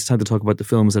section. It's time to talk about the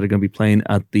films that are going to be playing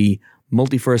at the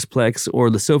Multi-First-Plex or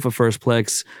the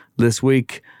Sofa-First-Plex this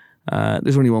week.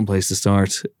 There's only one place to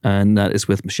start, and that is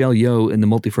with Michelle Yeoh in The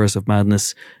Multiverse of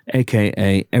Madness,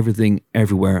 aka Everything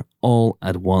Everywhere All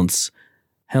at Once.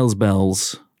 Hell's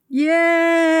Bells.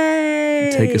 Yay!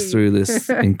 Take us through this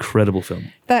incredible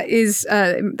film. That is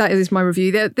my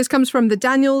review. This comes from the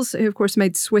Daniels, who of course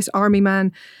made Swiss Army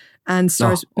Man, and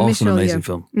stars also Michelle an amazing Yeoh.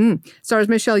 film. Stars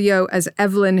Michelle Yeoh as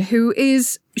Evelyn,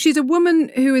 she's a woman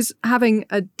who is having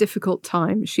a difficult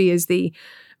time. She is the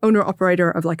owner-operator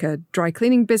of like a dry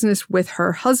cleaning business with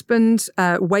her husband,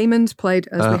 Waymond, played,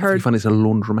 as we heard. Fun, it's a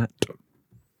laundromat.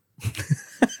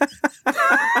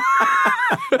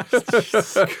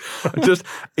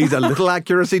 He's a little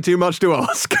accuracy too much to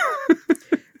ask.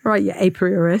 Right, you a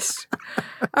priorist.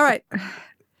 All right.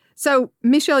 So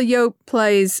Michelle Yeoh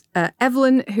plays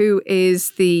Evelyn, who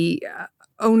is the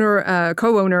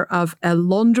co-owner of a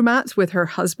laundromat with her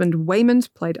husband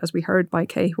Waymond, played, as we heard, by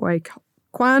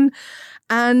Quan.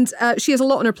 And she has a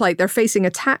lot on her plate. They're facing a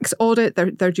tax audit.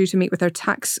 They're due to meet with their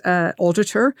tax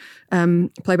auditor,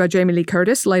 played by Jamie Lee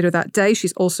Curtis, later that day.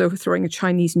 She's also throwing a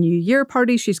Chinese New Year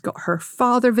party. She's got her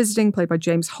father visiting, played by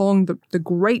James Hong, the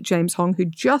great James Hong, who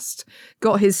just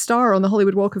got his star on the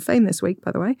Hollywood Walk of Fame this week,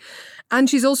 by the way. And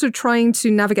she's also trying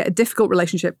to navigate a difficult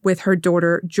relationship with her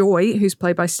daughter, Joy, who's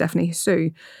played by Stephanie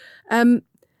Hsu.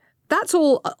 That's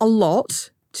all a lot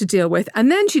to deal with.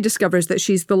 And then she discovers that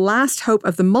she's the last hope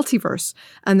of the multiverse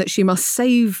and that she must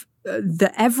save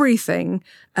the everything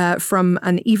from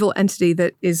an evil entity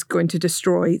that is going to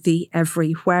destroy the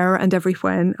everywhere and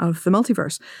everywhen of the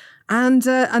multiverse. And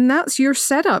that's your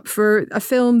setup for a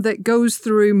film that goes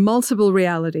through multiple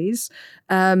realities,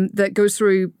 that goes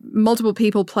through multiple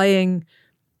people playing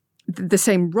the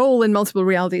same role in multiple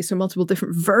realities, so multiple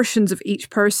different versions of each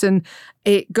person.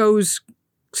 It goes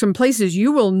some places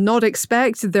you will not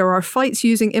expect. There are fights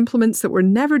using implements that were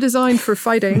never designed for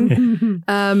fighting.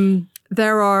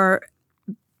 There are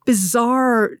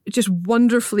bizarre, just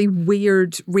wonderfully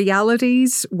weird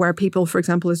realities where people, for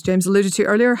example, as James alluded to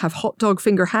earlier, have hot dog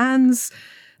finger hands.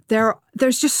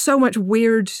 There's just so much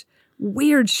weird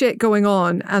shit going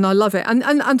on, and I love it. And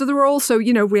there are also,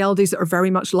 realities that are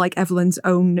very much like Evelyn's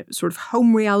own sort of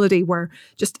home reality, where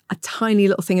just a tiny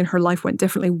little thing in her life went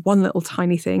differently. One little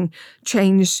tiny thing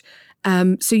changed.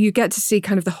 So you get to see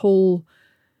kind of the whole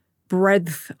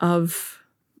breadth of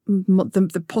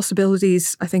the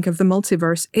possibilities, I think, of the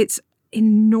multiverse. It's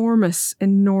enormous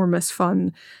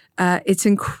fun. It's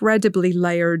incredibly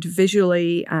layered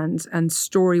visually and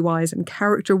story-wise and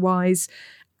character-wise.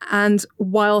 And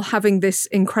while having this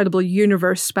incredible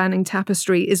universe-spanning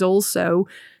tapestry is also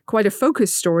quite a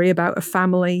focused story about a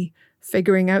family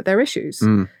figuring out their issues.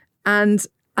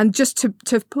 And just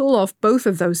to pull off both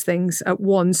of those things at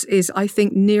once is, I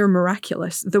think, near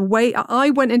miraculous. The way I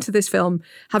went into this film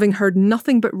having heard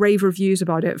nothing but rave reviews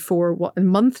about it for, a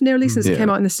month nearly since it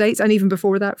came out in the States, and even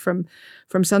before that from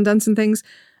Sundance and things.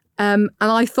 And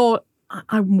I thought,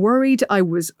 I'm worried I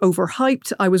was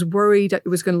overhyped. I was worried it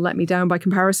was going to let me down by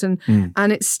comparison.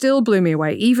 And it still blew me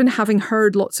away. Even having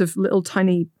heard lots of little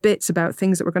tiny bits about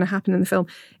things that were going to happen in the film,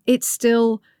 it's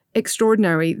still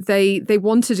extraordinary. They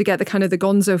wanted to get the kind of the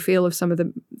gonzo feel of some of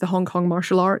the Hong Kong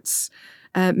martial arts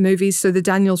movies. So the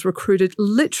Daniels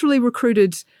literally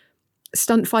recruited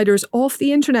stunt fighters off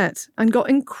the internet and got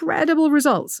incredible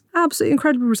results. Absolutely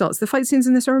incredible results. The fight scenes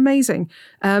in this are amazing.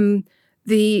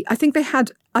 I think they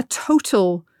had a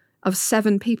total of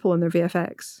 7 people in their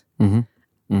VFX.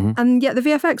 And yet the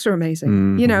VFX are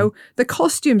amazing. The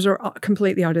costumes are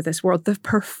completely out of this world. The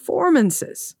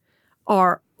performances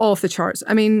are off the charts.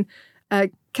 I mean,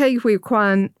 Ke Huy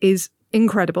Quan is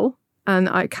incredible, and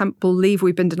I can't believe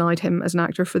we've been denied him as an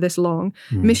actor for this long.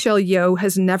 Michelle Yeoh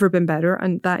has never been better,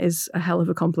 and that is a hell of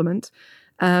a compliment.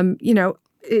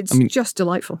 It's just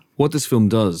delightful. What this film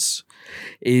does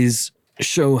is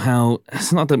show how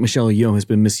it's not that Michelle Yeoh has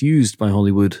been misused by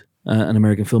Hollywood and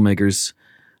American filmmakers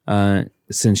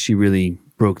since she really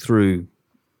broke through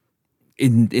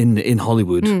in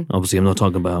Hollywood. Obviously, I'm not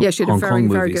talking about she had Hong a very, Kong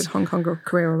very movies. good Hong Kong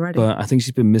career already. But I think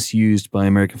she's been misused by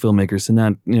American filmmakers, and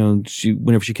that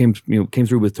whenever she came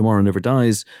through with Tomorrow Never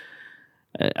Dies,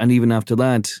 and even after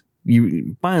that,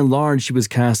 by and large, she was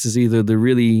cast as either the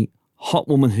really hot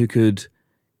woman who could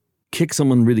kick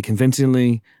someone really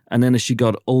convincingly, and then as she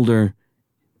got older.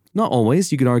 Not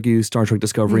always. You could argue Star Trek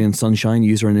Discovery and Sunshine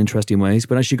use her in interesting ways.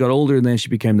 But as she got older, then she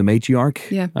became the matriarch,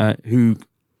 who,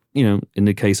 in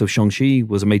the case of Shang-Chi,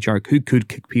 was a matriarch who could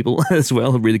kick people as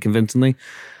well, really convincingly.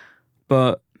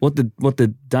 But what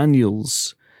the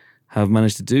Daniels have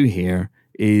managed to do here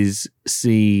is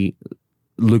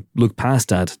look past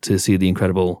that to see the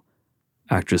incredible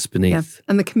actress beneath.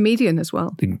 And the comedian as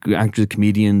well. The actor, the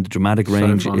comedian, the dramatic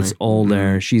range, it's all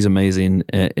there. She's amazing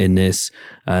in this.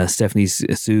 Stephanie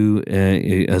Sue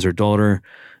as her daughter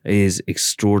is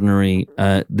extraordinary.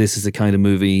 This is the kind of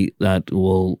movie that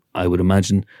will, I would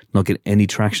imagine, not get any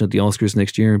traction at the Oscars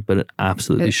next year, but it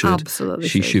absolutely should. Absolutely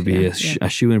she should be a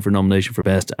shoe-in for nomination for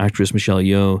Best Actress. Michelle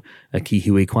Yeoh, Ke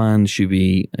Huy Quan should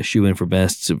be a shoe-in for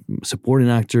Best Supporting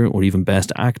Actor or even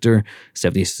Best Actor.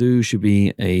 Stephanie Sue should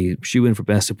be a shoe-in for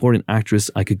Best Supporting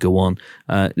Actress. I could go on.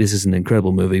 This is an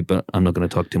incredible movie, but I'm not going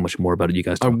to talk too much more about it. You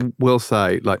guys talk. I will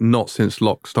say, not since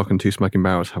Lock, Stock and Two Smoking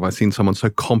Barrels have I seen someone so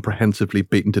comprehensively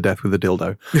beaten to death with a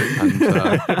dildo.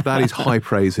 And that is high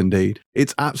praise indeed.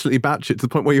 It's absolutely batshit to the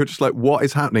point where you're just like, what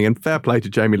is happening? And fair play to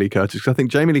Jamie Lee Curtis, because I think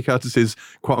Jamie Lee Curtis's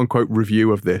quote-unquote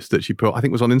review of this that she put, I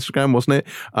think was on Instagram, wasn't it?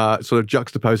 Sort of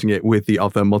juxtaposing it with the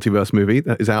other multiverse movie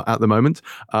that is out at the moment,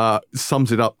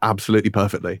 sums it up absolutely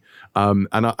perfectly.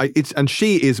 And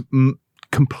she is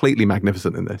completely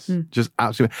magnificent in this. Just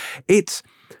absolutely. It's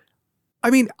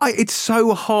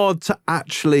so hard to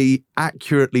actually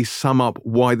accurately sum up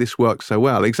why this works so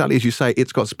well. Exactly as you say,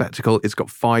 it's got spectacle, it's got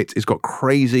fights, it's got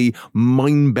crazy,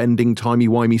 mind-bending,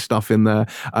 timey-wimey stuff in there.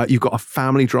 You've got a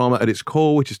family drama at its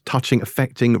core, which is touching,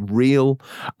 affecting, real.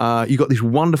 You've got these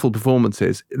wonderful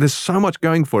performances. There's so much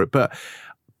going for it, but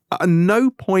at no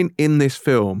point in this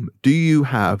film do you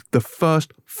have the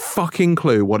first fucking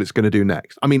clue what it's going to do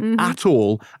next. At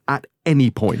all, at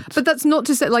any point. But that's not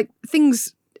to say,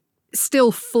 things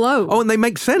still flow. Oh, and they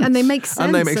make sense. And they make sense.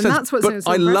 And that's what's But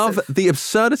so I impressive. love the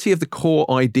absurdity of the core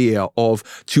idea of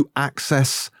to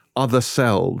access other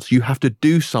selves, you have to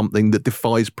do something that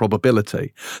defies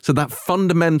probability. So that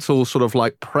fundamental sort of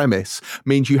like premise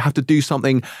means you have to do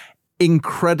something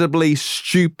incredibly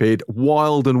stupid,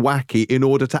 wild and wacky in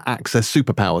order to access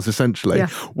superpowers, essentially. Yeah.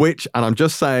 Which, and I'm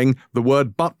just saying, the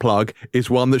word butt plug is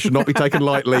one that should not be taken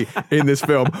lightly in this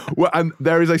film. And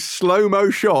there is a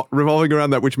slow-mo shot revolving around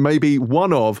that, which may be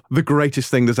one of the greatest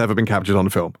thing that's ever been captured on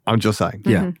a film. I'm just saying.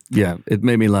 Yeah. It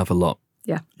made me laugh a lot.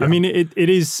 Yeah. I mean,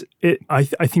 I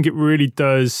think it really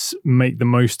does make the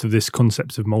most of this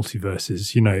concept of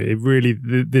multiverses. You know, it really,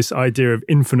 this idea of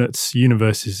infinite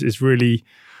universes is really,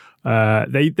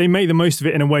 they make the most of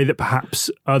it in a way that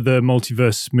perhaps other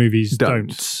multiverse movies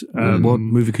don't. What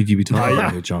movie could you be talking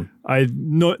about here, John?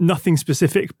 Nothing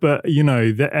specific, but you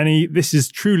know, this is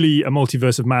truly a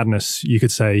multiverse of madness, you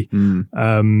could say.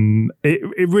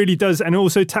 It really does, and it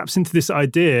also taps into this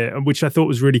idea, which I thought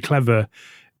was really clever,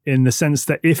 in the sense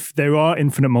that if there are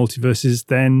infinite multiverses,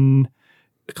 then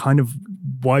kind of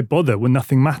why bother when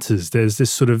nothing matters? There's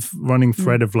this sort of running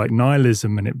thread of like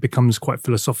nihilism, and it becomes quite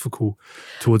philosophical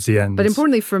towards the end. But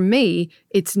importantly for me,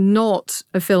 it's not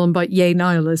a film about yay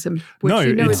nihilism, which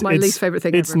is my least favourite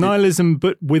thing It's ever. nihilism,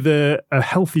 but with a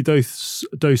healthy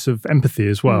dose of empathy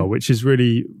as well, which is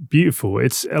really beautiful.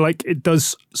 It's like it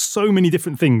does so many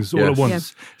different things all at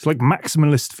once. Yeah. It's like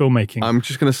maximalist filmmaking. I'm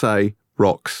just going to say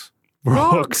rocks.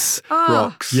 Rocks.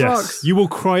 Rocks. Yes. Rocks. You will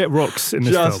cry at rocks in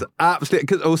this film. Just absolutely.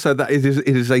 Because also that it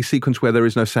is a sequence where there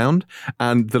is no sound,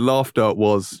 and the laughter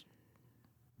was,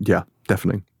 yeah,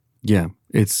 deafening. Yeah,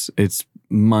 it's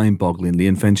mind-boggling. The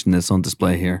invention that's on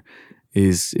display here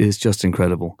is just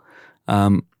incredible.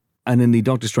 And in the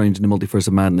Doctor Strange and the Multiverse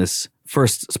of Madness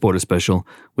first spoiler special,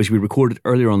 which we recorded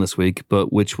earlier on this week,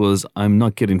 but which was, I'm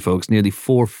not kidding, folks, nearly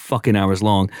 4 fucking hours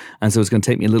long, and so it's going to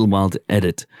take me a little while to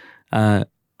edit.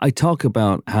 I talk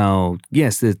about how,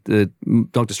 yes, the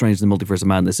Doctor Strange and the Multiverse of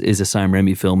Madness is a Sam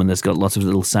Raimi film, and it's got lots of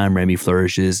little Sam Raimi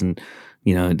flourishes, and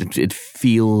you know it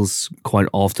feels quite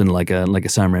often like a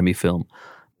Sam Raimi film,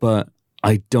 but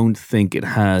I don't think it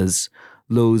has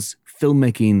those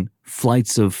filmmaking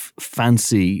flights of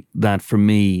fancy that, for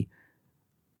me,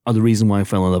 are the reason why I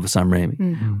fell in love with Sam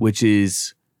Raimi, which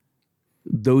is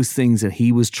those things that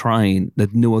he was trying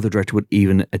that no other director would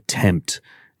even attempt.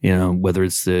 You know, whether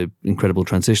it's the incredible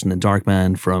transition in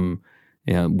Darkman from,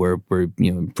 where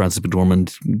Frances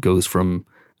McDormand goes from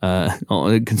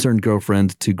a concerned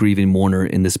girlfriend to grieving mourner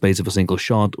in the space of a single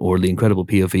shot, or the incredible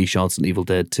POV shots in Evil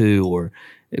Dead 2, or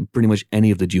pretty much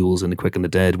any of the duels in The Quick and the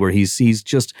Dead, where he's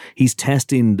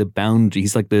testing the boundary.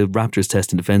 He's like the Raptors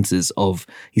testing the fences of,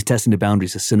 he's testing the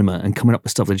boundaries of cinema and coming up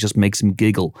with stuff that just makes him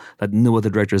giggle that no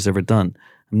other director has ever done.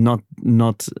 I'm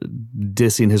not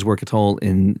dissing his work at all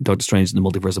in Doctor Strange and the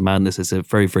Multiverse of Madness. It's a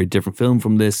very, very different film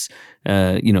from this.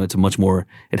 It's a much more,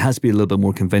 it has to be a little bit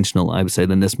more conventional, I would say,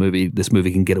 than this movie. This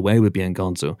movie can get away with being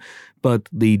gonzo. But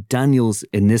the Daniels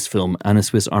in this film, and a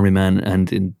Swiss Army Man,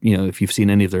 and in, if you've seen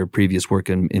any of their previous work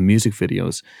in music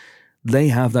videos, they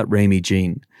have that Raimi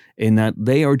gene in that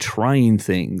they are trying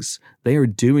things. They are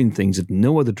doing things that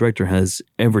no other director has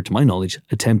ever, to my knowledge,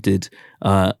 attempted.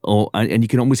 And you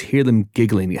can almost hear them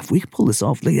giggling. If we can pull this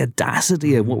off, the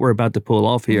audacity of what we're about to pull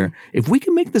off here, if we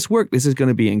can make this work, this is going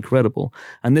to be incredible.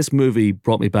 And this movie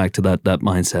brought me back to that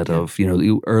mindset of,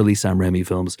 the early Sam Raimi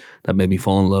films that made me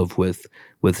fall in love with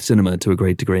cinema to a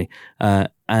great degree.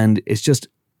 And it's just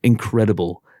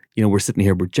incredible. We're sitting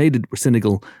here, we're jaded, we're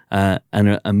cynical,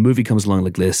 and a movie comes along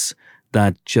like this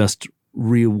that just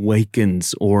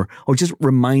reawakens or just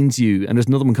reminds you, and there's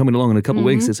another one coming along in a couple of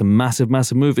weeks. It's a massive,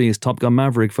 massive movie. It's Top Gun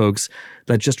Maverick, folks,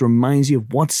 that just reminds you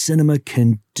of what cinema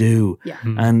can do. Yeah.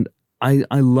 And I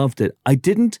loved it. I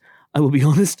will be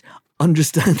honest,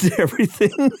 understand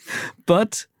everything,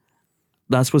 but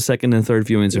that's what second and third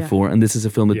viewings are for, and this is a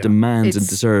film that demands and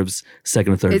deserves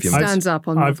second and third viewings. It stands up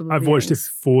on multiple I've watched it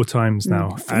 4 times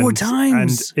now. 4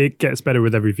 times? And it gets better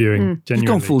with every viewing, genuinely. You've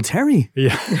gone full Terry.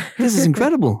 Yeah. This is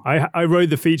incredible. I wrote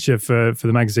the feature for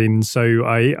the magazine, so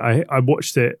I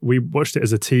watched it. We watched it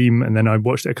as a team, and then I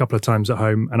watched it a couple of times at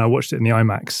home, and I watched it in the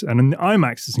IMAX. And in the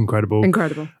IMAX, it's incredible.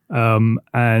 Incredible.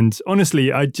 And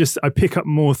honestly, I pick up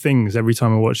more things every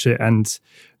time I watch it. And,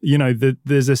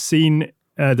 there's a scene...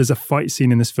 there's a fight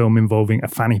scene in this film involving a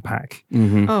fanny pack,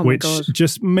 which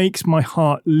just makes my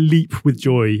heart leap with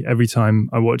joy every time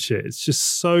I watch it. It's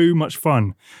just so much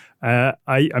fun.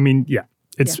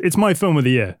 It's my film of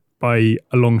the year by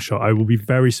a long shot. I will be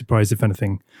very surprised if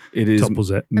anything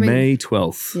topples it. May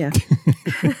 12th. Yeah.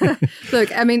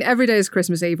 Look, every day is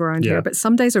Christmas Eve around here, but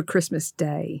some days are Christmas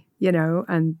Day,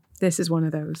 and This is one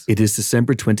of those. It is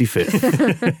December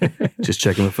 25th. Just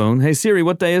checking my phone. Hey Siri,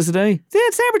 what day is today?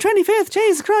 It's December 25th.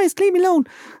 Jesus Christ, leave me alone.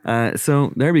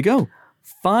 So there we go.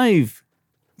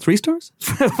 3 stars?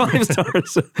 5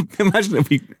 stars. Imagine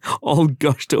if we all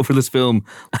gushed over this film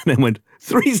and then went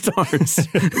 3 stars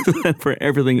for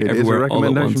everything, everywhere, all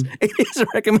at once. It is a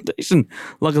recommendation.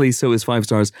 Luckily, so is 5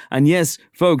 stars. And yes,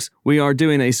 folks, we are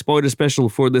doing a spoiler special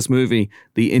for this movie,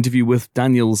 the interview with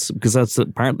Daniels, because that's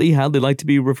apparently how they like to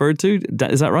be referred to.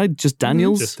 Is that right? Just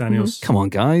Daniels? Just Daniels. Come on,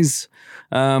 guys.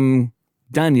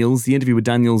 Daniels, the interview with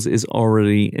Daniels is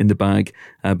already in the bag.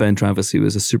 Ben Travis, who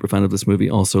is a super fan of this movie,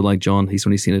 also like John, he's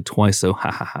only seen it twice, so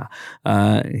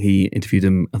he interviewed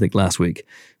him, I think, last week.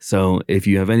 So if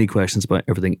you have any questions about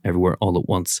Everything Everywhere All at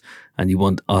Once and you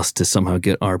want us to somehow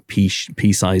get our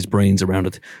pea-sized brains around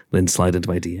it, then slide into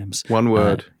my DMs. One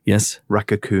word. Yes?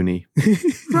 Raccacoonie.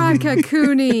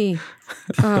 Raccacoonie.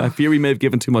 I fear we may have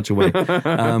given too much away.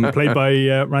 Played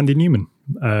by Randy Newman.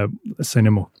 Let's say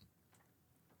no more.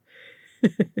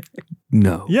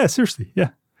 No. Yeah, seriously. Yeah.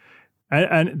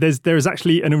 And there's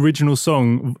actually an original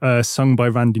song sung by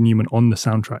Randy Newman on the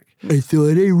soundtrack. I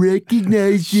thought I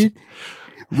recognized it.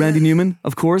 Randy Newman,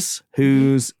 of course,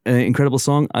 whose incredible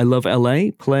song I Love LA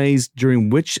plays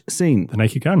during which scene? The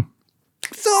Naked Gun.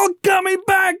 It's all coming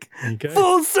back.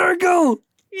 Full circle.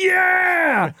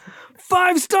 Yeah.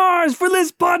 5 stars for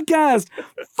this podcast.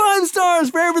 5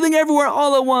 stars for Everything Everywhere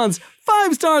All at Once.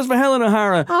 5 stars for Helen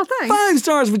O'Hara. Oh, thanks. 5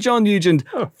 stars for John Nugent.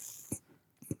 Oh.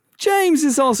 James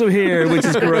is also here, which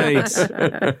is great.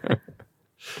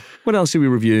 What else should we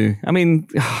review? I mean,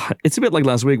 it's a bit like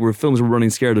last week where films were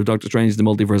running scared of Doctor Strange, The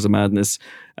Multiverse of Madness,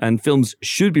 and films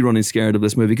should be running scared of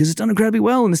this movie because it's done incredibly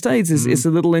well in the States. It's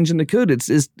a little engine that could.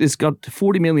 It's got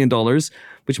 $40 million,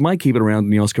 which might keep it around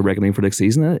in the Oscar reckoning for next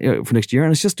season, for next year,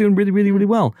 and it's just doing really, really, really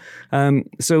well.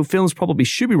 So films probably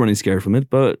should be running scared from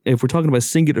it, but if we're talking about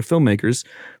singular filmmakers,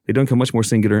 they don't come much more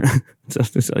singular,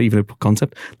 it's not even a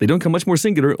concept, they don't come much more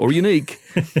singular or unique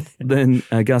than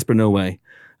Gaspar Noé.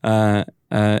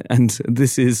 And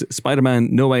this is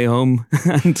Spider-Man No Way Home,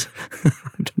 and I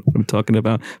don't know what I'm talking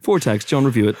about. Vortex, John,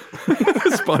 review it.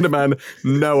 Spider-Man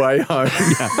No Way Home.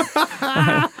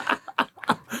 Yeah.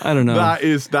 I don't know. That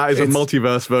is a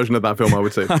multiverse version of that film, I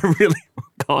would say.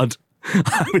 God.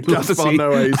 I would love to see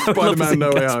Spider-Man No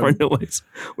Way Home.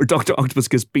 Where Dr. Octopus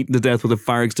gets beaten to death with a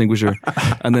fire extinguisher,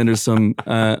 and then there's some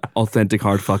authentic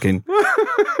hard fucking.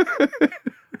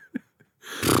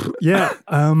 Yeah.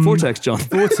 Vortex, John.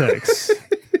 Vortex.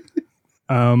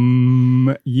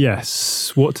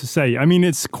 Yes. What to say? I mean,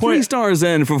 it's quite 3 stars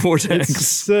in for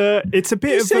Vortex. It's a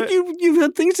bit. You said you've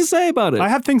had things to say about it. I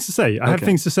have things to say.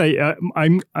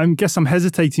 I guess I'm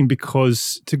hesitating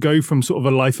because to go from sort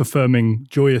of a life-affirming,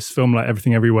 joyous film like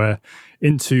Everything Everywhere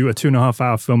into a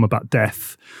 2.5-hour film about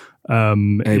death.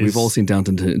 We've all seen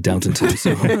Downton 2,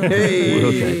 so we're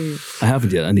okay. I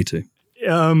haven't yet. I need to.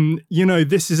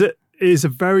 This is a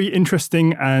very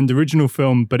interesting and original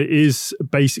film, but it is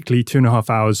basically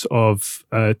 2.5 hours of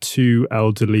 2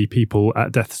 elderly people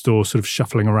at death's door sort of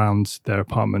shuffling around their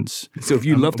apartments. So if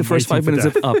you love the first 5 minutes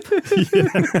of Up,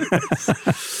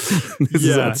 this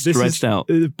is stretched out.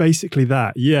 Basically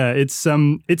that. Yeah,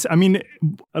 I mean,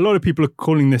 a lot of people are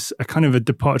calling this a kind of a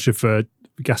departure for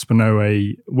Gaspar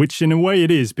Noé, which in a way it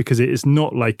is, because it is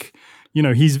not like,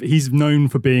 he's known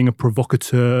for being a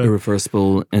provocateur.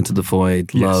 Irreversible, Into the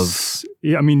Void, yes. Love.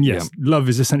 Yeah, I mean, yes, yeah. Love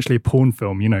is essentially a porn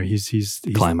film. He's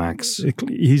Climax.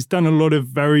 He's done a lot of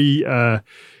very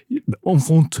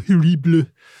enfant terrible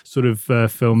sort of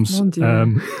films.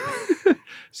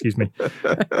 Excuse me.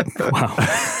 Wow.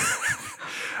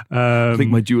 I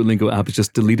think my Duolingo app has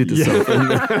just deleted itself.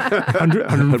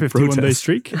 151 day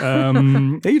streak.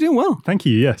 Hey, you're doing well. Thank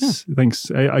you. Yes, yeah.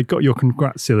 Thanks. I got your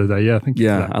congrats the other day. Yeah, thank you.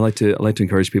 Yeah, I like to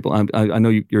encourage people. I know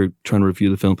you're trying to review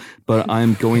the film, but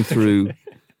I'm going through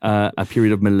a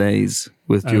period of malaise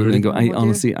with Duolingo. Really?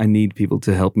 Honestly, I need people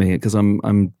to help me because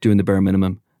I'm doing the bare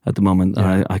minimum at the moment.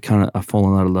 Yeah. I've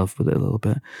fallen out of love with it a little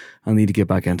bit. I need to get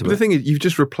back into it. The thing is, you've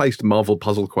just replaced Marvel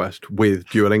Puzzle Quest with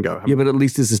Duolingo. Yeah, but at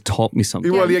least this has taught me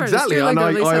something. Well, exactly, and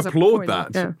I applaud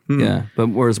that. Yeah, but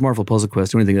whereas Marvel Puzzle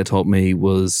Quest, the only thing that taught me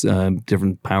was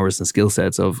different powers and skill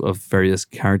sets of various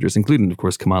characters, including, of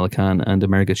course, Kamala Khan and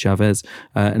America Chavez.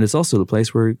 And it's also the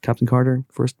place where Captain Carter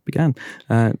first began.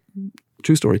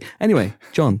 True story. Anyway,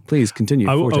 John, please continue.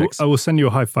 I Vortex. will send you a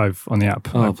high five on the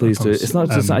app. Oh, please do. It's not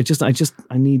just.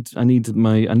 I need to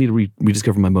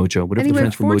rediscover my mojo. Whatever the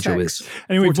French for mojo is.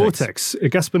 Anyway, Vortex.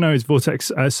 Gaspar Noé's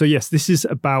Vortex. So yes, this is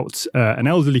about an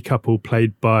elderly couple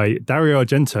played by Dario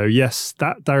Argento. Yes,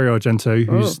 that Dario Argento,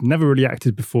 who's never really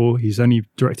acted before. He's only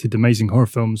directed amazing horror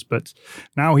films, but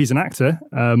now he's an actor,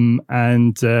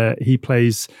 and he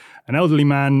plays an elderly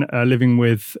man living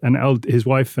with his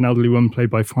wife, an elderly woman played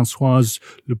by Françoise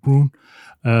Lebrun.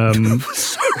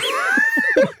 Sorry.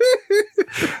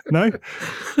 No?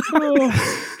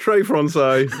 Trey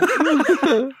Francais.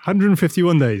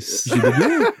 151 days.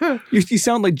 You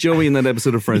sound like Joey in that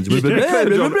episode of Friends. Which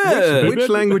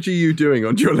language are you doing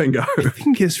on Duolingo? I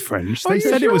think it's French. They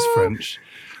said it was French.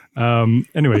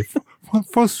 Anyway,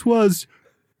 Françoise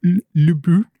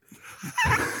Lebrun.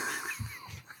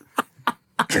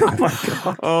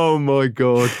 Oh my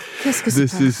god!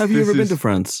 Have you ever been to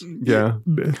France? Yeah.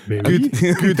 Good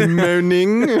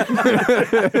morning.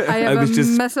 I was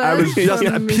just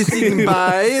pissing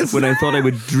by when I thought I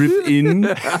would drip in.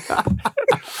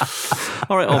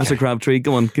 All right, Officer Crabtree,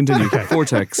 go on, continue. Okay.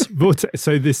 Vortex.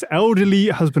 So this elderly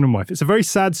husband and wife. It's a very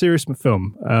sad, serious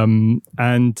film,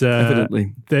 and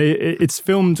evidently, it's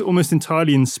filmed almost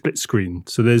entirely in split screen.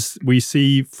 So we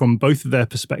see from both of their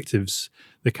perspectives.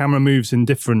 The camera moves in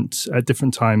at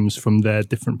different times from their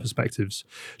different perspectives.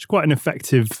 It's quite an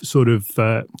effective sort of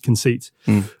conceit.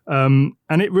 And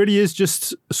it really is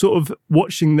just sort of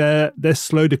watching their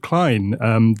slow decline.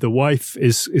 The wife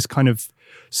is kind of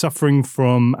suffering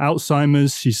from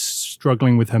Alzheimer's. She's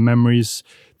struggling with her memories.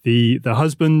 The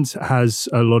husband has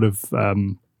a lot of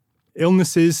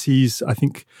illnesses. He's, I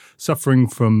think, suffering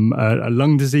from a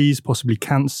lung disease, possibly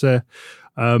cancer.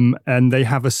 And they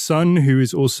have a son who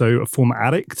is also a former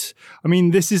addict. I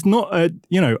mean, this is not a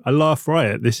laugh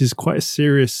riot. This is quite a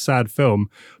serious, sad film.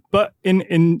 But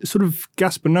in sort of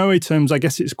Gaspar Noé terms, I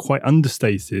guess it's quite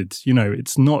understated. You know,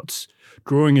 it's not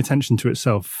drawing attention to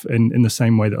itself in the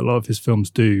same way that a lot of his films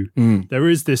do. There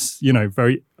is this,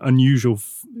 very unusual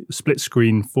split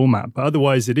screen format, but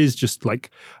otherwise it is just like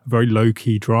a very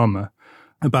low-key drama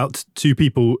about two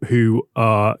people who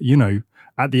are,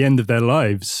 at the end of their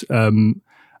lives.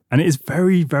 And it is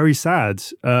very, very sad.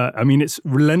 I mean, it's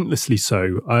relentlessly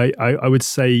so. I would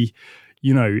say,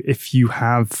 if you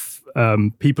have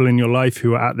people in your life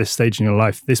who are at this stage in your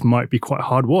life, this might be quite a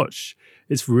hard watch.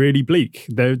 It's really bleak.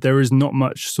 There is not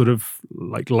much sort of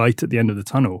like light at the end of the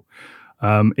tunnel.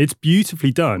 It's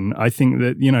beautifully done. I think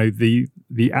that,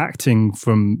 the acting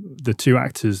from the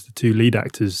two lead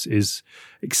actors is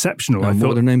exceptional. What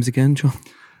are their names again, John?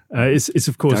 It's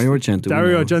of course Dario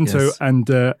Argento yes. And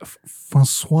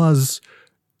Françoise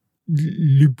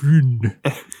Lebrun.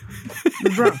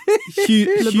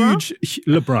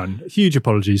 Huge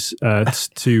apologies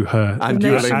to her and to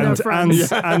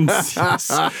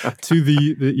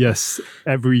the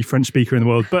every French speaker in the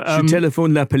world. But Je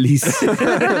téléphone la police.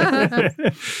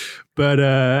 But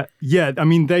I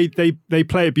mean they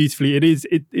play it beautifully.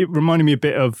 It reminded me a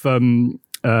bit of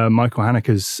Michael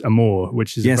Haneke's Amour,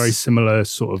 which is a very similar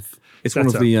sort of. It's one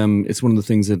of the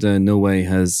things that Noé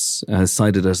has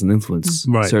cited as an influence,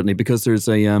 right? Certainly, because there's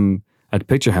at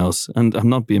Picture House, and I'm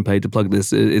not being paid to plug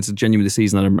this. It's a genuinely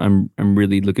season that I'm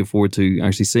really looking forward to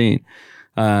actually seeing.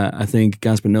 I think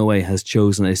Gaspar Noé has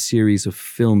chosen a series of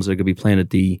films that are going to be playing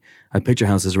at Picture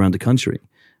Houses around the country.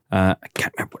 I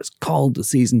can't remember what it's called, the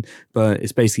season, but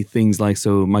it's basically things like,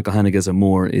 so Michael Haneke's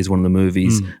Amour is one of the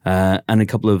movies, and a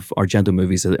couple of Argento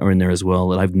movies that are in there as well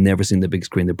that I've never seen the big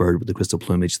screen, The Bird with the Crystal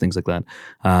Plumage, things like that.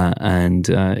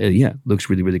 Looks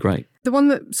really, really great. The one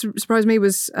that surprised me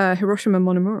was Hiroshima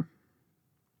Mon Amour.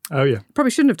 Oh, yeah.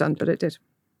 Probably shouldn't have done, but it did.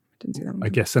 Didn't see that one. I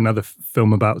guess another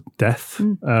film about death.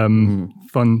 Fun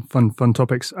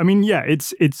topics. I mean, yeah,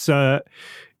 it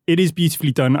is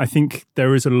beautifully done. I think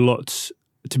there is a lot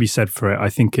to be said for it. I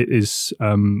think it is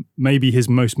maybe his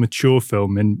most mature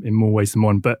film in more ways than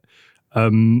one, but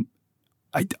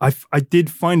I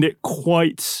did find it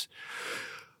quite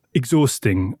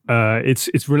exhausting.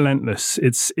 It's relentless.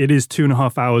 It is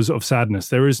 2.5 hours of sadness.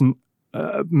 There isn't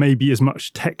maybe as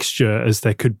much texture as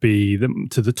there could be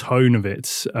to the tone of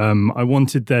it. I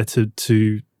wanted there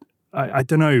to I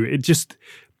don't know.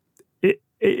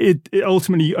 It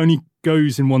ultimately only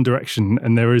goes in one direction,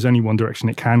 and there is only one direction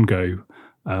it can go.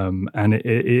 And it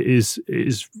is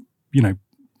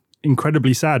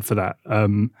incredibly sad for that.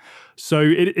 So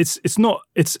it's not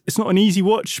an easy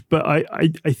watch, but I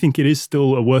think it is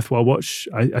still a worthwhile watch.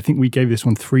 I think we gave this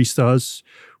one 3 stars,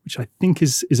 which I think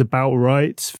is about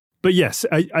right. But yes,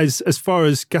 as far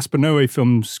as Gaspar Noé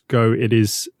films go, it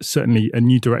is certainly a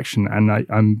new direction, and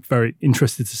I'm very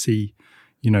interested to see,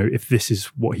 if this is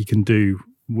what he can do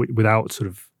without sort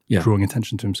of drawing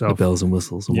attention to himself. The bells and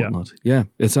whistles and whatnot. Yeah,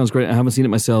 it sounds great. I haven't seen it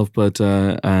myself, but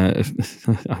for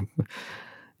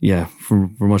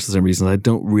much the same reasons. I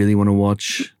don't really want to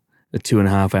watch a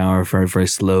 2.5 hour, very, very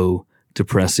slow,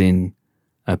 depressing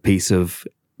piece of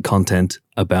content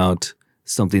about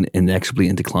something inexorably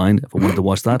in decline. If I wanted to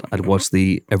watch that, I'd watch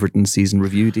the Everton season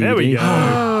review DVD. There we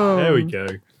go. There we go.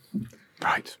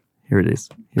 Right. Here it is.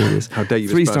 How dare you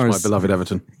 3 besmirch stars. my beloved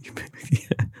Everton.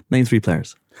 Name 3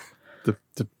 players.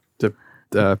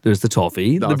 There's the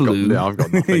toffee, the blue. I've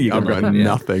got nothing. I've got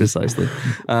nothing. Precisely.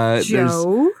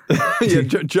 Joe.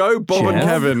 Joe, Bob, and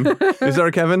Kevin. Is there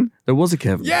a Kevin? There was a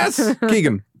Kevin. Yes,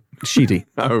 Keegan. Sheety.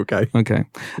 Oh, okay.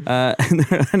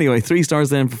 Anyway, 3 stars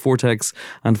then for Vortex.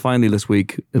 And finally this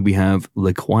week, we have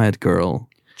The Quiet Girl.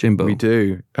 Jimbo. We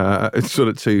do. It's sort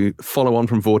of to follow on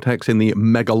from Vortex in the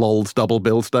Megalols double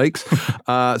bill stakes.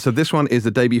 So this one is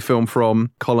the debut film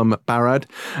from Colm Barrad,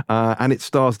 and it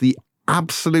stars the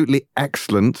absolutely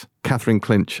excellent Catherine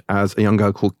Clinch as a young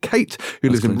girl called Kate, who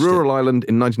lives in rural Ireland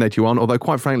in 1981, although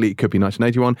quite frankly, it could be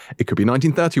 1981, it could be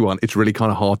 1931. It's really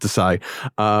kind of hard to say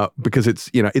because it's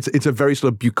a very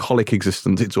sort of bucolic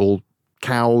existence. It's all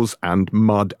cows and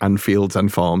mud and fields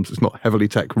and farms. It's not heavily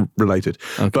tech related.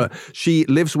 Okay. But she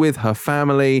lives with her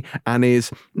family and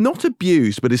is not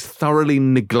abused, but is thoroughly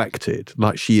neglected.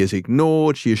 Like, she is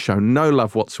ignored. She is shown no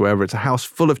love whatsoever. It's a house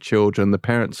full of children. The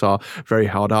parents are very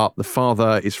hard up. The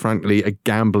father is frankly a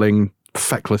gambling,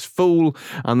 feckless fool,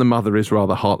 and the mother is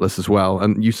rather heartless as well.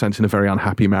 And you sense in a very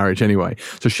unhappy marriage anyway.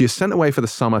 So she is sent away for the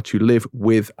summer to live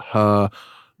with her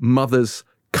mother's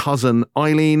cousin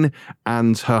Eileen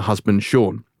and her husband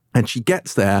Sean. And she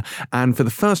gets there, and for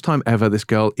the first time ever, this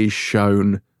girl is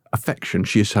shown affection.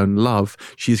 She is shown love.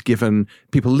 She is given,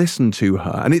 people listen to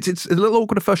her. And it's a little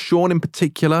awkward at first. Sean in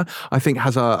particular, I think,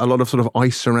 has a lot of sort of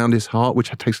ice around his heart, which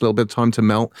takes a little bit of time to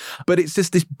melt. But it's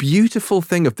just this beautiful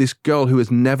thing of this girl who has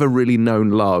never really known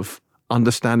love,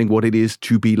 understanding what it is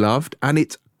to be loved. And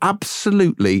it's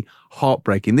absolutely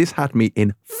heartbreaking. This had me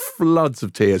in floods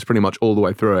of tears pretty much all the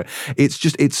way through it.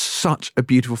 It's such a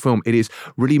beautiful film. It is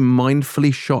really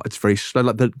mindfully shot. It's very slow,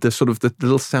 like the sort of the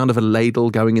little sound of a ladle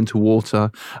going into water.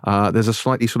 There's a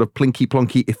slightly sort of plinky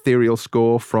plonky ethereal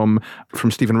score from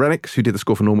Stephen Rennicks, who did the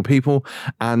score for Normal People.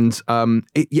 And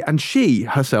she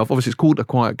herself, obviously it's called A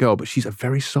Quiet Girl, but she's a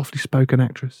very softly spoken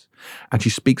actress. And she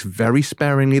speaks very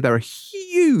sparingly. There are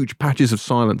huge patches of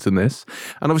silence in this.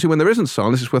 And obviously when there isn't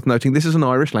silence, it's worth noting this is an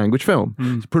Irish language film.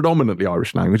 It's predominantly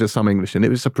Irish language. There's some English in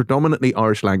it. It's a predominantly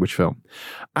Irish language film.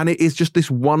 And it is just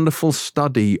this wonderful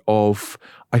study of,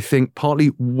 I think, partly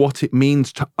what it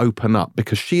means to open up,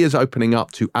 because she is opening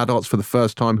up to adults for the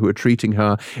first time who are treating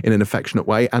her in an affectionate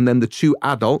way. And then the two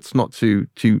adults, not to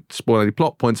spoil any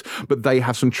plot points, but they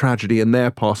have some tragedy in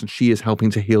their past and she is helping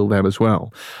to heal them as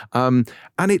well. And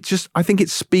it just, I think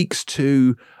it speaks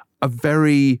to a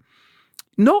very,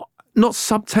 not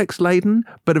subtext laden,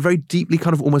 but a very deeply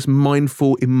kind of almost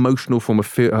mindful, emotional form of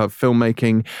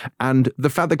filmmaking. And the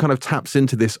fact that kind of taps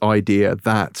into this idea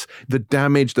that the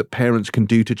damage that parents can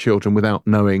do to children without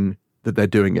knowing that they're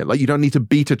doing it. Like, you don't need to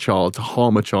beat a child to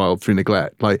harm a child through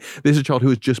neglect. Like, this is a child who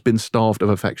has just been starved of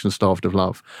affection, starved of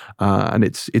love. And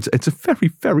it's a very,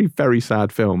 very, very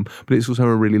sad film, but it's also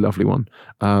a really lovely one.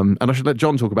 And I should let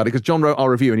John talk about it, because John wrote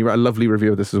our review and he wrote a lovely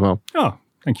review of this as well. Oh,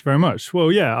 thank you very much.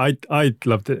 Well, yeah, I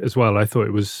loved it as well. I thought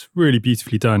it was really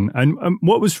beautifully done. And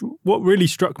what really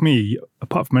struck me,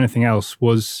 apart from anything else,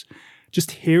 was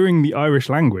just hearing the Irish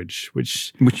language,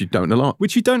 which you don't a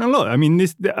lot. I mean,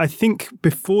 I think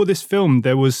before this film,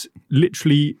 there was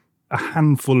literally a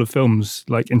handful of films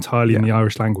like entirely in the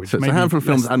Irish language. So it's a handful of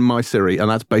films and my Siri, and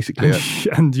that's basically it.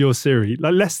 And your Siri,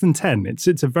 like less than 10.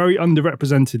 It's a very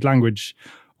underrepresented language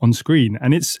on screen,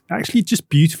 and it's actually just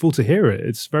beautiful to hear it.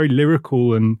 It's very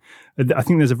lyrical, and I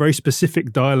think there's a very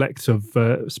specific dialect of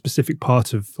a specific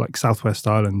part of like Southwest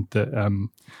Ireland that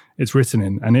it's written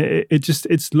in, and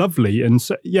it's lovely. And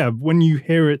so, yeah, when you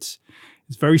hear it,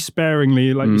 it's very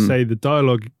sparingly, like you say, the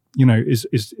dialogue,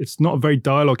 it's not a very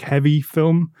dialogue heavy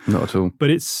film, not at all,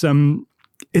 but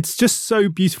it's just so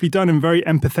beautifully done and very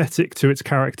empathetic to its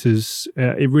characters.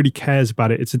 It really cares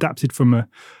about it. It's adapted from a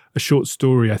short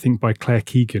story, I think, by Claire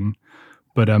Keegan.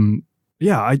 But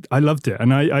I loved it.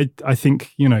 And I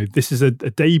think, this is a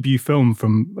debut film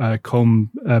from Colm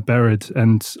Barrad,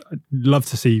 and I'd love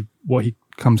to see what he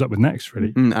comes up with next,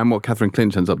 really. And what Catherine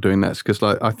Clinch ends up doing next, because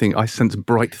I think I sense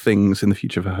bright things in the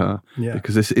future for her. Yeah.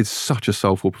 Because it's such a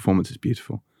soulful performance. It's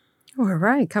beautiful. All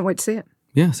right. Can't wait to see it.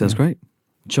 Yeah, sounds great.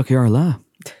 Chucky Arla.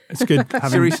 It's good.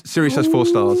 Siri says 4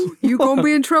 stars. You gonna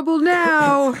be in trouble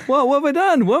now. What have I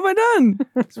done? What have I done?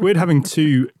 It's weird having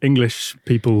two English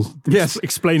people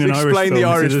explain an Irish film. Explain the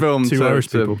Irish film to Irish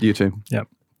people. you two. Yep.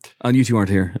 And you two aren't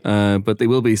here, but they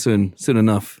will be soon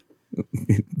enough.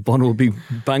 Bono will be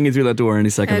banging through that door any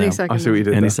second now. I see what you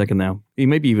did Any there. second now. He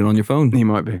may be even on your phone. He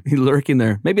might be. He's lurking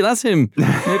there. Maybe that's him.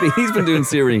 Maybe he's been doing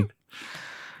Siri.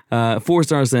 4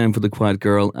 stars then for The Quiet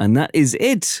Girl. And that is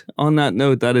it. On that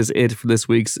note, that is it for this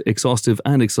week's exhaustive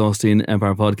and exhausting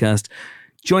Empire podcast.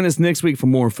 Join us next week for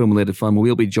more film-related fun.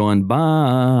 We'll be joined by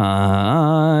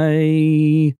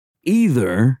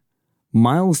either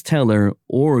Miles Teller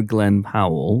or Glenn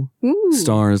Powell,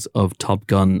 stars of Top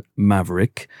Gun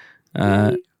Maverick.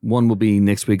 One will be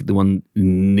next week, the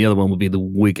other one will be the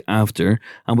week after.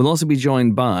 And we'll also be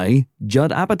joined by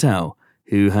Judd Apatow,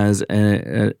 who has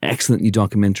an excellent new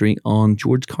documentary on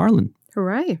George Carlin.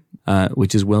 Hooray.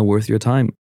 Which is well worth your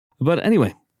time. But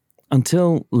anyway,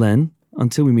 until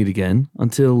we meet again,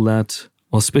 until that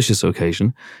auspicious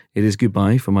occasion, it is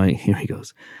goodbye for my, here he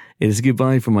goes. It is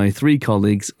goodbye for my 3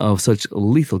 colleagues of such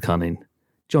lethal cunning.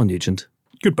 John Nugent.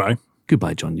 Goodbye.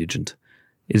 Goodbye, John Nugent.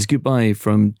 It is goodbye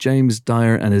from James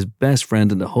Dyer and his best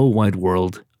friend in the whole wide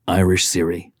world, Irish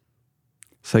Siri.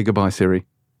 Say goodbye, Siri.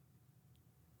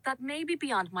 That may be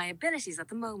beyond my abilities at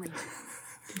the moment.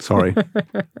 Sorry.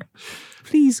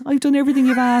 Please, I've done everything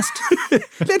you've asked.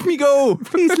 Let me go.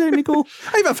 Please let me go.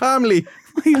 I have a family.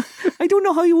 I don't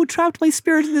know how you would trap my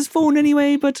spirit in this phone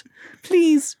anyway, but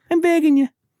please, I'm begging you.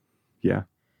 Yeah.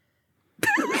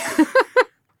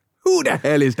 Who the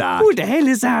hell is that? Who the hell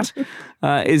is that?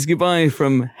 Is goodbye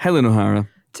from Helen O'Hara.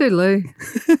 Toodaloo.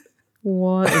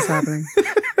 What is happening?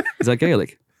 Is that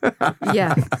Gaelic?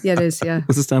 Yeah, it is, yeah.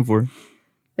 What's it stand for?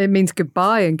 It means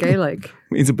goodbye in Gaelic. It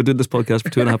means I've been doing this podcast for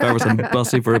 2.5 hours and I'm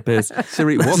busty for a piss.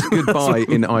 Siri, what's goodbye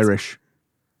in Irish?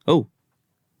 Oh.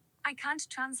 I can't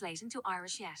translate into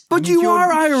Irish yet. But you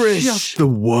are Irish! Just the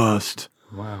worst.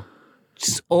 Wow.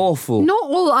 Just awful. Not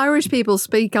all Irish people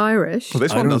speak Irish. Well,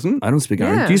 this one doesn't. I don't speak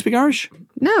Irish. Yeah. Do you speak Irish?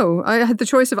 No, I had the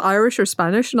choice of Irish or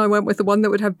Spanish, and I went with the one that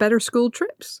would have better school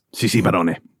trips. Si,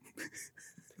 Barone.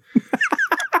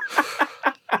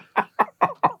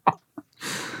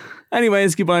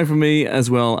 Anyways, goodbye from me as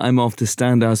well. I'm off to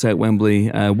stand outside Wembley,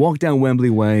 walk down Wembley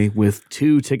Way with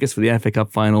 2 tickets for the FA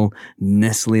Cup final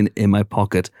nestling in my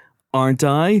pocket. Aren't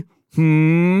I?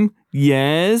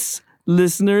 Yes?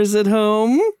 Listeners at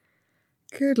home?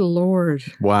 Good Lord.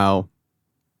 Wow.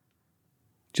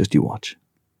 Just you watch.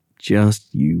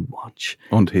 Just you watch.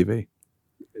 On TV.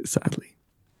 Sadly.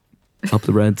 Up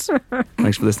the Reds.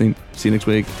 Thanks for listening. See you next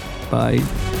week. Bye.